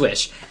 swish,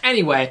 swish.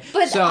 Anyway.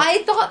 But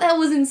I thought that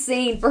was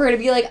insane for her to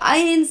be like, I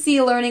didn't see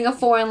learning a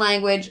foreign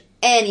language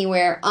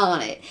anywhere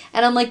on it.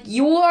 And I'm like,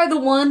 you are the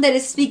one that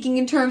is speaking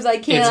in terms I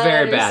cannot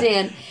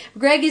understand. Bad.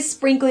 Greg is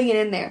sprinkling it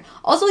in there.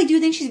 Also, I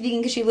do think she's vegan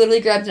because she literally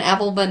grabbed an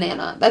apple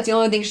banana. That's the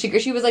only thing she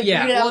was like,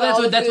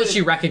 that's what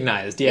she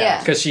recognized,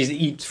 because she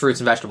eats fruits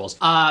and vegetables.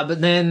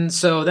 But then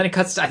it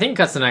cuts, I think it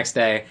cuts the next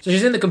day. So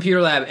she's in the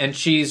computer lab, and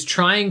she's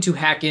trying to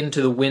hack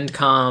into the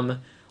Windcom,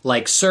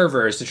 like,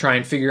 servers to try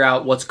and figure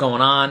out what's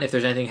going on, if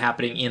there's anything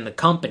happening in the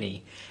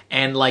company.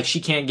 And, like, she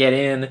can't get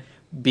in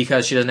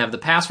because she doesn't have the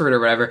password or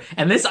whatever.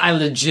 And this, I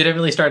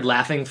legitimately started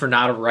laughing for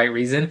not a right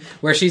reason,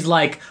 where she's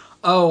like,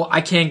 oh,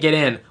 I can't get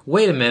in.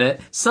 Wait a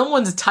minute.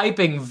 Someone's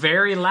typing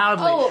very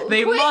loudly. Oh,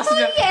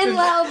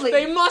 loudly.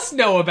 They must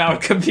know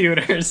about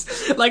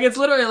computers. Like, it's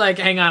literally like,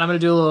 hang on, I'm going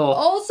to do a little...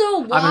 Also,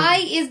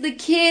 why is the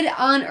kid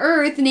on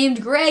Earth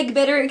named Greg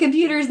better at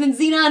computers than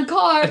Xenon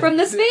Carr from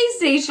the space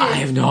station? I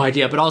have no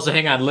idea. But also,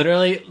 hang on.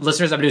 Literally,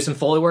 listeners, I'm going to do some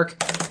Foley work.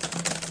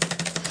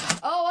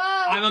 Oh,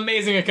 wow. I'm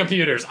amazing at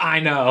computers.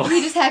 I know.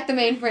 He just hacked the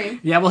mainframe.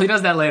 Yeah, well, he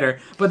does that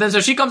later. But then,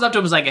 so she comes up to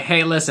him and is like,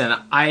 hey, listen,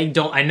 I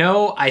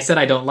know I said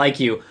I don't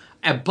like you,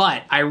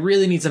 but I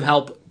really need some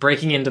help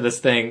breaking into this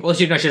thing. Well,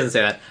 she doesn't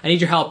say that. I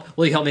need your help.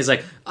 Will you help me? He's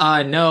like,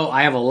 no,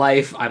 I have a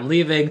life. I'm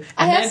leaving. And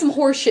I have some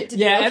horse shit to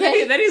do,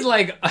 okay? And then he's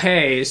like,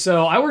 hey,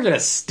 so I work at a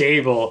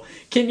stable.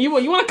 You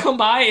want to come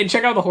by and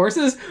check out the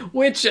horses?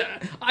 Which,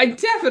 I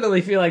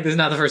definitely feel like this is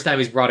not the first time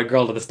he's brought a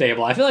girl to the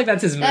stable. I feel like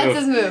that's his move. That's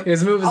his move.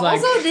 His move is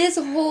also, this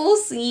whole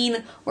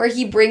scene where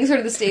he brings her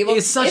to the stable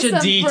is such a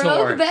detour.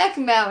 Brokeback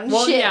Mountain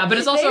shit. Yeah, but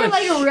it's also... They're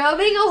like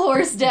rubbing a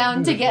horse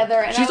down together.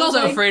 And she's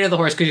also afraid of the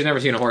horse because she's never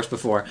seen a horse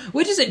before.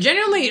 Which is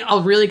genuinely a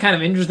really kind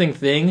of interesting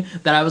thing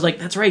that I was like,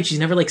 that's right, she's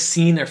never like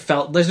seen or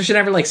felt, she's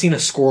never like seen a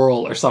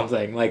squirrel or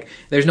something. Like,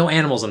 there's no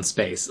animals in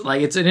space.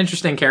 Like, it's an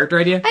interesting character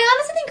idea. I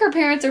honestly think her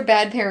parents are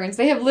bad parents.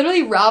 They have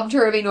literally robbed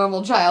her of a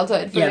normal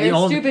childhood for their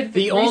stupid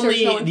the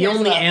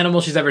only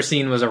animal she's ever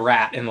seen was a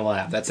rat in the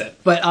lab. That's it.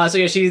 But,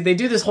 they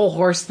do this whole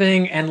horse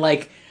thing, and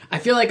like, I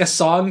feel like a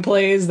song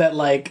plays that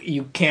like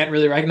you can't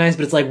really recognize,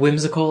 but it's like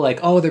whimsical, like,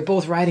 oh, they're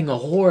both riding a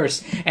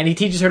horse, and he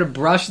teaches her to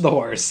brush the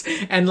horse.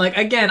 And like,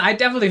 again, I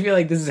definitely feel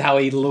like this is how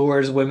he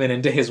lures women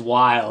into his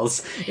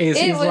wiles. Is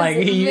It he's was like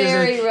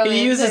very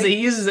romantic. he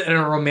uses it in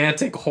a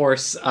romantic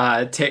horse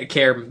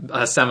care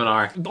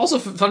seminar. Also,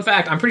 fun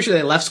fact, I'm pretty sure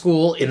they left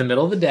school in the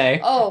middle of the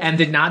day and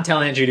did not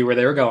tell Aunt Judy where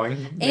they were going.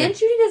 Aunt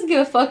Judy doesn't give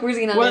a fuck where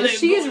Xenon Well, is.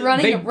 She is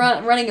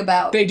running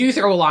about. They do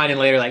throw a line in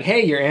later like,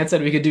 hey, your aunt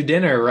said we could do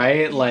dinner,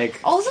 right? Like,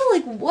 Also,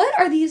 like, what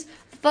are these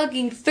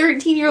fucking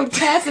 13-year-old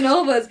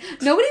Casanovas?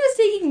 Nobody was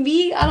taking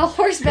me on a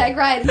horseback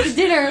ride to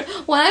dinner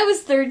when I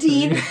was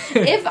 13.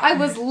 If I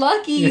was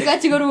lucky, you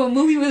got to go to a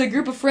movie with a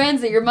group of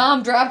friends that your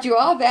mom dropped you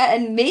off at,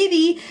 and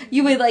maybe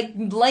you would, like,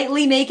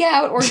 lightly make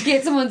out or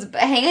get someone's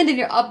hand in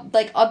your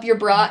up your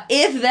bra,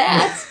 if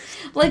that.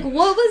 Like,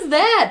 what was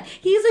that?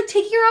 He's, like,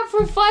 taking her out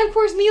for a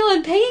 5-course meal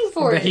and paying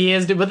for it. He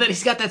is, but then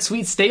he's got that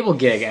sweet stable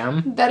gig,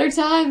 Em. Better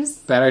times.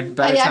 Better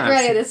times. I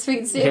forgot it. This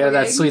sweet stable. Yeah,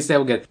 that gig. sweet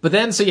stable gig. But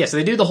then, so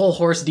they do the whole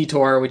horse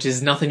detour, which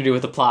has nothing to do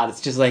with the plot.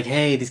 It's just like,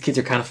 hey, these kids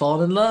are kind of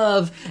falling in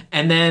love.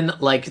 And then,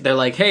 like, they're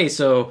like, hey,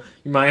 so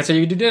you mind so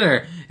you can do dinner?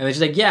 And then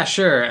she's like, yeah,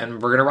 sure.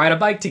 And we're gonna ride a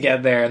bike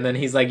together. And then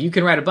he's like, you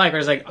can ride a bike. Or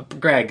he's like,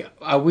 Greg,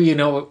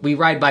 we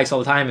ride bikes all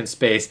the time in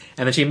space.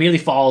 And then she immediately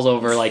falls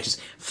over, like,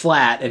 just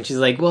flat. And she's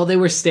like, well, they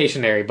were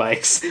stationary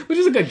bikes, which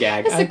is a good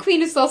gag. It's the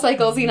Queen of Soul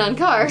Cycle Xenon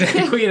car.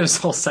 Queen of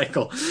Soul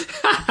Cycle.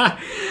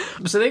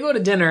 So they go to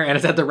dinner, and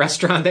it's at the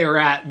restaurant they were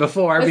at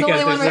before. There's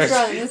because only one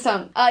restaurant in this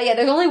town. Yeah,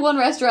 there's only one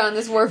restaurant in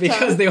this wharf town.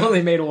 Because they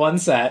only made one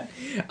set.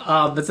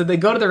 But so they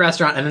go to the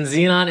restaurant, and then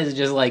Xenon is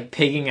just, like,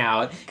 pigging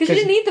out. Because she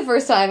didn't eat the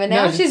first time, and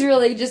now she's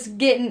really just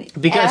getting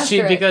because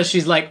after it.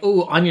 she's like,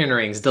 ooh, onion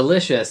rings,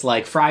 delicious,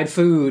 like fried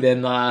food,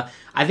 and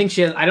I think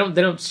she's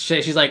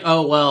like,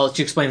 oh, well,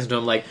 she explains to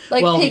him, like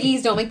well,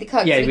 piggies don't make the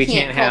cuts. Yeah, we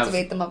can't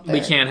cultivate them up there.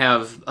 We can't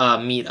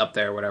have meat up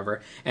there or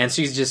whatever. And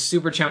she's just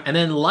super and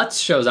then Lutz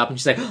shows up, and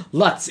she's like,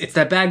 Lutz, it's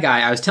that bad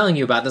guy I was telling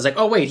you about. There's like,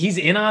 oh, wait, he's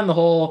in on the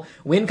whole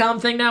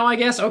Wincom thing now, I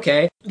guess?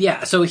 Okay.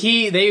 Yeah, so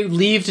they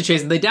leave to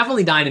chase him. They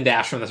definitely dine and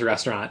dash from this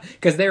restaurant,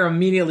 because they're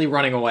immediately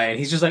running away, and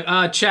he's just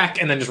like,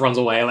 check, and then just runs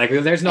away. Like,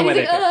 there's no way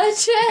they can.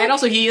 Check. And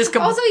also, he does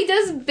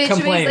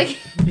complain. He's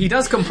like, he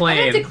does complain.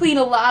 I have to clean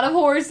a lot of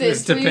horses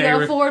Just to for you pay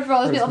to afford for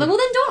all this meal. I'm like, well,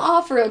 then don't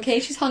offer, okay?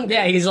 She's hungry.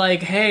 Yeah, he's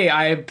like, hey,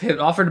 I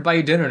offered to buy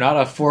you dinner, not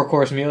a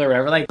 4-course meal or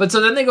whatever. Like, but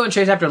so then they go and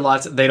chase after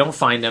Lutz. They don't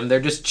find him.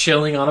 They're just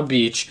chilling on a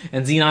beach,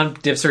 and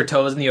Xenon dips her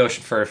toes in the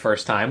ocean for the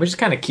first time, which is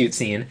kind of a cute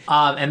scene.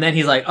 And then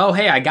he's like, oh,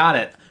 hey, I got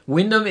it.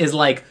 Wyndham is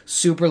like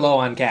super low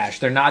on cash.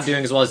 They're not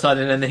doing as well as thought.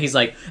 And then she's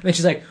like,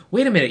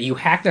 wait a minute, you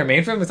hacked their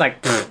mainframe? It's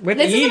like, with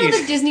This ease. is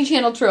another Disney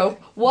Channel trope.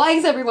 Why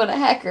is everyone a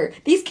hacker?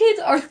 These kids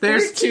are 13.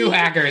 There's 2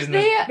 hackers in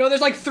this. No, there's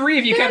like 3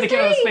 if you count the kid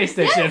on the space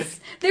station. Yes.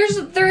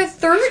 They're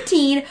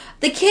 13.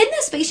 The kid in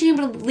the space station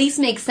would at least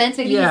make sense.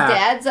 Maybe his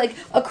dad's like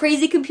a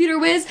crazy computer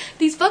whiz.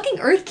 These fucking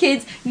Earth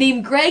kids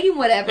named Greg and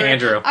whatever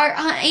Andrew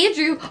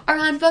are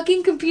on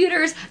fucking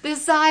computers the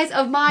size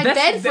of my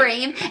bed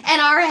frame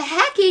and are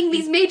hacking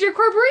these major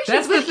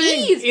corporations with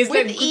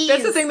ease.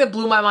 That's the thing that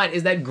blew my mind,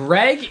 is that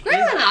Greg's on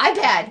an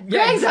iPad.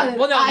 Greg's on an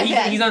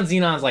iPad. He's on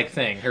Xenon's like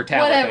thing, her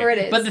tablet. Whatever thing.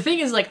 it is. But the thing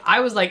is, like,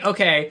 I was like,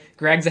 okay,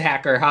 Greg's a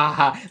hacker, ha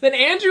ha. Then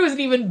Andrew is an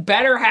even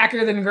better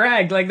hacker than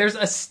Greg. Like,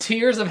 there's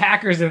tiers of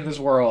hackers in this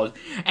world,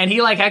 and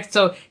he like hacks.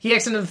 So he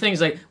hacks into the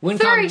things like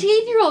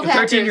 13-year-old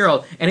hackers.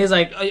 13-year-old, and he's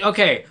like,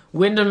 okay,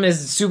 Wyndham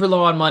is super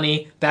low on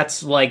money.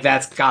 That's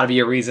got to be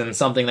a reason.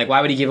 Something like,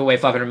 why would he give away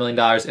 $500 million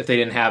if they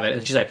didn't have it?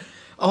 And she's like,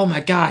 oh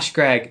my gosh,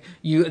 Greg,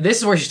 this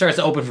is where she starts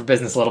to open for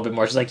business a little bit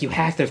more. She's like, you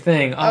hacked their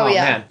thing. Oh,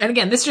 yeah. Man. And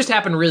again, this just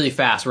happened really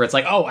fast, where it's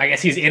like, oh, I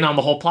guess he's in on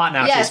the whole plot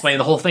now. She's explaining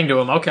the whole thing to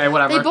him. Okay,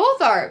 whatever. They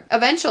both are,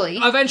 eventually.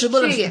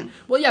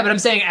 Well, yeah, but I'm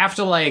saying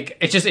after, like,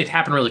 it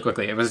happened really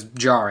quickly. It was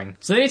jarring.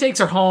 So then he takes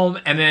her home,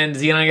 and then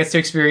Xenon gets to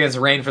experience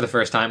rain for the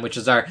first time, which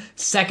is our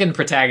second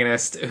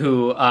protagonist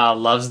who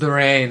loves the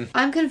rain.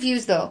 I'm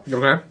confused, though.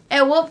 Okay.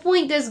 At what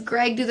point does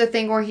Greg do the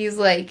thing where he's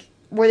like,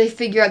 where they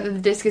figure out that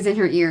the disc is in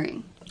her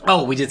earring?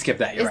 Oh, we did skip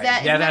that. You're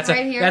right. Is that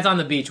right here? That's on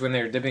the beach when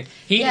they're dipping.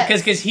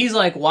 Because he's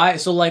like, why?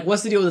 So like,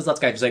 what's the deal with this Lutz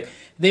guy? Just like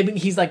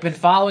he's like been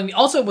following.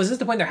 Also, was this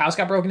the point their house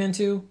got broken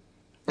into?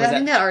 I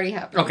think that already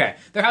happened. Okay,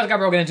 their house got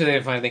broken into. They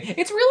didn't find anything.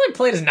 It's really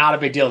played as not a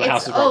big deal. The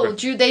house was broken.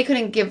 Jude, they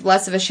couldn't give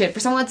less of a shit. For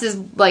someone that's as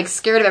like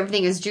scared of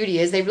everything as Judy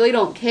is, they really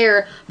don't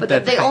care. But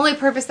the only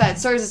purpose that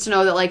serves is to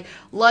know that like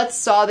Lutz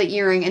saw the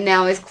earring and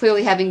now is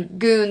clearly having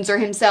goons or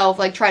himself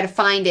like try to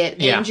find it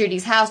in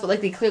Judy's house, but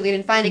like they clearly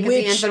didn't find it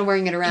because Xenon's been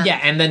wearing it around. Yeah,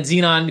 and then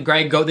Xenon,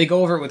 they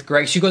go over it with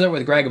Greg. She goes over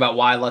with Greg about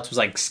why Lutz was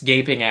like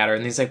gaping at her,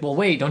 and he's like, well,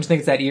 wait, don't you think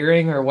it's that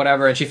earring or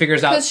whatever? And she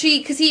figures out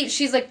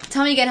she's like,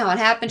 tell me again how it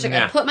happened. She's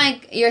like, I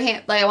put your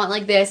hand like I want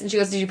like this, and she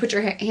goes, did you put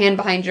your hand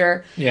behind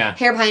your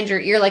hair behind your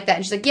ear like that?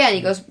 And she's like, yeah. And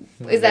he goes,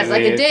 is that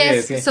like a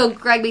disc? So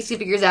Greg basically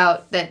figures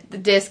out that the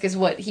disc is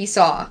what he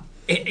saw.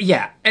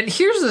 And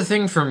here's the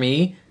thing for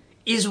me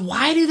is,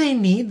 why do they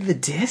need the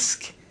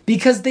disc?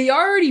 Because they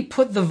already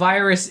put the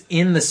virus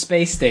in the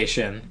space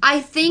station.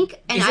 I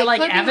think, and is it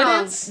like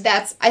evidence?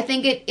 I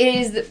think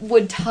it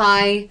would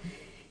tie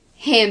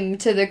him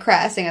to the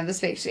crashing of the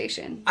space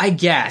station. I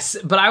guess,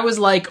 but I was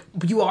like,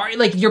 you are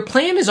like your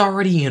plan is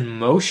already in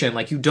motion.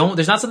 Like you don't,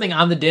 there's not something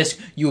on the disc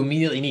you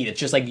immediately need. It's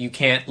just like you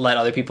can't let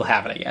other people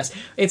have it. I guess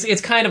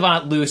it's kind of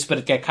on loose, but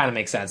it kind of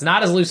makes sense.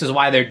 Not as loose as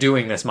why they're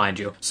doing this, mind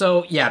you.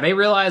 So yeah, they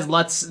realize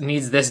Lutz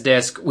needs this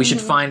disc. We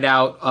should find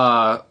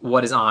out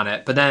what is on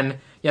it. But then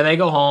yeah, they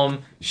go home.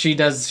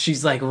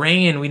 She's like,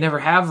 rain, we never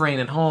have rain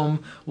at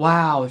home.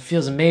 Wow, it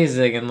feels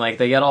amazing. And like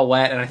they get all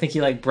wet, and I think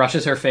he like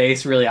brushes her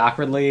face really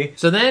awkwardly.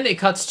 So then it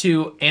cuts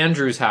to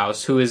Andrew's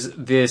house, who is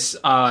this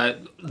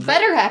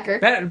Better hacker.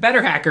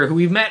 better hacker who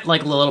we've met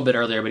like a little bit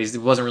earlier, but he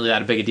wasn't really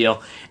that big a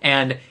deal.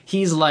 And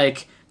he's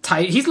like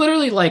he's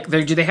literally like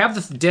they have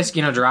the disc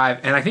in a drive,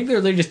 and I think they're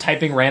literally just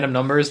typing random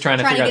numbers trying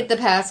to get the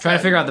passcode. Trying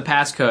to figure out the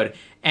passcode.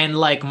 And,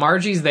 like,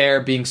 Margie's there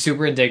being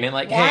super indignant,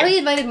 like, Why hey... we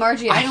invited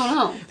Margie? I don't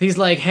know. He's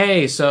like,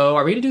 hey, so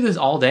are we gonna do this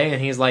all day?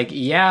 And he's like,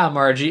 yeah,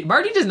 Margie.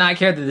 Margie does not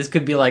care that this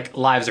could be, like,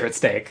 lives are at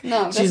stake.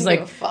 No, she's doesn't like,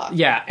 give a fuck.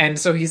 Yeah, and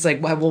so he's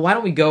like, well, why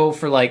don't we go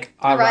for, like,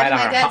 a ride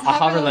on a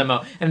hover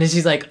limo? And then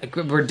she's like,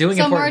 we're doing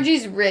So important...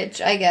 Margie's rich,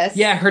 I guess.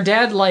 Yeah, her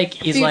dad,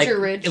 like, is, Future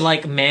rich.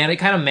 it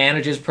kind of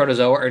manages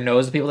Protozoa, or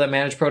knows the people that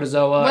manage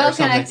Protozoa, Well or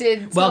something.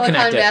 connected. Well Silicon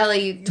connected.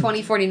 Valley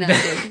 2049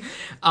 dude.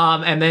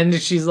 And then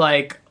she's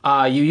like,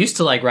 you used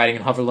to like riding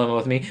in hover limo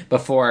with me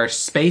before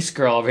Space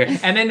Girl over here.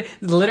 And then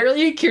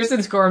literally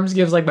Kirsten Storms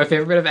gives like my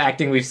favorite bit of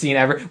acting we've seen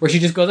ever, where she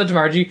just goes up to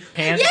Margie,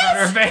 hands on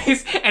her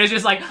face, and it's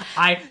just like,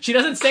 she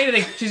doesn't say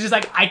anything. She's just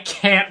like, I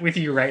can't with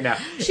you right now.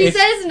 She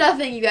says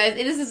nothing, you guys.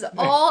 It is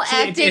all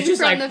acting it's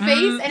just from like, the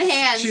face and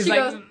hands. She's She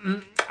like,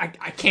 goes, I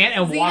can't,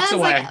 and walks Xenon's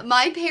away. like,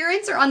 my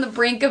parents are on the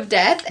brink of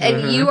death,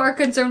 and Mm-hmm. you are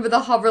concerned with a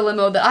hover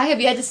limo that I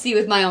have yet to see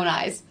with my own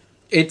eyes.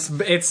 It's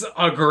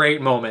a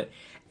great moment.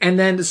 And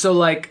then, so,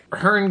 like,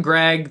 her and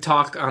Greg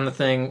talk on the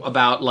thing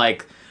about,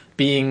 like,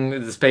 being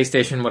the space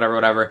station,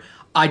 whatever.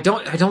 I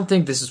don't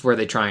think this is where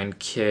they try and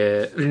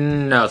kill...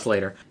 No, it's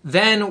later.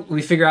 Then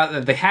we figure out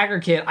that the hacker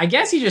kid, I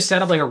guess he just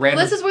set up, like, a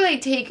random... This is where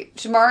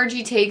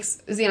Margie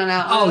takes Xenon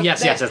out. Oh,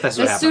 yes, that's what the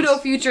happens.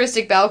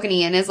 pseudo-futuristic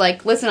balcony and is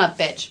like, listen up,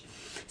 bitch.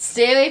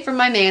 Stay away from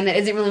my man that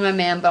isn't really my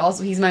man, but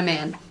also he's my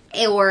man.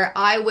 Or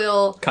I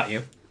will... Cut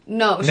you.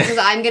 No, because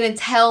I'm going to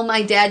tell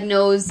my dad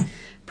knows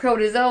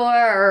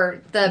Protozoa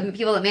or the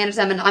people that manage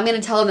them, and I'm going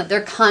to tell them that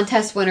their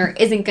contest winner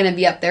isn't going to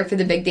be up there for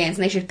the big dance,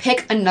 and they should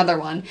pick another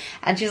one.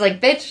 And she's like,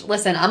 bitch,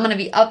 listen, I'm going to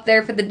be up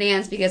there for the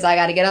dance because I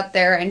got to get up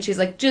there. And she's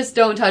like, just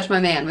don't touch my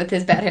man with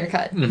his bad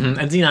haircut. Mm-hmm.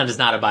 And Xenon does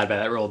not abide by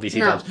that rule, BT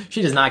No. Dubs.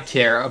 She does not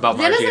care about Xenon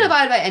Margie. doesn't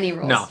abide by any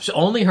rules. No,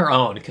 only her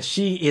own, because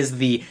she is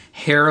the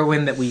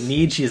heroine that we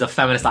need. She is a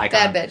feminist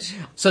icon. Bad bitch.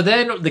 So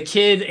then the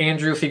kid,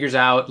 Andrew, figures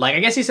out, like, I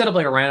guess he set up,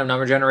 like, a random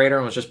number generator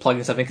and was just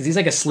plugging stuff in, because he's,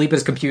 like, asleep at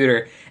his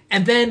computer.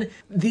 And then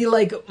the,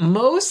 like,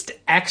 most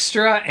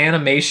extra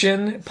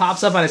animation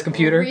pops up on his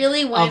computer.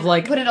 Really of,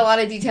 like, put in a lot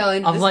of detail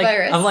into this like,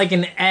 virus. Of, like,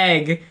 an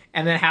egg,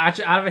 and then out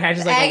of it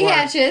hatches, like, Egg a worm.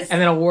 hatches. And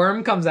then a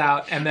worm comes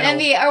out, and then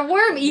and a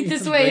worm eats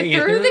its way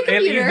through the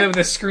computer.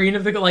 The screen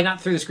of the, like,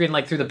 not through the screen,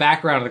 like, through the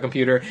background of the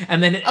computer.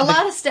 And then... A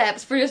lot of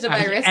steps for just a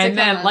virus to and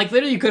then, come on. like,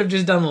 literally you could have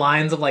just done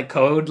lines of, like,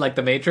 code, like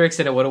the Matrix,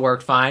 and it would have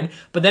worked fine.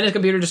 But then his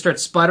computer just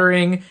starts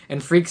sputtering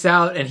and freaks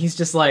out, and he's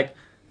just like,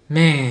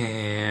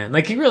 man.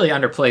 Like, he really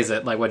underplays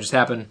it, like, what just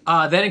happened.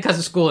 Then it cuts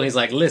to school, and he's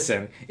like,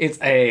 listen, it's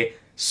a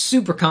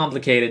super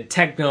complicated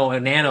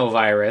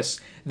nanovirus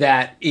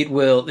that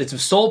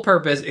its sole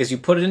purpose is you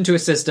put it into a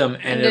system,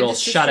 and it'll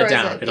just shut it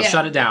destroys down. it, It'll yeah.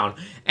 shut it down.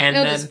 And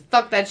It'll then... just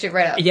fuck that shit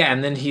right up. Yeah,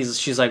 and then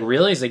she's like,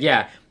 really? He's like,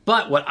 yeah.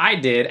 But what I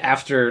did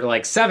after,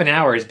 like, 7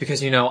 hours,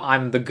 because, you know,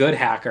 I'm the good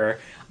hacker,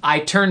 I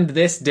turned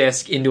this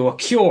disk into a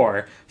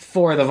cure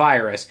for the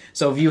virus.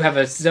 So if you have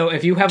a...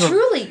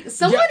 Truly,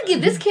 someone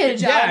give this kid a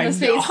job in the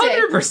space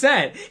station.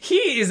 100%.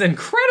 He is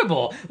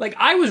incredible. Like,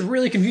 I was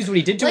really confused what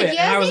he did to it. Like, And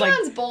yeah, I was like,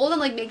 Xenon's bold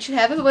and, like, makes shit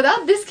happen, but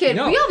without this kid,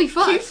 no, we'll be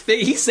fucked.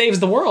 He saves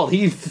the world.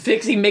 He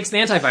makes an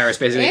antivirus,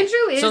 basically.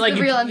 Andrew is like,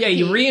 the real MVP. Yeah,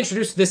 you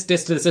reintroduce this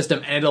disk to the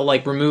system, and it'll,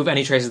 like, remove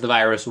any traces of the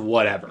virus,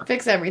 whatever.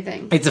 Fix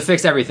everything. It's a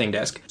fix everything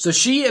disk. So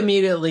she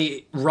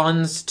immediately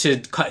runs to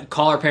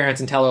call her parents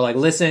and tell her, like,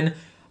 listen,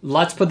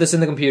 let's put this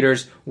in the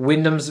computers.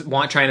 Wyndham's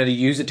trying to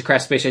use it to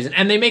crash space station.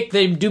 And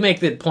they do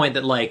make the point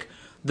that, like,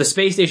 the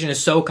space station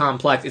is so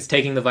complex, it's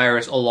taking the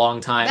virus a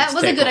long time. That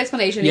was a good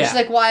explanation. Yeah. She's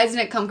like, why isn't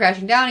it come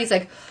crashing down? He's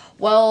like,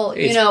 well,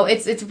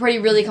 it's a pretty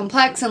really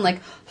complex and,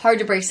 like, hard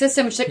to break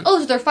system. She's like, oh,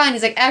 so they're fine.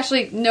 He's like,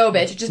 actually, no,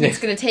 bitch. It just it's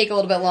going to take a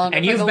little bit longer.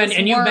 And you've been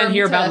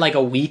here about like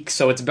a week,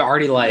 so it's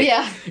already like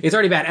it's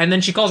already bad. And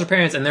then she calls her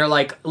parents, and they're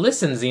like,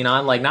 "Listen,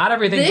 Xenon, like not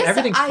everything's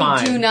fine."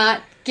 I do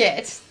not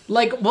get.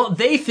 Like, well,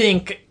 they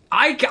think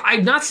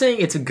I'm not saying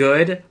it's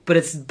good,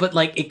 but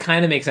like it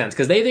kind of makes sense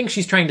because they think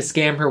she's trying to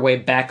scam her way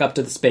back up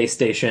to the space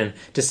station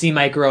to see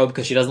Microbe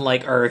because she doesn't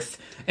like Earth,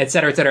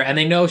 etc., etc. And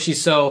they know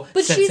she's so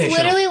But sensational. she's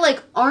literally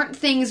like, aren't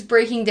things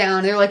breaking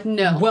down? They're like,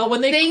 no. Well,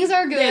 when things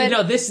are good. Yeah,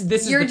 no, this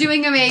is You're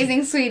doing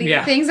amazing, sweetie.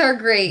 Yeah. Things are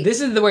great. This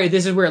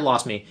is where it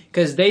lost me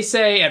because they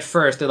say at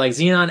first they're like,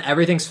 Xenon,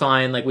 everything's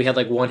fine. Like we had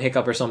like one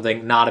hiccup or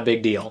something, not a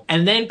big deal.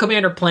 And then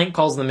Commander Plank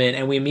calls them in,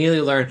 and we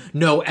immediately learn,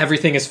 no,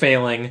 everything is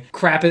failing.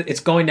 Crap,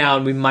 it's going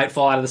down. might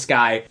fall out of the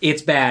sky.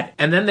 It's bad.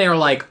 And then they are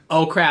like,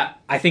 oh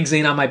crap, I think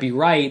Xenon might be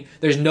right.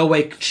 There's no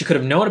way she could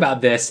have known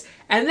about this.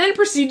 And then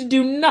proceed to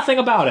do nothing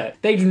about it.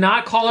 They do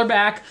not call her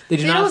back. They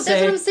do not say...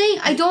 That's what I'm saying.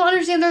 I don't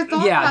understand their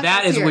thought Yeah, process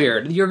that is here.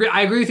 weird.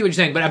 I agree with you what you're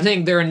saying, but I'm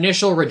saying their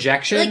initial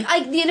rejection...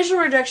 Like, the initial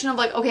rejection of,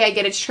 like, okay, I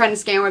get it, she's trying to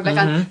scam her back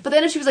on. But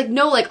then she was like,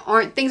 no, like,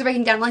 aren't things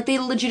breaking down? Like, they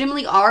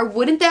legitimately are.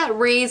 Wouldn't that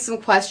raise some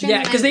questions?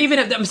 Yeah, because they even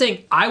have... I'm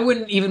saying, I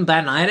wouldn't even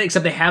bat an eye at it,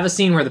 except they have a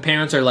scene where the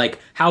parents are like,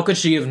 how could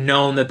she have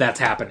known that that's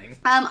happening?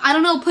 I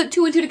don't know, put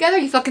 2 and 2 together,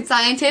 you fucking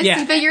scientists, Yeah.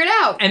 and figure it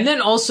out. And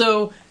then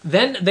also...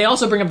 Then they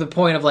also bring up the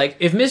point of, like,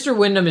 if Mr.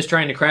 Wyndham is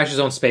trying to crash his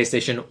own space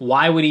station,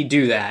 why would he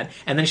do that?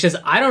 And then she says,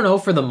 I don't know,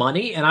 for the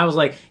money? And I was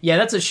like,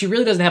 yeah, she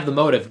really doesn't have the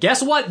motive.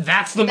 Guess what?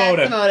 That's the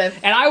motive. the motive.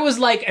 And I was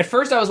like, at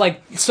first I was like,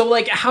 so,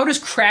 like, how does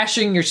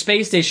crashing your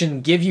space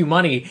station give you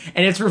money?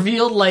 And it's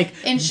revealed, like...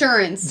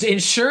 Insurance.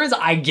 Insurance,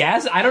 I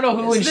guess? I don't know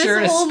who insured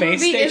a This whole space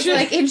movie station. is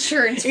like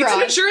insurance It's fraud.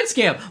 an insurance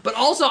scam. But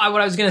also,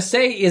 what I was going to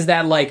say is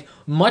that, like,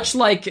 much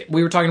like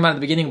we were talking about at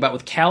the beginning about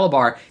with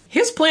Calabar,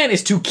 his plan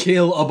is to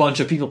kill a bunch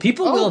of people.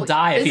 People will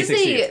die if he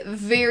succeeds. This is a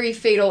very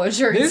fatal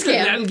insurance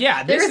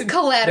scam. There's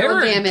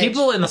collateral damage.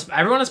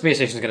 Everyone on the space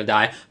station is going to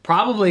die.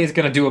 Probably is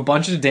going to do a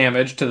bunch of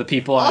damage to the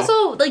people.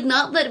 Also, like,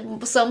 not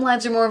that some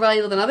lives are more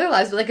valuable than other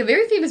lives, but, like, a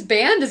very famous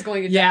band is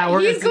going to die.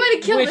 He's going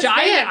to kill this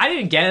band. I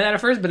didn't get it at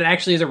first, but it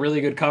actually is a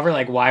really good cover.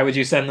 Like, why would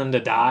you send them to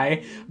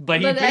die?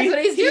 But that's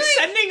what he's doing.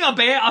 sending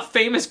a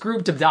famous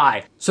group to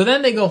die. So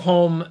then they go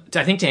home,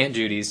 I think to Aunt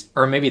Judy's,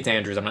 or maybe it's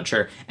Andrew's, I'm not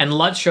sure. And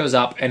Lutz shows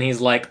up, and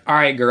he's like, all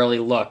right, girlie,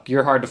 look,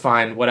 you're hard to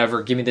find,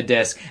 whatever, give me the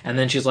disc. And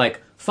then she's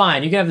like,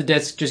 fine, you can have the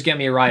disc, just get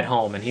me a ride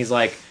home. And he's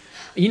like,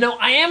 you know,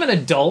 I am an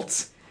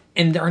adult,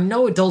 and there are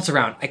no adults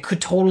around. I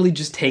could totally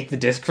just take the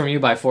disc from you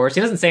by force.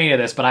 He doesn't say any of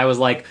this, but I was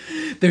like,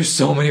 there's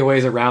so many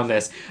ways around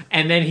this.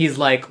 And then he's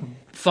like,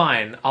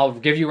 fine, I'll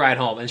give you a ride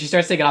home. And she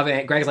starts taking off,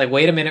 and Greg's like,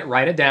 wait a minute,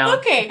 write it down.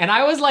 Okay. And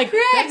I was like,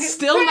 that's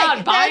still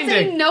not binding.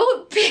 That's a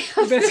note.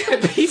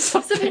 That's a piece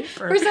of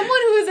paper. For someone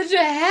who is such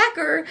a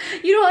hacker,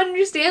 you don't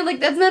understand, like,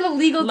 that's not a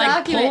legal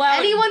document.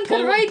 Anyone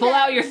could write pull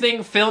that. out your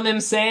thing, film him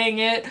saying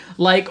it,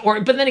 like,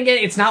 but then again,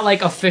 it's not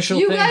like official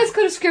You thing. guys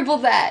could have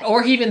scribbled that.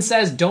 Or he even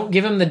says, don't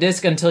give him the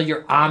disc until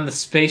you're on the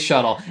space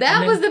shuttle.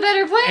 That was the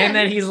better plan. And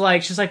then she's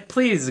like,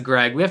 please,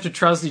 Greg, we have to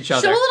trust each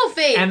other. Show a little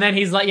faith. And then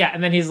he's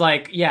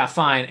like, yeah,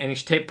 fine. And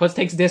he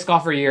takes the disc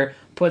off her ear,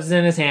 puts it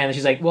in his hand, and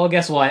she's like, well,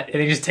 guess what? And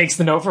he just takes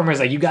the note from her. He's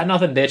like, you got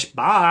nothing, bitch.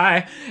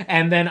 Bye.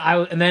 And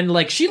then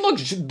like, she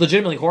looked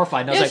legitimately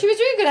horrified. And I was like, she was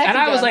doing good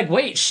acting. And I was like,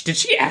 wait, did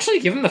she actually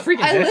give him the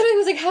freaking I disc? literally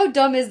was like, how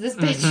dumb is this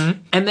bitch?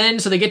 And then,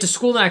 so they get to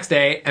school the next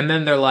day, and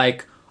then they're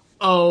like,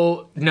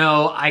 oh,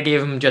 no, I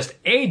gave him just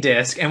a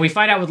disc. And we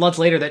find out with Lutz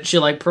later that she,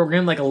 like,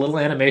 programmed, like, a little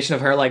animation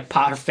of her, like,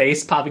 her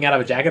face popping out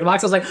of a jacket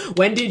box. I was like,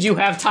 when did you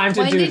have time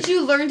to When did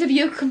you learn to be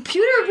a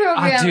computer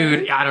programmer?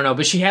 Dude, I don't know,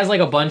 but she has, like,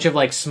 a bunch of,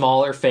 like,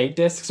 smaller fake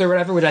discs or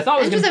whatever, which I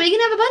thought was It's just that we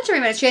can have a bunch of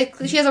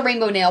remix. She has a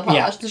rainbow nail polish.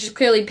 Yeah. So she's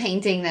clearly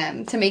painting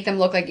them to make them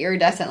look like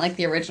iridescent, like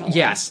the original one.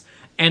 Yes.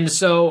 And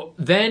so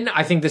then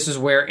I think this is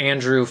where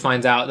Andrew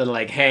finds out that,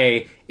 like,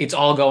 hey, it's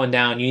all going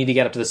down. You need to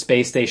get up to the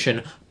space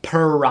station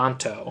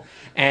pronto.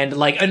 And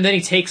then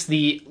he takes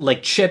the,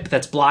 like, chip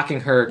that's blocking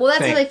her. Well,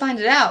 that's thing. how they find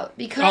it out.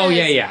 Because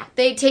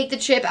they take the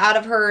chip out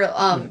of her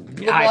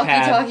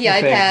walkie-talkie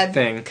iPad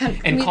thing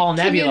and call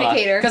Nebula.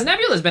 communicator. Because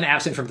Nebula's been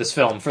absent from this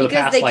film for the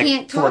Because past, they like,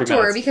 can't 40 talk to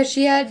minutes. her because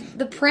she had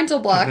the parental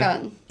block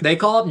on. They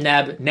call up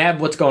Neb. Neb,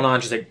 what's going on?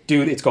 She's like,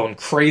 dude, it's going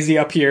crazy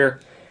up here.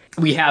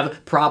 We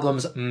have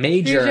problems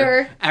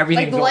major.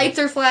 Everything like the lights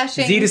are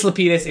flashing. Zetus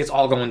Lapidus, it's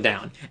all going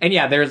down. And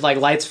yeah, there's like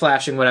lights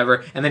flashing,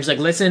 whatever. And then she's like,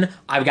 listen,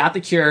 I've got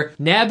the cure.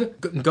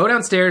 Neb, go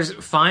downstairs,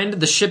 find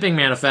the shipping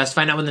manifest,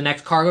 find out when the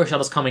next cargo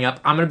shuttle's coming up.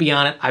 I'm going to be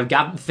on it. I've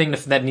got the thing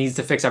that needs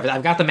to fix everything.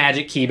 I've got the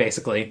magic key,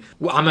 basically.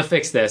 I'm going to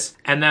fix this.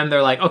 And then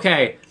they're like,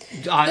 okay.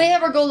 They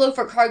have her go look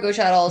for cargo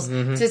shuttles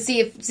to see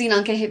if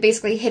Xenon can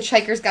basically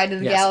Hitchhiker's Guide to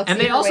the Galaxy.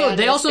 And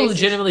they also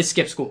legitimately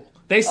skip school.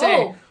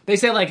 They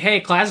say like,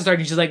 hey, class is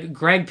starting. She's like,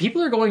 Greg,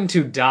 people are going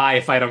to die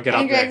if I don't get up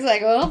there. And Greg's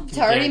like, well, it's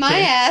already my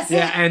ass.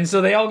 Yeah, and so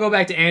they all go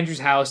back to Andrew's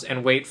house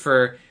and wait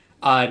for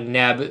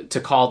Neb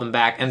to call them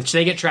back. And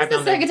they get trapped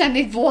It's the second time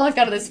they've walked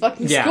out of this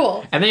fucking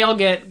school. And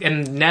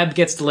and Neb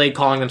gets delayed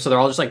calling them, so they're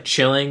all just like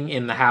chilling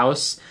in the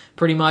house,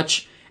 pretty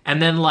much. And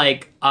then,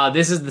 like,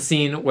 this is the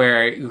scene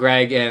where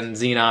Greg and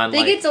Xenon,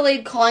 They get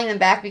delayed calling them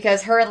back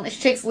because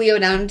she takes Leo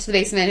down to the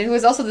basement, who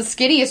is also the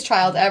skinniest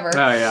child ever.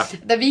 Oh, yeah.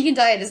 The vegan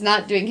diet is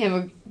not doing him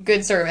a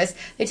good service.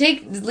 They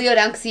take Leo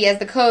down because he has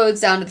the codes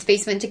down to the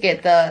basement to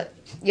get the,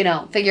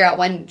 figure out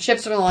when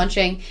ships are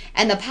launching,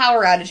 and the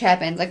power outage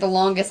happens, like the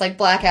longest, like,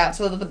 blackout,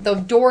 so the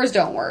doors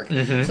don't work.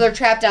 Mm-hmm. So they're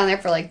trapped down there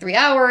for, like, 3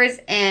 hours,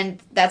 and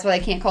that's why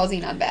they can't call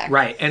Xenon back.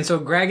 Right, and so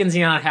Greg and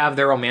Xenon have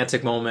their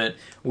romantic moment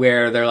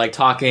where they're, like,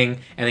 talking,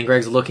 and then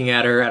Greg's looking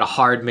at her at a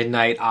hard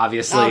midnight,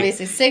 obviously.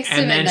 6 to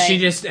and midnight.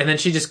 then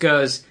she just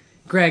goes,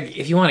 Greg,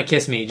 if you want to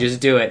kiss me,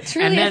 just do it.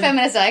 Truly a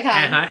feminist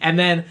icon. And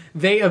then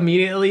they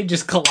immediately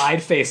just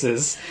collide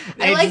faces.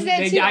 I like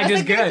that too. I was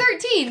like, they're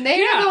 13. They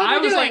don't know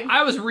what they're doing.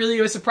 I was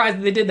really surprised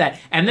that they did that.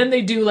 And then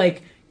they do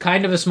like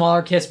kind of a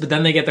smaller kiss, but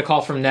then they get the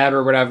call from Neb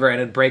or whatever, and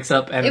it breaks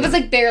up. And It was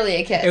like barely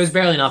a kiss. it was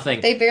barely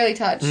nothing. They barely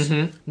touched.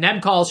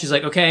 Neb calls. She's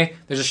like, "Okay,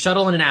 there's a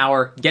shuttle in an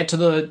hour. Get to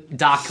the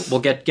dock. We'll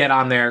get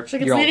on there." She's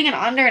like, it's You're all- leaving in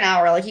under an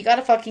hour. Like, you got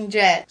a fucking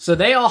jet. So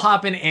they all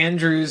hop in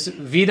Andrew's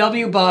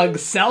VW Bug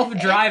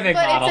self-driving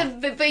model.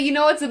 But you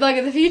know it's a bug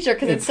of the future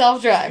because it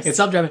self-drives. It's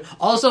self-driving.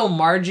 Also,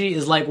 Margie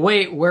is like,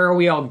 "Wait, where are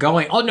we all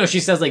going?" Oh no, she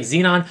says like,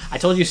 "Xenon, I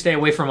told you to stay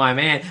away from my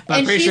man." But I'm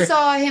and pretty she sure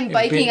saw him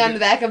biking on the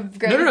back of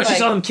Greg's No, she bike.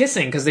 saw them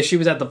kissing because she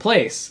was at the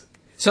place.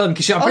 So I'm Oh,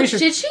 pretty sure.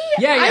 did she?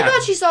 Yeah, yeah. I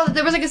thought she saw that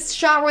there was like a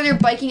shot where they're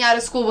biking out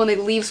of school when they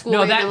leave school. No,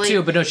 that randomly.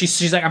 too, but no,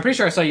 she's like, I'm pretty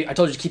sure I saw you. I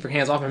told you to keep your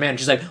hands off my man.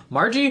 She's like,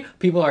 Margie,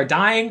 people are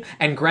dying,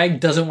 and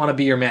Greg doesn't want to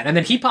be your man. And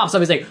then he pops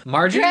up. He's like,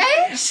 Margie,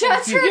 Greg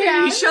shuts her Yeah,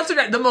 down. he shuts her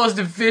down. The most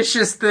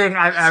vicious thing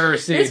I've ever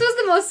seen. This was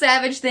the most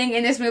savage thing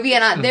in this movie,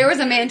 and there was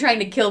a man trying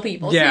to kill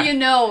people. Yeah. So you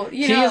know.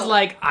 He is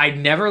like, I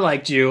never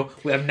liked you.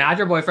 I'm not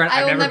your boyfriend.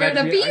 I I've will never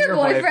never been be your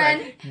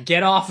boyfriend.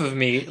 Get off of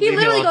me. He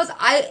literally goes,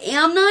 I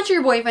am not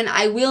your boyfriend.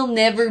 I will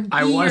never be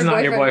I was your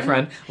not your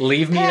boyfriend.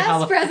 Leave me the Past,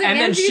 hell. present, And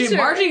then and future.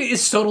 Margie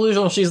is so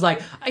delusional. She's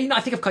like, I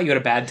think I've caught you at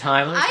a bad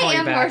time. Let me call I you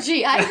am back.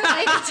 Margie. I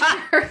relate to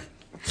her.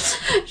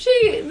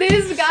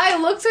 This guy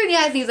looks her in the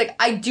eyes and he's like,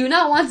 I do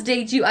not want to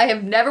date you. I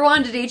have never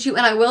wanted to date you,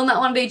 and I will not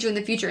want to date you in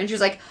the future. And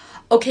she's like,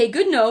 okay,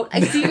 good note. I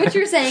see what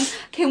you're saying.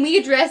 Can we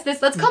address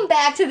this? Let's come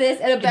back to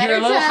this at a better You're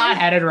a little time.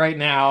 hot-headed right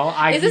now.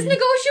 Is this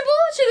negotiable?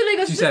 She literally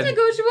goes, She is this said-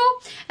 negotiable?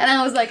 And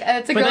I was like,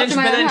 it's a girl to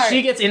my own heart.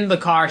 she gets in the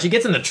car. She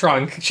gets in the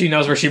trunk. She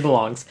knows where she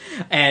belongs.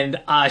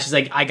 And she's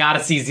like, I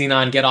gotta see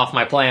Xenon get off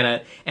my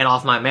planet and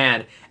off my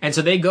man. And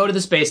so they go to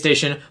the space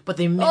station, but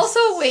they miss...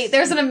 Also, wait,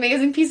 there's an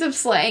amazing piece of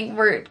slang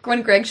where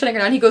when Greg's shutting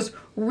her down, he goes,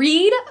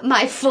 read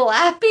my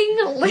flapping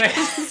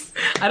lips.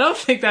 I don't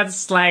think that's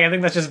slang. I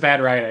think that's just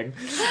bad writing.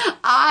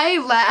 I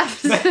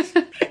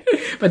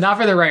laughed. But not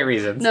for the right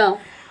reasons. No.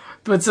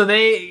 But so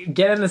they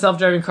get in the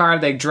self-driving car,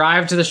 they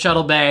drive to the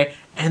shuttle bay,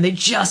 and they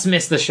just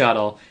miss the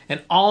shuttle.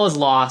 And all is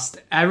lost.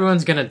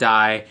 Everyone's gonna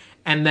die.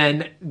 And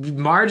then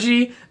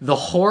Margie, the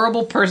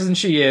horrible person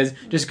she is,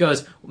 just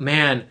goes,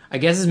 man, I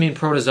guess this means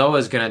Protozoa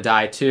is gonna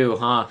die too,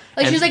 huh?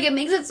 Like, And she's like, it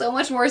makes it so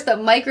much worse that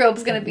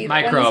Microbe's gonna be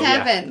there when this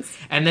yeah. happens.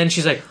 And then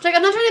she's like, She's like,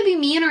 I'm not trying to be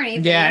mean or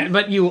anything. yeah,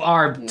 but you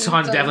are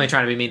definitely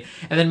trying to be mean.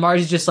 And then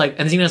Margie's just like,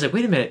 and Xenon's like,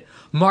 wait a minute,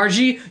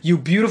 Margie, you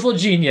beautiful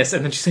genius.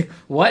 And then she's like,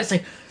 what? It's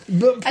like,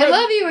 I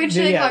love you, and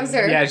she like, hugs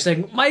her. Yeah, she's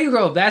like,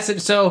 Microbe, that's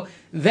it. So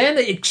then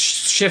it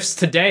shifts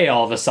to day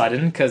all of a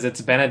sudden, because it's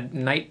been a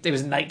night, it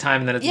was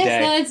nighttime and then it's Yes, day.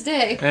 no, it's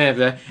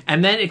day.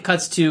 And then it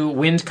cuts to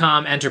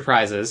Windcom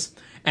Enterprises.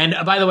 And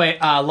by the way,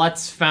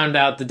 Lutz found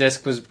out the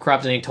disc was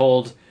corrupt and he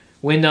told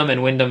Wyndham,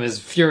 and Wyndham is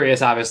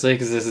furious, obviously,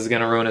 because this is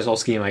going to ruin his whole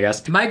scheme, I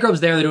guess.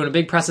 Microbe's there, they're doing a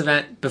big press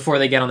event before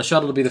they get on the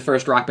shuttle to be the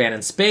first rock band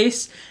in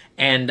space.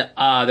 And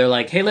they're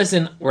like, hey,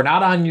 listen, we're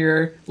not on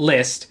your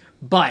list,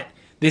 but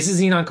this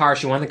is Xenon Carr,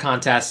 she won the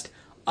contest.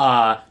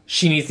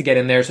 She needs to get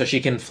in there so she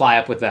can fly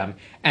up with them.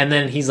 And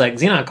then he's like,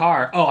 Xenon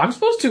Carr, oh, I'm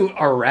supposed to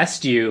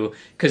arrest you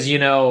because, you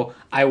know,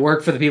 I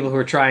work for the people who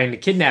are trying to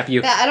kidnap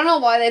you. I don't know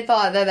why they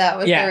thought that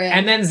was Yeah, their end.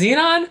 and then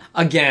Xenon,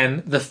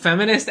 again, the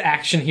feminist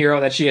action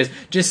hero that she is,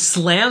 just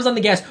slams on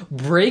the gas,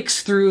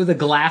 breaks through the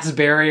glass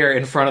barrier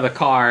in front of the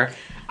car.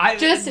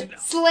 Just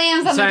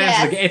slams on the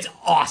gas. It's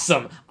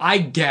awesome. I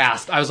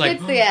gasped. I was like,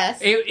 Hits the gas.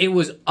 It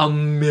was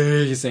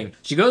amazing.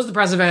 She goes to the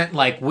press event,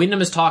 like, Wyndham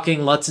is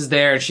talking, Lutz is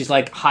there, and she's,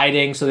 like,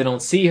 hiding so they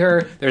don't see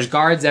her. There's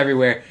guards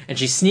everywhere. And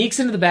she sneaks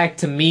into the back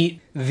to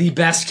meet the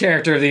best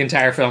character of the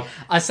entire film.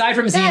 Aside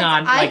from Xenon,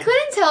 I like,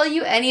 couldn't tell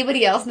you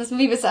anybody else in this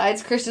movie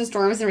besides Kristen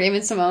Storms and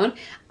Raven Simone.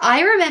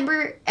 I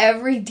remember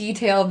every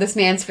detail of this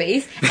man's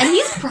face, and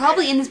he's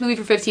probably in this movie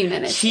for 15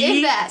 minutes. he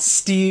If that.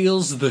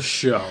 steals the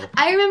show.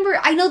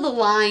 I know the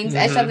lines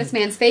etched on this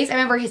man's face. I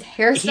remember his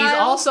hairstyle. He's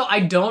also, I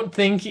don't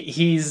think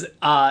he's,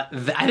 I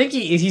think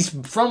he's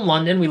from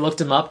London. We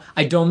looked him up.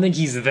 I don't think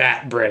he's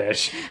that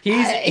British.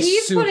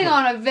 He's super- putting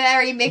on a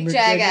very Mick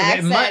Jagger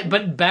accent.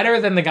 But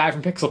better than the guy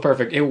from Pixel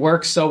Perfect. It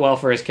works so well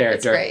for his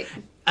character. It's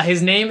great.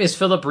 His name is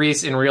Philip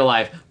Reese in real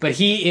life, but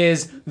he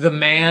is the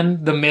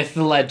man, the myth,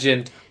 the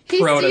legend, He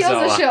Protozoa.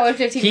 steals the show in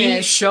 15 He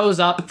minutes. shows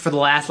up for the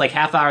last, like,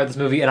 half hour of this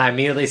movie, and I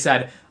immediately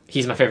said,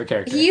 he's my favorite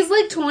character. He's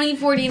like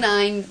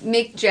 2049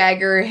 Mick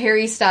Jagger,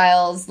 Harry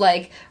Styles,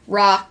 like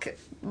rock,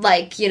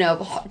 like, you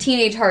know,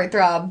 teenage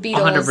heartthrob,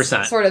 Beatles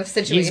 100%. sort of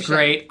situation. He's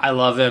great. I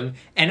love him.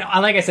 And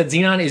like I said,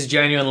 Xenon is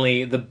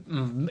genuinely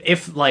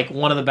if like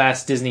one of the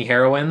best Disney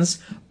heroines,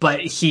 but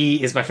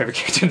he is my favorite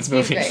character in this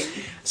movie. great.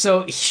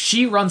 So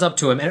she runs up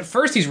to him, and at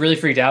first he's really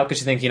freaked out because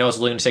she thinks, it's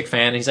a lunatic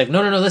fan. And he's like,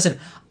 no, listen,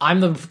 I'm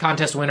the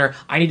contest winner.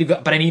 I need to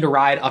go, but I need a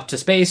ride up to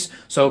space.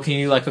 So can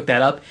you like hook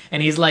that up?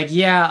 And he's like,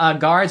 yeah,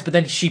 guards. But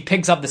then she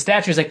picks up the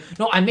statue. He's like,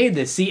 no, I made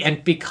this. See,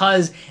 and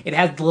because it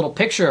has the little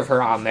picture of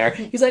her on there,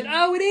 he's like,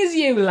 oh, it is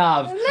you,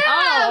 love.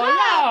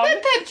 No,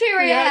 the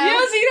picture Yeah,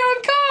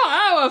 Xenon Carr.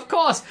 Oh, of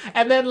course.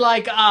 And then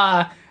like, no,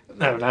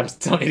 I'm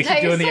still need to keep No,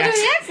 you're doing the still doing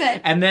accent. the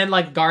accent. And then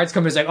like guards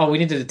come and he's like, oh, we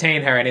need to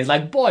detain her. And he's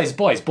like, boys.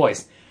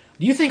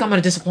 do you think I'm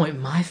going to disappoint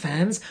my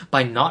fans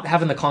by not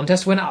having the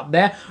contest winner up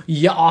there?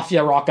 Yeah, off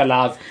your rock of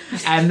love.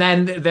 And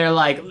then they're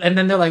like,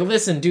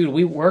 listen, dude,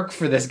 we work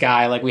for this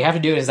guy. Like, we have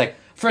to do it. He's like,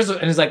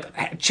 and it's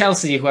like,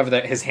 Chelsea, whoever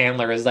his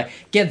handler is, like,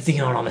 get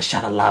Xenon on the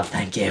shot of love,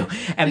 thank you.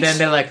 And then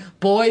they're like,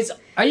 boys,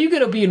 are you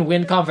going to be in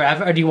WinCon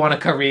forever, or do you want a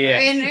career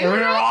In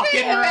rock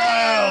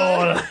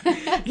and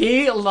roll?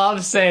 He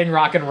loves saying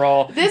rock and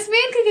roll. This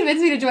man could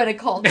convince me to join a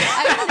cult.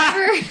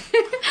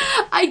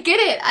 I get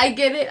it.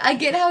 I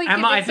get how he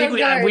Emma, I gets think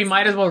so we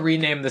might as well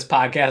rename this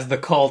podcast The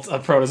Cult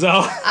of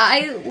Protozoa.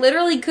 I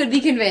literally could be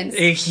convinced.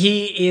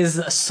 He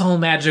is so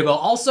magical.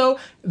 Also,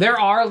 there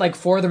are like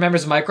 4 other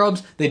members of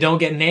Microbes. They don't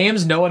get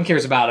names. No one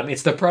cares about them.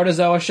 It's the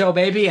Protozoa show,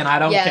 baby, and I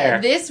don't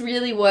care. This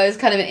really was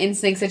kind of an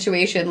instinct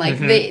situation. Like,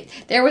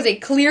 there was a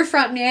clear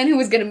front man who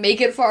was going to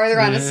make it farther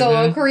on a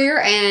solo career,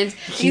 and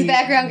these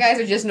background guys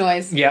are just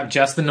noise. Yep,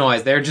 just the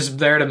noise. They're just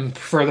there to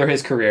further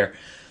his career.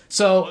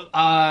 So,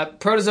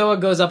 Protozoa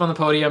goes up on the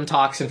podium,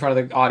 talks in front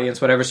of the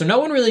audience, whatever. So no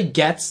one really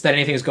gets that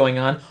anything is going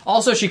on.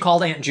 Also, she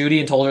called Aunt Judy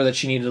and told her that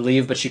she needed to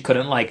leave, but she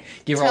couldn't, like,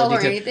 give her all the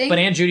details. Anything. But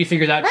Aunt Judy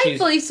figures out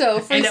Rightfully so,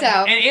 freaks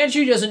out. And Aunt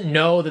Judy doesn't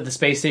know that the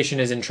space station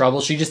is in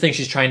trouble. She just thinks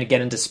she's trying to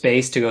get into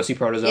space to go see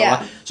Protozoa.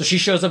 Yeah. So she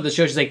shows up at the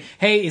show. She's like,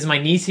 hey, is my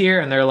niece here?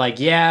 And they're like,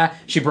 yeah,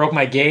 she broke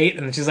my gate.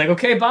 And she's like,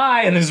 okay,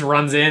 bye. And then just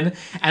runs in.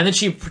 And then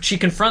she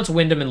confronts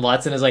Wyndham and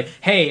Lutz and is like,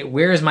 hey,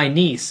 where is my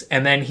niece?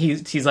 And then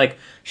he's like,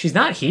 she's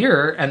not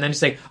here. And then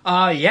she's like,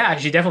 yeah,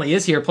 she definitely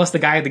is here. Plus the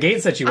guy at the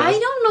gate said she was. I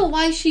don't know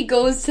why she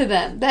goes to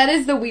them. That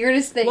is the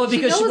weirdest thing. Well,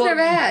 because she knows they're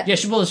bad. Yeah,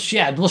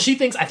 she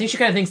thinks, I think she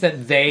kind of thinks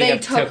that they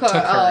took her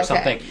or okay.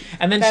 something.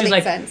 And then That she's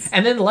makes like, sense.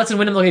 and then Lutz and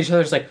Wyndham look at each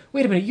other. It's like,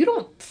 wait a minute, you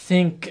don't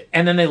think?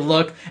 And then they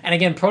look, and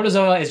again,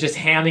 Protozoa is just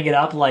hamming it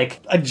up, like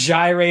a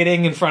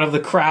gyrating in front of the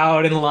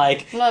crowd, and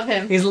like, Love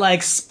him. He's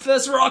like,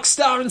 first rock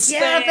star in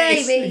space, Yeah,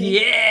 baby.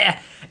 yeah.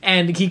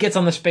 And he gets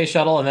on the space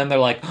shuttle, and then they're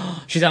like,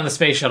 oh, she's on the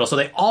space shuttle. So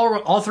they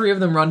all 3 of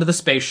them run to the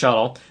space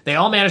shuttle. They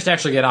all manage to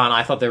actually get on.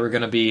 I thought they were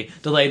going to be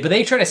delayed, but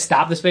they try to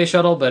stop the space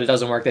shuttle, but it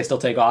doesn't work. They still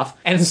take off.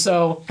 And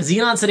so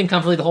Xenon's sitting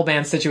comfortably, the whole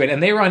band's situated,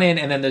 and they run in,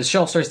 and then the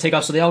shuttle starts to take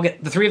off. So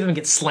the 3 of them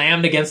get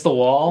slammed against the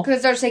wall. Because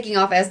it starts taking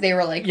off as they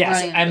were, like,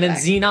 Yes, running. and then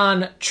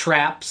Xenon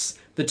traps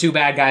the 2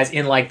 bad guys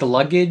in, like, the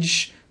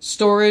luggage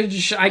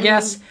storage, I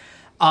guess.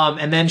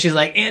 And then she's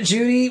like, Aunt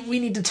Judy, we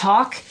need to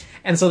talk.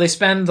 And so they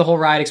spend the whole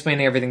ride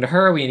explaining everything to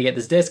her. We need to get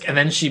this disc. And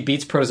then she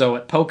beats Protozoa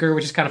at poker,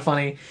 which is kind of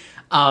funny.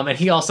 And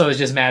he also is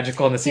just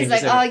magical in the scene.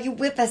 He's like, oh, you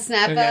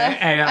whippersnapper.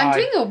 Okay, I'm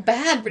doing a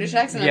bad British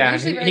accent. Yeah, I'm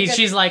usually really good.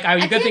 she's like, I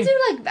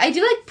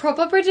do like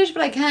proper British,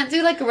 but I can't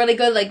do like a really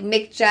good like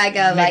Mick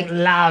Jagger, like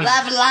love,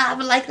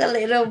 like the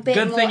little bit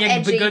good more thing,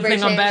 edgy good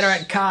British. thing I'm better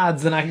at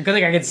cards than good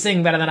thing I can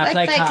sing better than I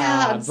play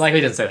cards. Like,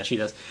 he doesn't say that, she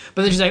does.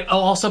 But then she's like, oh,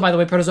 also by the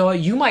way, Protozoa,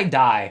 you might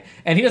die.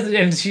 And he doesn't.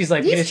 And she's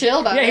like, He's chill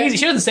about it.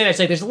 She doesn't say that. She's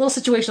like, there's a little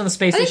situation on the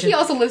space I think station. he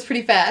also lives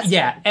pretty fast.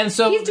 Yeah, and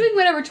so He's doing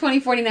whatever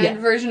 2049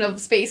 version of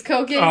Space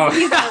Coke is. Oh.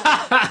 He's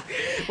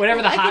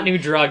whatever the hot new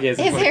drug is.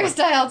 his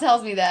hairstyle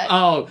tells me that.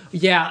 Oh,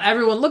 yeah,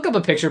 everyone look up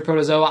a picture of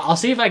Protozoa. I'll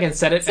see if I can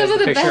set it Some as of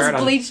the the picture.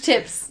 best bleach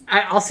tips.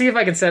 I'll see if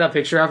I can set a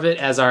picture of it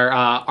as our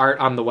art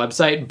on the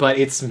website, but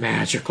it's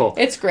magical.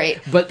 It's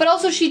great. But- But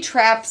also she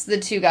traps the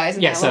 2 guys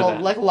in Yeah, that so little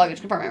that- like luggage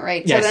compartment,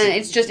 right? Yes. So then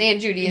it's just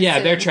Aunt Judy. Yeah,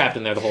 they're sitting- trapped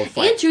in there the whole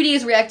flight. Aunt Judy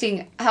is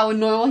reacting how a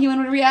normal human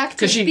would react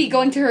to 'Cause she- be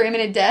going to her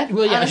imminent death.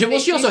 Well, yeah. on a She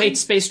space also station. hates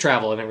space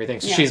travel and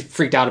everything, so Yeah. she's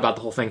freaked out about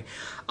the whole thing.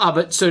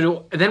 But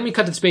so then we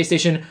cut to the space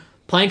station.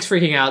 Plank's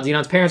freaking out.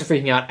 Xenon's parents are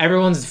freaking out.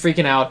 Everyone's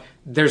freaking out.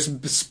 There's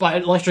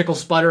electrical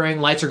sputtering.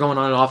 Lights are going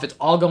on and off. It's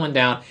all going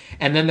down.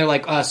 And then they're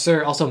like,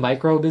 sir, also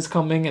Microbe is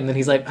coming. And then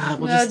he's like,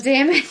 we'll Oh, just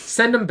damn it.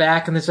 send them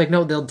back. And it's like,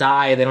 no, they'll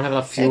die. They don't have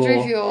enough fuel. It's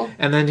refuel.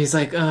 And then he's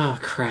like, oh,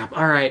 crap.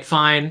 All right,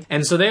 fine.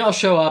 And so they all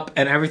show up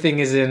and everything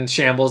is in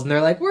shambles. And they're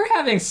like, we're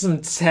having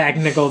some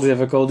technical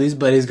difficulties,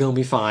 but it's going to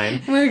be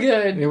fine. We're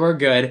good. We're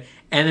good.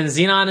 And then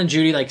Xenon and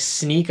Judy like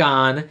sneak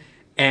on,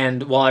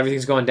 and while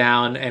everything's going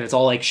down, and it's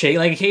all like shake,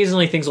 like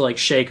occasionally things will like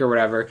shake or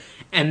whatever.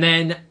 And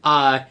then,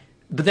 but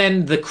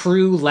then the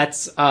crew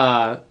lets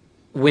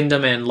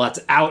Wyndham and Lutz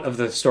out of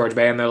the storage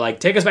bay, and they're like,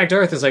 take us back to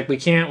Earth. It's like, we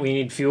can't, we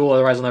need fuel,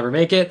 otherwise we'll never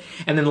make it.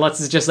 And then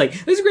Lutz is just like,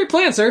 this is a great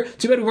plan, sir.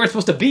 Too bad we weren't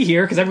supposed to be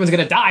here, because everyone's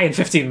gonna die in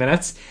 15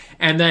 minutes.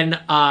 And then,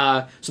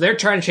 so they're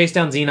trying to chase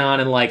down Xenon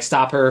and, like,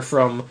 stop her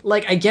from,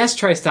 like, I guess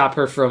try to stop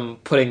her from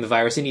putting the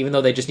virus in, even though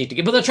they just need to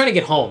get, but they're trying to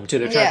get home, too.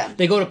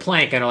 They go to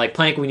Plank and are like,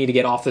 Plank, we need to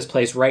get off this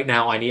place right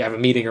now. I have a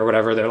meeting or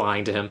whatever. They're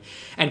lying to him.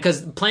 And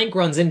because Plank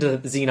runs into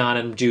Xenon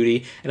and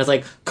Judy, and is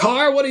like,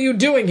 Car, what are you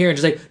doing here? And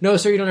she's like, no,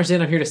 sir, you don't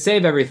understand. I'm here to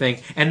save everything.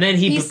 And then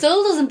He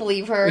still doesn't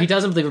believe her. He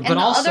doesn't believe her, and but the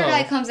also... other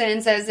guy comes in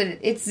and says that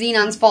it's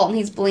Xenon's fault and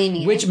he's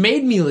blaming Which it.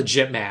 made me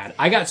legit mad.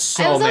 I got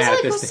so I was mad also at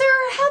like, this well, thing.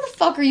 sir, how the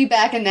fuck are you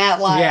back in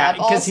that lab?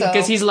 Yeah, also?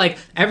 because he's like,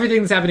 everything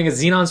that's happening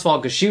is Xenon's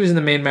fault because she was in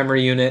the main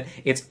memory unit.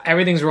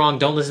 Everything's wrong.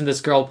 Don't listen to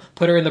this girl.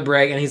 Put her in the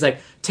brig. And he's like,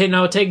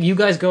 you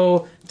guys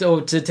go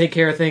to take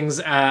care of things.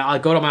 I'll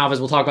go to my office.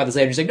 We'll talk about this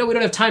later. And she's like, no, we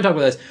don't have time to talk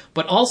about this.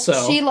 But also...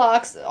 She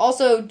locks...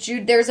 Also,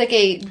 there's like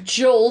a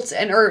jolt,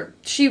 or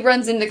she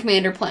runs into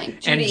Commander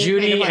Plank.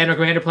 Judy and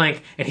Commander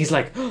Plank, and he's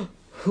like...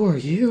 who are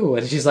you?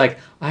 And she's like,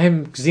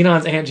 I'm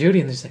Xenon's Aunt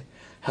Judy. And she's like,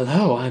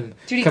 hello, I'm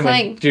Judy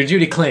Kling.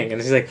 Judy Kling.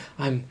 And she's like,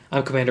 I'm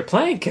Commander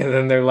Plank. And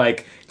then they're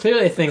like,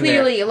 clearly a thing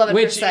there. Clearly,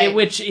 11%.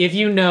 Which, if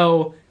you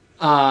know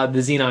the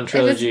Xenon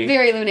trilogy... It was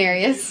very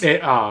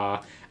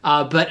Lunarius.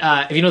 But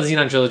if you know the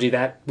Xenon trilogy,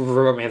 that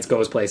romance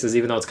goes places,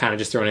 even though it's kind of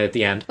just thrown in at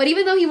the end. But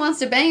even though he wants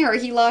to bang her,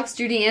 he locks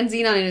Judy and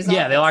Xenon in his office.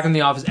 Yeah, they lock him in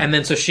the office. And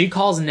then so she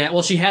calls Neb.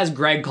 Well, she has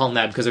Greg call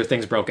Neb because her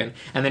thing's broken.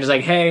 And then he's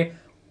like, hey,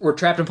 we're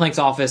trapped in Plank's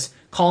office.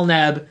 Call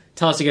Neb.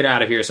 Tell us to get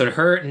out of here. So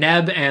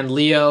Neb and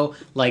Leo,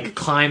 like,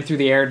 climb through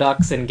the air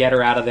ducts and get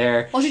her out of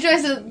there. Well, she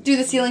tries to do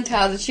the ceiling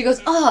tiles, and she goes,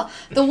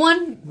 the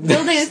one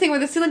building thing where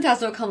the ceiling tiles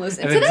don't come loose.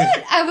 And to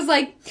that, I was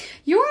like,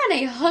 you're on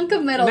a hunk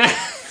of metal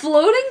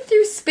floating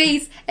through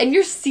space, and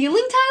your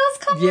ceiling tiles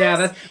come loose?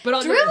 Yeah,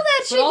 drill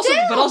that shit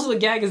down. But also the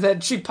gag is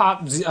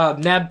that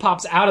Neb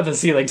pops out of the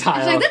ceiling tile.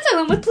 She's like, that's I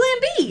went with plan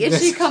B. And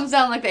she comes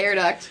down like the air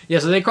duct. Yeah,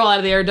 so they crawl out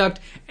of the air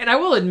duct, and I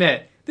will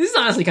admit, this is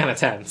honestly kind of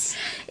tense.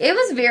 It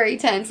was very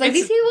tense. Like,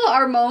 these people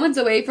are moments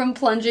away from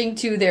plunging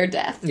to their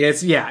death.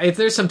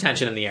 There's some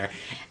tension in the air.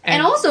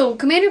 And also,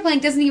 Commander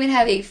Plank doesn't even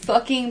have a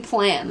fucking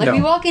plan. Like, No.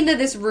 we walk into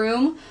this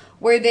room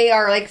where they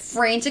are, like,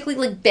 frantically,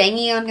 like,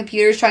 banging on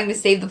computers trying to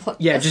save the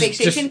space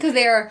station because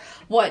they are,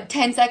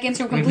 10 seconds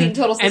from completing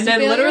total system And then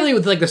failure? literally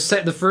with, like,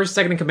 the first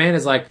second in command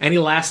is like, any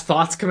last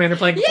thoughts, Commander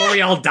Plank, before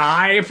we all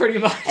die, pretty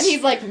much? And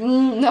he's like,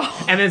 no.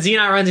 And then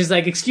Xenon runs, he's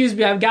like, excuse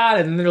me, I've got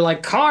it. And they're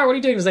like, Car, what are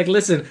you doing? He's like,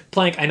 listen,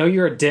 Plank, I know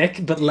you're a dick,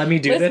 but let me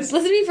do this.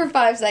 Listen to me for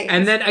 5 seconds.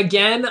 And then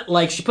again,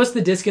 like, she puts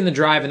the disc in the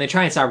drive, and they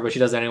try and stop her, but she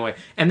does that anyway.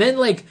 And then,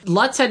 like,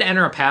 Lutz had to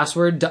enter a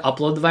password to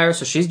upload the virus,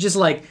 so she's just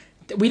like,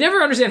 we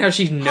never understand how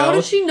she knows. How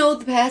does she know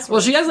the password?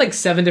 Well, she has like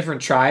 7 different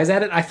tries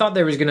at it. I thought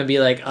there was going to be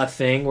like a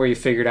thing where you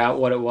figured out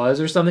what it was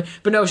or something.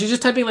 But no, she's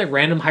just typing like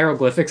random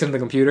hieroglyphics into the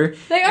computer.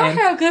 They are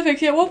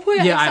hieroglyphics. At what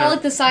point Yeah, I I saw know.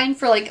 like the sign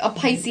for like a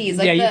Pisces,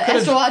 like the you could've-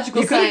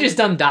 astrological You could have sign. just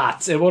done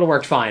dots. It would have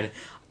worked fine.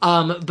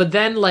 But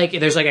then like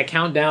there's like a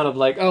countdown of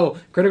like, oh,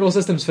 critical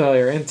systems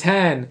failure in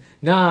 10,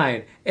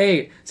 9,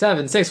 8,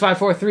 7, 6, 5,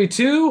 4, 3,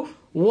 2,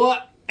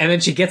 what? And then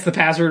she gets the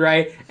password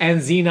right, and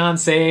Xenon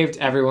saved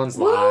everyone's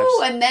lives.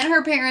 Woo! And then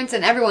her parents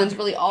and everyone's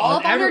really all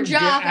up on her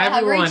job and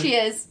how great she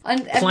is.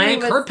 And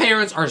Plank, her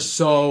parents are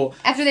so...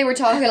 After they were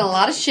talking a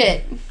lot of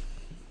shit.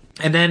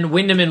 And then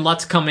Wyndham and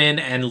Lutz come in,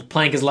 and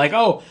Plank is like,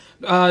 oh,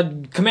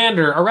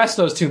 Commander, arrest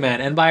those 2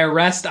 men. And by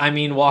arrest, I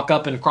mean walk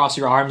up and cross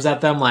your arms at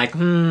them like,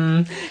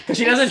 Because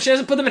she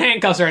doesn't put them in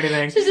handcuffs or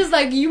anything. She's just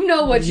like, you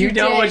know what you did.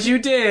 You know what you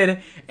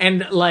did.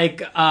 And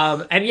like,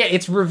 and yeah,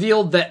 it's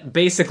revealed that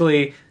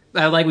basically...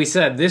 like we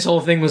said, this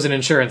whole thing was an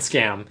insurance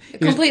scam.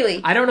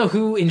 Completely. I don't know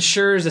who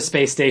insures a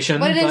space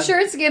station. But an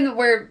insurance scam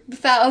where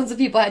thousands of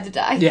people had to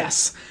die.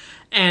 Yes.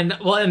 And,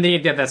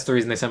 that's the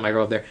reason they sent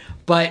Microbe there.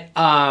 But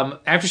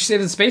after she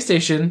saved the space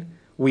station,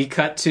 we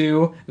cut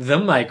to the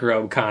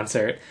Microbe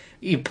concert.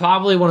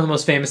 Probably one of the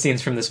most famous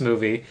scenes from this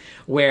movie,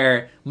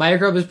 where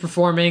Microbe is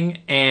performing,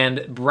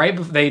 and right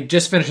before they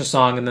just finish a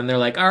song, and then they're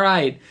like, all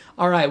right,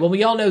 well,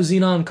 we all know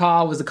Xenon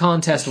Ka was the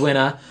contest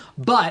winner,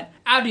 but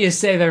after you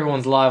save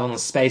everyone's life on the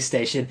space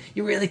station,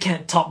 you really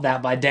can't top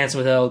that by dancing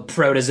with old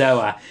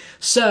Protozoa.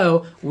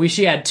 So,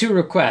 she had 2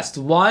 requests.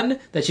 One,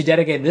 that she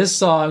dedicate this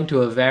song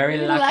to a very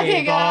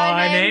lucky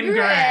guy boy named named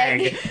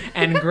Greg.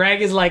 And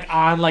Greg is like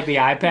on like the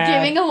iPad.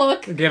 Giving a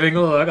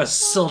look, a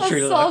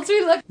sultry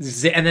look.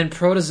 And then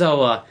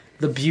Protozoa,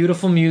 the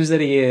beautiful muse that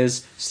he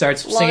is,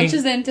 starts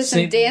launches into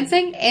some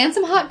dancing and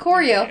some hot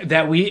choreo.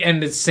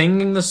 And it's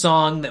singing the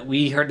song that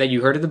you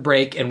heard at the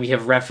break, and we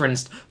have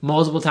referenced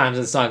multiple times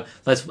in the song.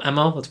 Let's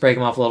break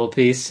him off a little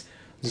piece.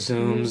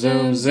 Zoom,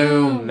 zoom,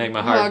 zoom, make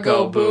my heart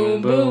go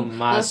boom, boom,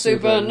 my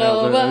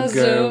supernova.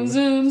 Zoom,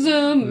 zoom,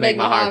 zoom, make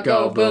my heart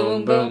go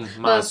boom, boom,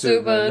 my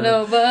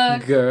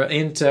supernova. Girl,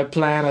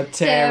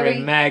 interplanetary,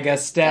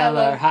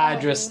 megastellar,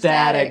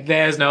 hydrostatic,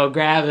 there's no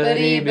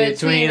gravity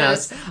between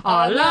us.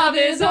 Our love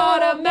is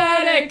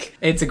automatic.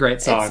 It's a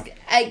great song.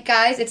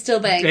 Guys, it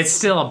still bangs. It's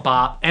still a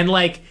bop. And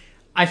like,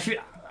 I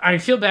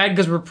feel bad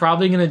because we're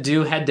probably going to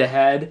do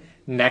head-to-head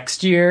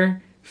next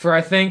year for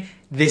our thing.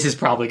 This is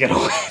probably going to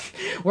win.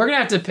 We're going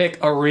to have to pick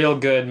a real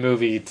good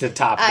movie to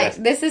top this.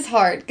 This is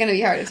hard. Going to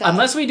be hard to top.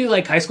 Unless we do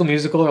like High School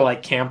Musical or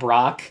like Camp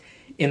Rock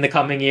in the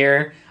coming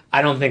year,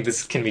 I don't think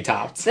this can be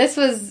topped. This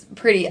was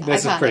pretty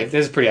iconic.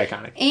 This is pretty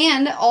iconic.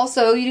 And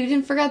also, you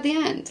didn't forget the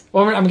end.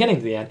 Well, I'm getting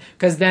to the end.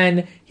 Because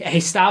then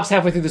he stops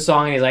halfway through the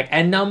song and he's like,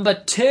 and number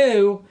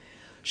 2,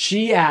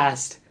 she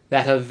asked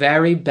that her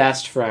very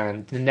best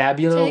friend,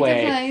 Nebula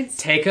Wade,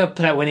 take a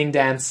winning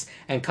dance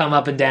and come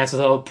up and dance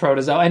with old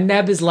Protozoa. And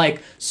Neb is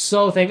like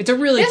so thankful. It's a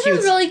really cute. This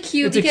was really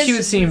cute. It's a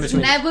cute scene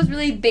between. Neb was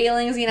really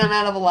bailing Xenon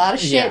out of a lot of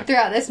shit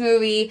throughout this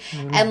movie,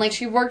 and like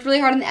she worked really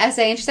hard on the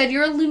essay. And she said,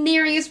 "You're a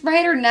Lunarius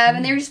writer, Neb,"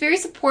 and they were just very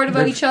supportive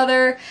of each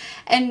other.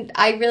 And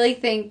I really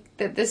think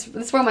that this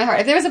broke my heart.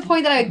 If there was a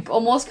point that I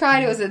almost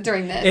cried, it was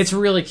during this. It's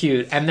really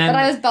cute. And then But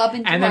I was bopping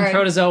too And then hard.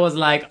 Protozoa was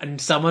like,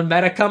 someone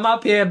better come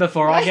up here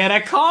before I get a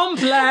That was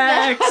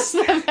complex.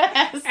 the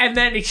best. And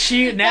then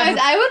she Guys,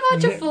 I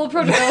would watch a full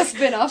Protozoa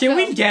spin-off Can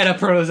we film. get a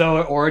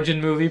Protozoa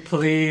origin movie,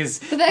 please?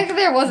 The fact that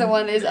there wasn't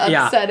one is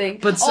Yeah, upsetting.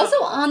 but so-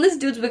 also, on this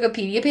dude's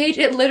Wikipedia page,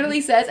 it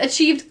literally says,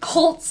 achieved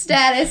cult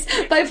status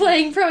by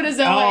playing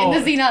Protozoa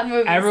in the Xenon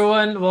movies.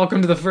 Everyone,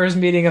 welcome to the first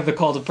meeting of the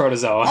Cult of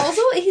Protozoa.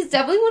 Also, he's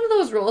definitely one of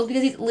those roles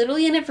because he's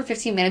literally in it for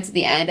 15 minutes at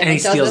the end and he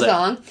he does steals the it.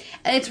 song.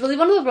 And it's really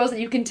one of those roles that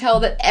you can tell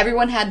that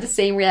everyone had the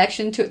same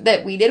reaction to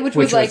that we did, which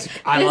was like,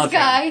 I this love him.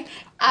 guy,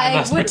 I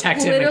must would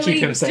protect him and literally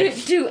keep him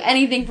safe. do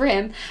anything for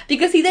him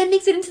because he then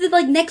makes it into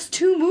the next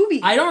two movies.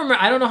 I don't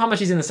know how much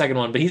he's in the second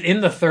one, but he's in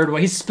the third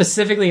one. He's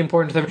specifically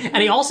important to the third,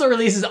 and he also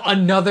releases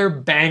another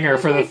banger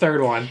for the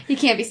third one. He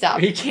can't be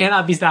stopped. He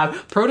cannot be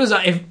stopped.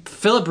 Protozoa. If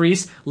Philip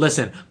Reese,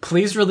 listen,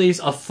 please release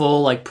a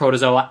full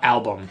Protozoa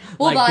album.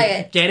 We'll buy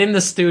it. Get in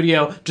the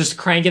studio, just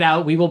crank it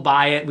out. We will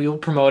buy it. We will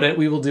promote it.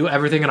 We will do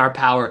everything in our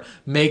power.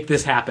 Make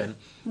this happen.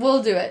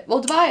 We'll do it.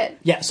 We'll buy it.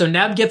 Yeah, so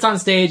Neb gets on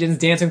stage and is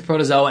dancing with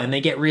Protozoa, and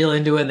they get real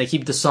into it, and they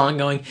keep the song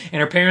going, and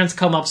her parents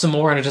come up some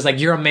more, and are just like,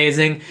 you're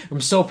amazing,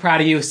 I'm so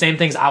proud of you, same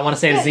things I want to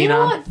say to Yeah, Xenon. you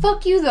know what?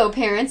 Fuck you, though,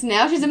 parents.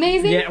 Now she's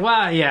amazing. Yeah,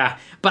 well, yeah.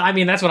 But I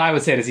mean, that's what I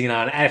would say to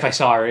Xenon if I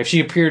saw her. If she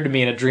appeared to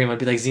me in a dream, I'd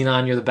be like,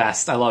 Xenon, you're the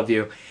best, I love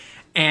you.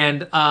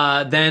 And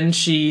then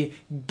she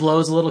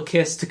blows a little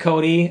kiss to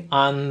Cody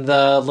on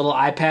the little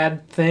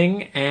iPad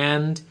thing,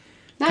 and...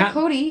 Not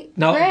Cody.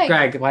 No,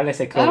 Greg. Why did I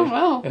say Cody? I don't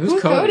know.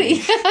 Who's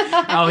Cody?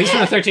 Oh, he's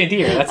from the 13th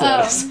year. That's what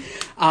it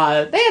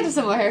is. They have a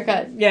similar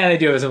haircut. Yeah, they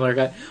do have a similar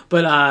cut.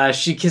 But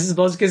she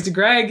blows a kiss to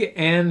Greg,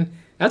 and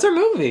that's her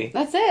movie.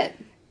 That's it.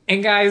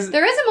 And guys,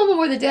 There is a moment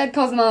where the dad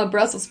calls him a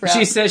Brussels sprout.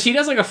 she says she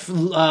does like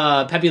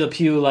a Pepe Le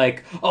Pew,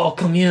 oh,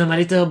 come here, my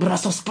little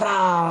Brussels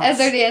sprout. as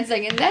they're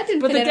dancing, and that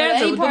didn't But fit the in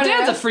with any part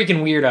dad's a of it.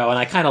 freaking weirdo, and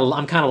I'm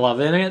kind of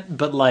loving it.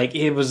 But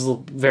it was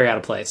very out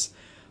of place.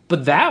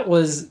 But that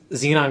was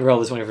Xenon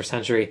Girl of the 21st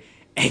Century.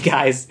 And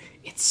guys,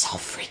 it's so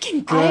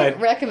freaking I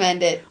good.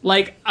 recommend it.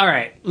 All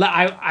right,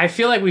 I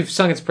feel like we've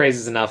sung its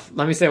praises enough.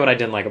 Let me say what I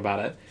didn't like about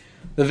it.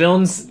 The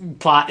villain's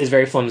plot is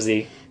very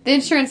flimsy. The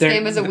insurance They're-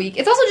 scam is a week.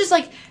 It's also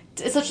just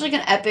it's such an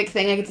epic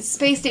thing. The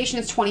space station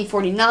is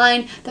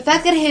 2049. The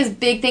fact that his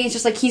big thing is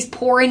just he's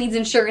poor and needs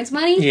insurance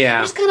money.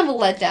 Yeah. It's kind of a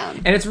letdown.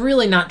 And it's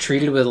really not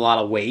treated with a lot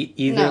of weight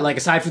either. No.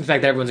 Aside from the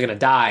fact that everyone's going to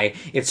die,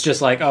 it's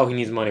just oh, he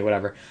needs money,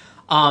 whatever.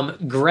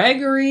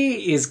 Gregory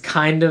is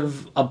kind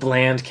of a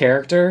bland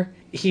character.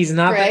 He's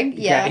not Greg?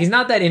 Yeah. he's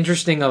not that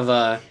interesting of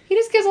a... He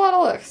just gives a lot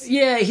of looks.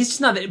 Yeah, he's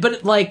just not that...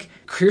 But,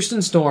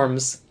 Kirsten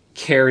Storms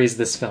carries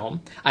this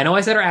film. I know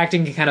I said her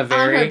acting can kind of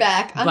vary. her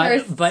back. On her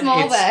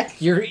small back.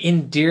 You're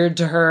endeared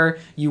to her.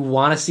 You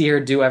want to see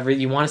her do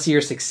everything. You want to see her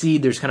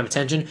succeed. There's kind of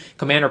attention.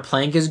 Commander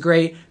Plank is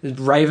great.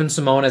 Raven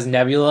Simone as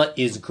Nebula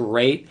is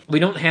great. We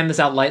don't hand this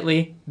out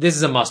lightly. This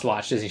is a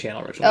must-watch Disney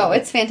Channel original. Oh,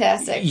 it's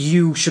fantastic.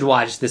 You should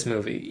watch this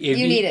movie. You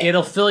need it.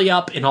 It'll fill you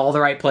up in all the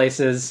right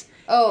places.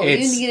 Oh,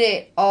 It's- you need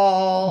it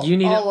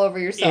all over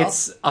yourself.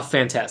 It's a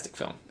fantastic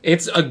film.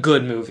 It's a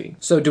good movie.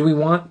 So do we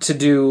want to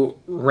do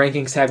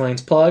rankings,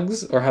 taglines,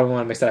 plugs, or how do we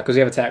want to mix that up? Because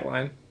we have a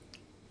tagline.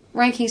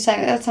 Rankings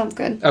tag. That sounds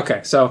good.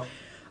 Okay, so,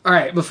 all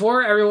right,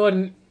 before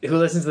everyone who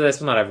listens to this,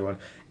 well, not everyone,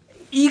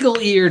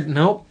 eagle-eared,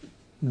 nope,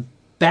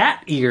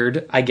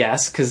 bat-eared, I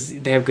guess, because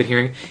they have good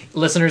hearing,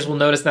 listeners will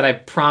notice that I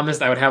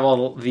promised I would have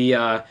all the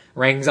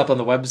rankings up on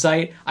the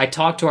website. I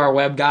talked to our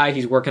web guy,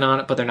 he's working on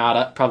it, but they're not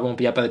up, probably won't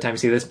be up by the time you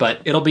see this,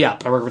 but it'll be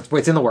up.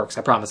 It's in the works,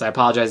 I promise. I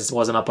apologize, this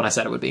wasn't up when I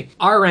said it would be.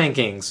 Our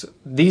rankings,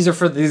 these are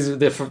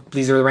the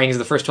rankings of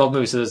the first 12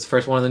 movies, so this is the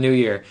first one of the new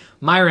year.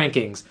 My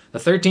rankings, The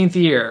 13th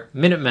Year,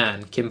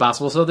 Minuteman, Kim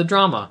Possible So the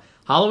Drama,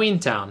 Halloween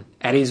Town,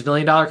 Eddie's $1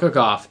 Million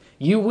Cook-Off,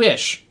 You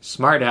Wish,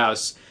 Smart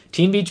House,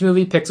 Teen Beach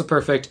Movie, Pixel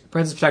Perfect,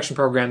 Princess Protection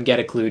Program, Get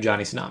a Clue,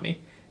 Johnny Tsunami.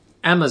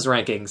 Emma's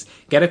rankings,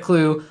 Get a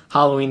Clue,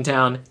 Halloween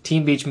Town,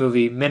 Teen Beach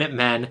Movie,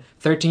 Minutemen,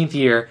 13th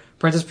Year,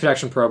 Princess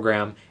Protection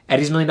Program,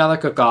 Eddie's $1 Million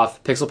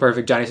Cook-Off, Pixel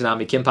Perfect, Johnny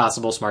Tsunami, Kim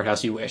Possible, Smart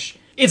House, You Wish.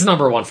 It's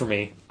number one for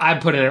me. I'm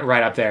putting it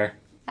right up there.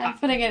 I'm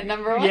putting it at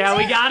number one. Yeah,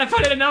 we gotta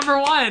put it at number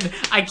one.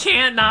 I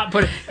can't not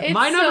put it. It's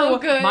my so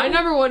good. My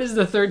number one is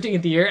the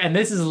 13th Year, and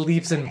this is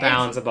leaps and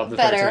bounds above the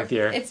 13th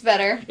Year. It's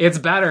better. It's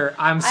better.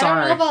 I'm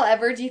sorry. I don't know if I'll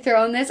ever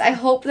dethrone this. I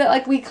hope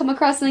that we come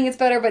across something that's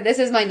better, but this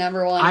is my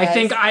number one. I guys.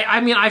 think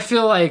I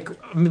feel like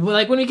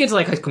when we get to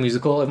High School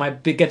Musical, it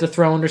might get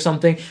dethroned or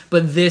something.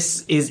 But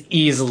this is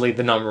easily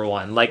the number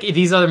one.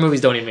 These other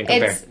movies don't even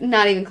compare. It's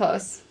not even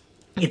close.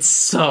 It's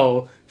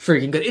so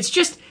freaking good.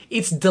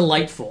 It's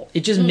delightful.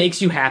 It just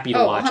makes you happy to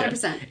watch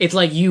 100%. it. It's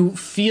you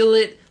feel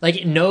it,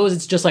 it knows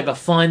it's just a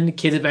fun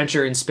kid's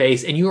adventure in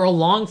space, and you're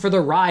along for the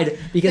ride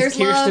because There's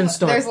Kirsten love,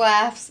 Storm. there's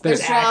laughs, There's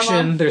there's drama,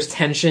 action, there's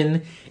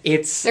tension.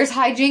 It's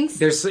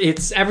hijinks.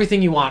 it's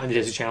everything you want in a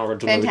Disney Channel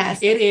original movie.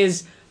 Fantastic. It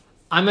is.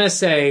 I'm gonna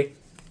say,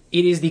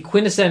 it is the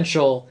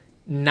quintessential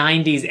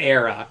 90s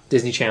era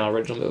Disney Channel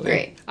original movie.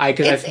 Great.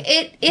 Because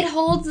It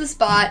holds the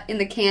spot in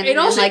the canon. It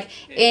also- and,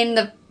 in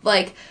the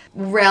like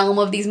realm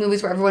of these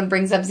movies where everyone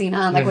brings up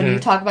Xenon. Like when you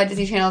talk about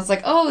Disney Channel, it's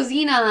like, oh,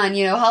 Xenon,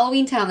 you know,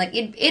 Halloween Town. Like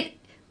it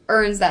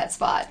earns that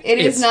spot.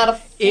 It's not a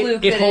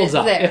fluke. It holds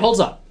up. There. It holds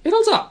up. It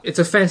holds up. It's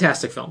a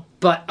fantastic film.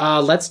 But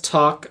let's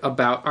talk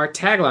about our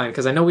tagline,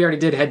 because I know we already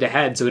did head to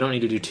head, so we don't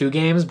need to do 2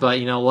 games. But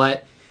you know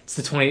what?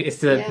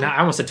 I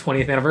almost said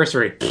 20th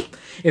anniversary.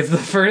 It's the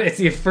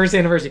first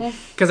anniversary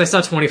because I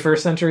saw 21st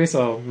century,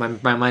 so my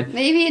mind.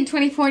 Maybe in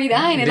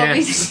 2049 it'll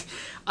be.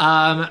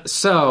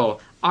 So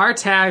our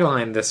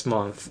tagline this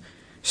month,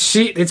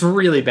 it's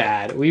really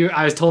bad.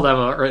 I was told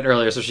Emma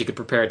earlier so she could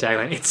prepare a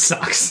tagline. It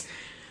sucks.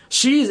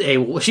 She's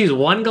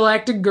one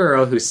galactic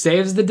girl who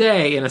saves the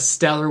day in a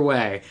stellar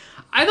way.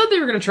 I thought they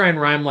were going to try and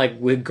rhyme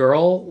with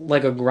girl,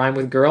 like a rhyme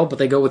with girl, but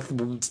they go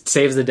with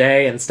saves the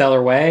day and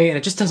stellar way, and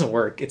it just doesn't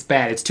work. It's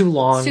bad. It's too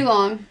long. It's too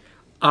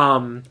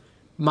long.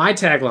 My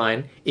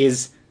tagline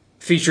is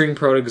featuring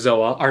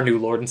Protozoa, our new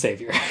Lord and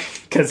Savior,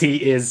 because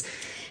he is.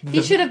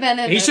 He should have been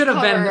in. He should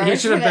have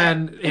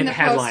been in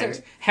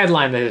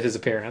headline his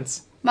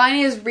appearance.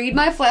 Mine is read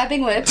my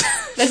flapping lips.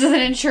 This is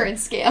an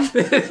insurance scam.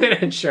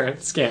 An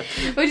insurance scam.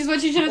 Which is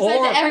what you should have said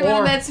to everyone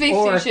in that space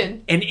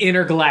station. An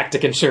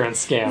intergalactic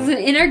insurance scam. This is an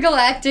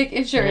intergalactic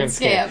insurance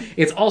scam.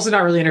 It's also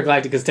not really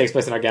intergalactic because it takes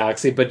place in our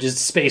galaxy, but just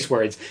space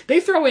words. They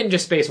throw in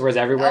just space words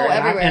everywhere. Oh,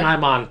 everywhere. And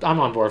I'm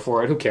on board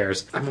for it. Who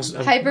cares?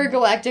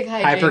 Hypergalactic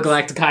hijinks.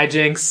 Hypergalactic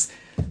hijinks.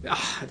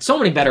 So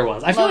many better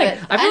ones. I feel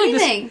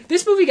like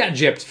this movie got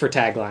gypped for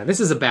tagline. This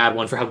is a bad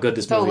one for how good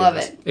this movie is. Don't love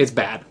it. It's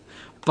bad.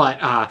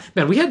 But,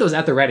 man, we had those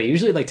at the ready.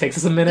 Usually it takes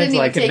us a minute.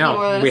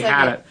 We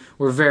had it.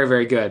 We're very,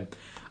 very good.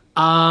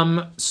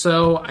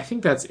 So I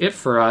think that's it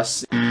for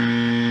us.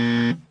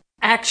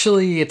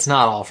 Actually, it's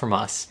not all from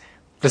us.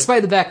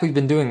 Despite the fact we've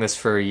been doing this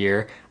for a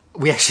year,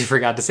 we actually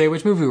forgot to say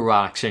which movie we're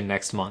watching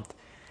next month.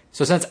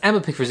 So since Emma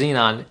picked for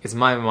Xenon, it's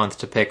my month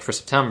to pick for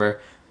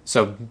September.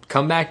 So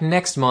come back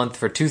next month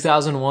for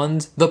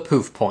 2001's The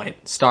Poof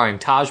Point, starring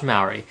Taj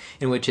Mowry,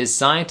 in which his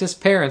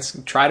scientist parents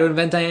try to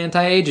invent an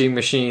anti-aging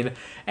machine,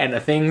 and the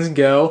things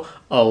go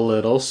a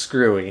little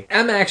screwy.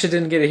 Emma actually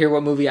didn't get to hear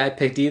what movie I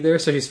picked either,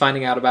 so she's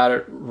finding out about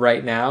it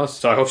right now,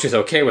 so I hope she's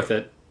okay with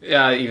it.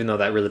 Even though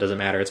that really doesn't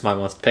matter, it's my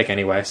month to pick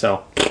anyway,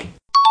 so...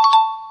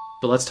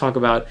 But let's talk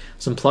about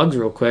some plugs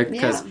real quick,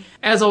 because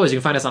as always, you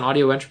can find us on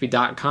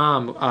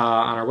audioentropy.com on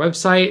our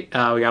website.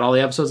 We got all the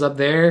episodes up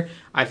there.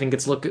 I think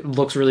it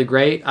looks really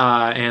great,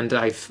 and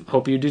I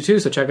hope you do too,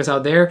 so check us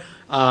out there.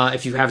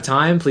 If you have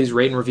time, please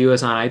rate and review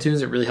us on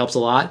iTunes. It really helps a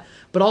lot.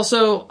 But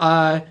also,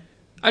 I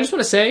just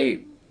want to say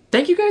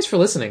thank you guys for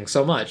listening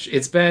so much.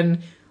 It's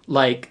been,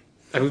 we've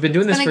been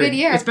doing this for a good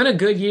year. It's been a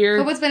good year.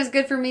 Hope it's been as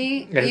good for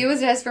me, you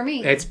as it has for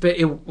me.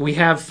 We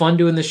have fun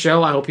doing the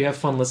show. I hope you have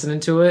fun listening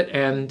to it,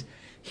 and...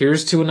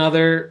 Here's to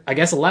another,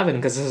 11,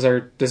 because this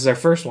is our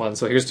first one.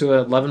 So here's to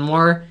 11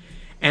 more.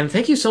 And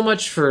thank you so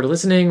much for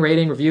listening,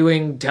 rating,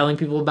 reviewing, telling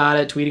people about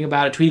it, tweeting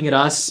at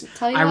us.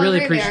 I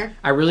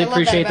really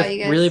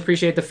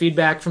appreciate the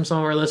feedback from some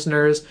of our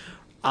listeners.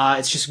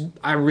 It's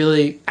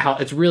really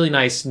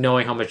nice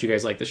knowing how much you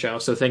guys like the show.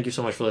 So thank you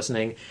so much for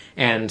listening.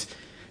 And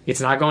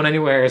it's not going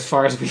anywhere as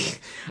far as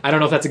I don't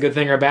know if that's a good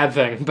thing or a bad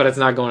thing, but it's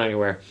not going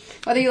anywhere.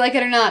 Whether you like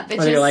it or not,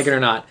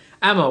 bitches.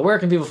 Emma, where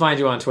can people find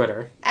you on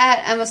Twitter?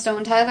 At Emma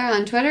Stone Tyler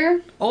on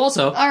Twitter.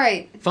 Also, all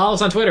right, follow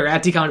us on Twitter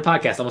at DCOM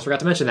Podcast. Almost forgot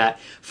to mention that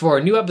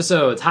for new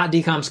episodes, hot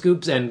DCOM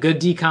scoops, and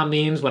good DCOM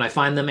memes when I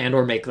find them and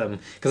or make them.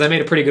 Because I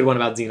made a pretty good one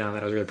about Xenon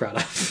that I was really proud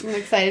of. I'm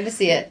excited to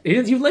see it.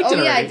 You liked it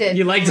already. Yeah, I did.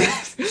 You liked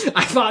it.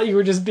 I thought you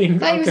were just being. I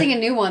thought you were saying a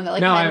new one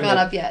that hadn't gone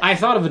up yet. I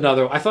thought of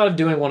another. I thought of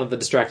doing one of the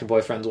Distracted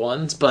Boyfriends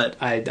ones, but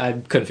I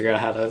couldn't figure out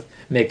how to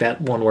make that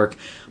one work.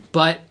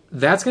 But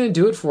that's going to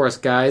do it for us,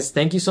 guys.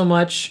 Thank you so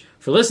much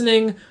for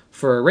listening,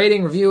 for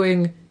rating,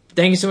 reviewing.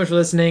 Thank you so much for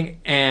listening.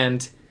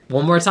 And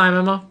one more time,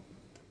 Emma.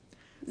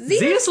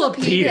 Zeus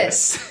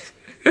Lapidus.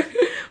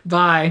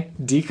 Bye.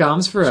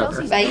 DCOMs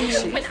forever. Bye.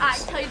 When I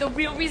tell you the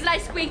real reason I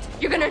squeaked,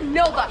 you're gonna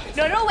nova.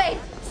 No, wait.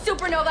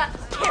 Supernova.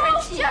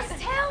 Just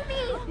tell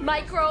me.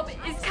 Microbe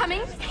is coming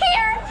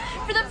here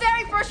for the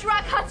very first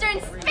rock concert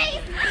in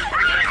space.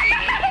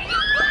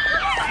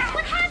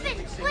 What happened?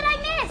 What'd I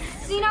miss?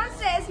 Xenon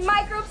says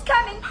Microbe's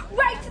coming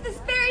right to this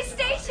very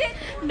station.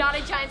 Not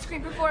a giant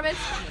screen performance,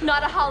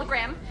 not a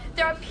hologram.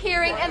 They're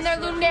appearing in their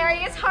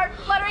lunarious,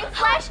 heart-fluttering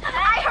flesh.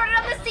 I heard it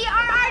on the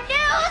CRR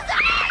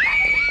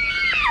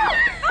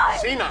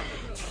News. Xenon,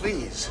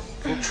 please,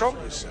 control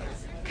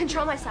yourself.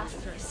 Control myself.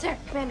 Sir,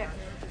 Commander.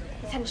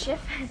 Lieutenant Schiff.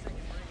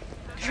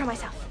 Control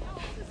myself.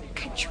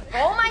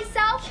 Control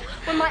myself?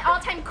 When my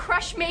all-time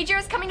crush major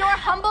is coming to our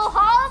humble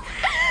halls?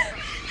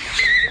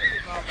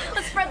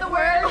 Let's spread the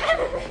word.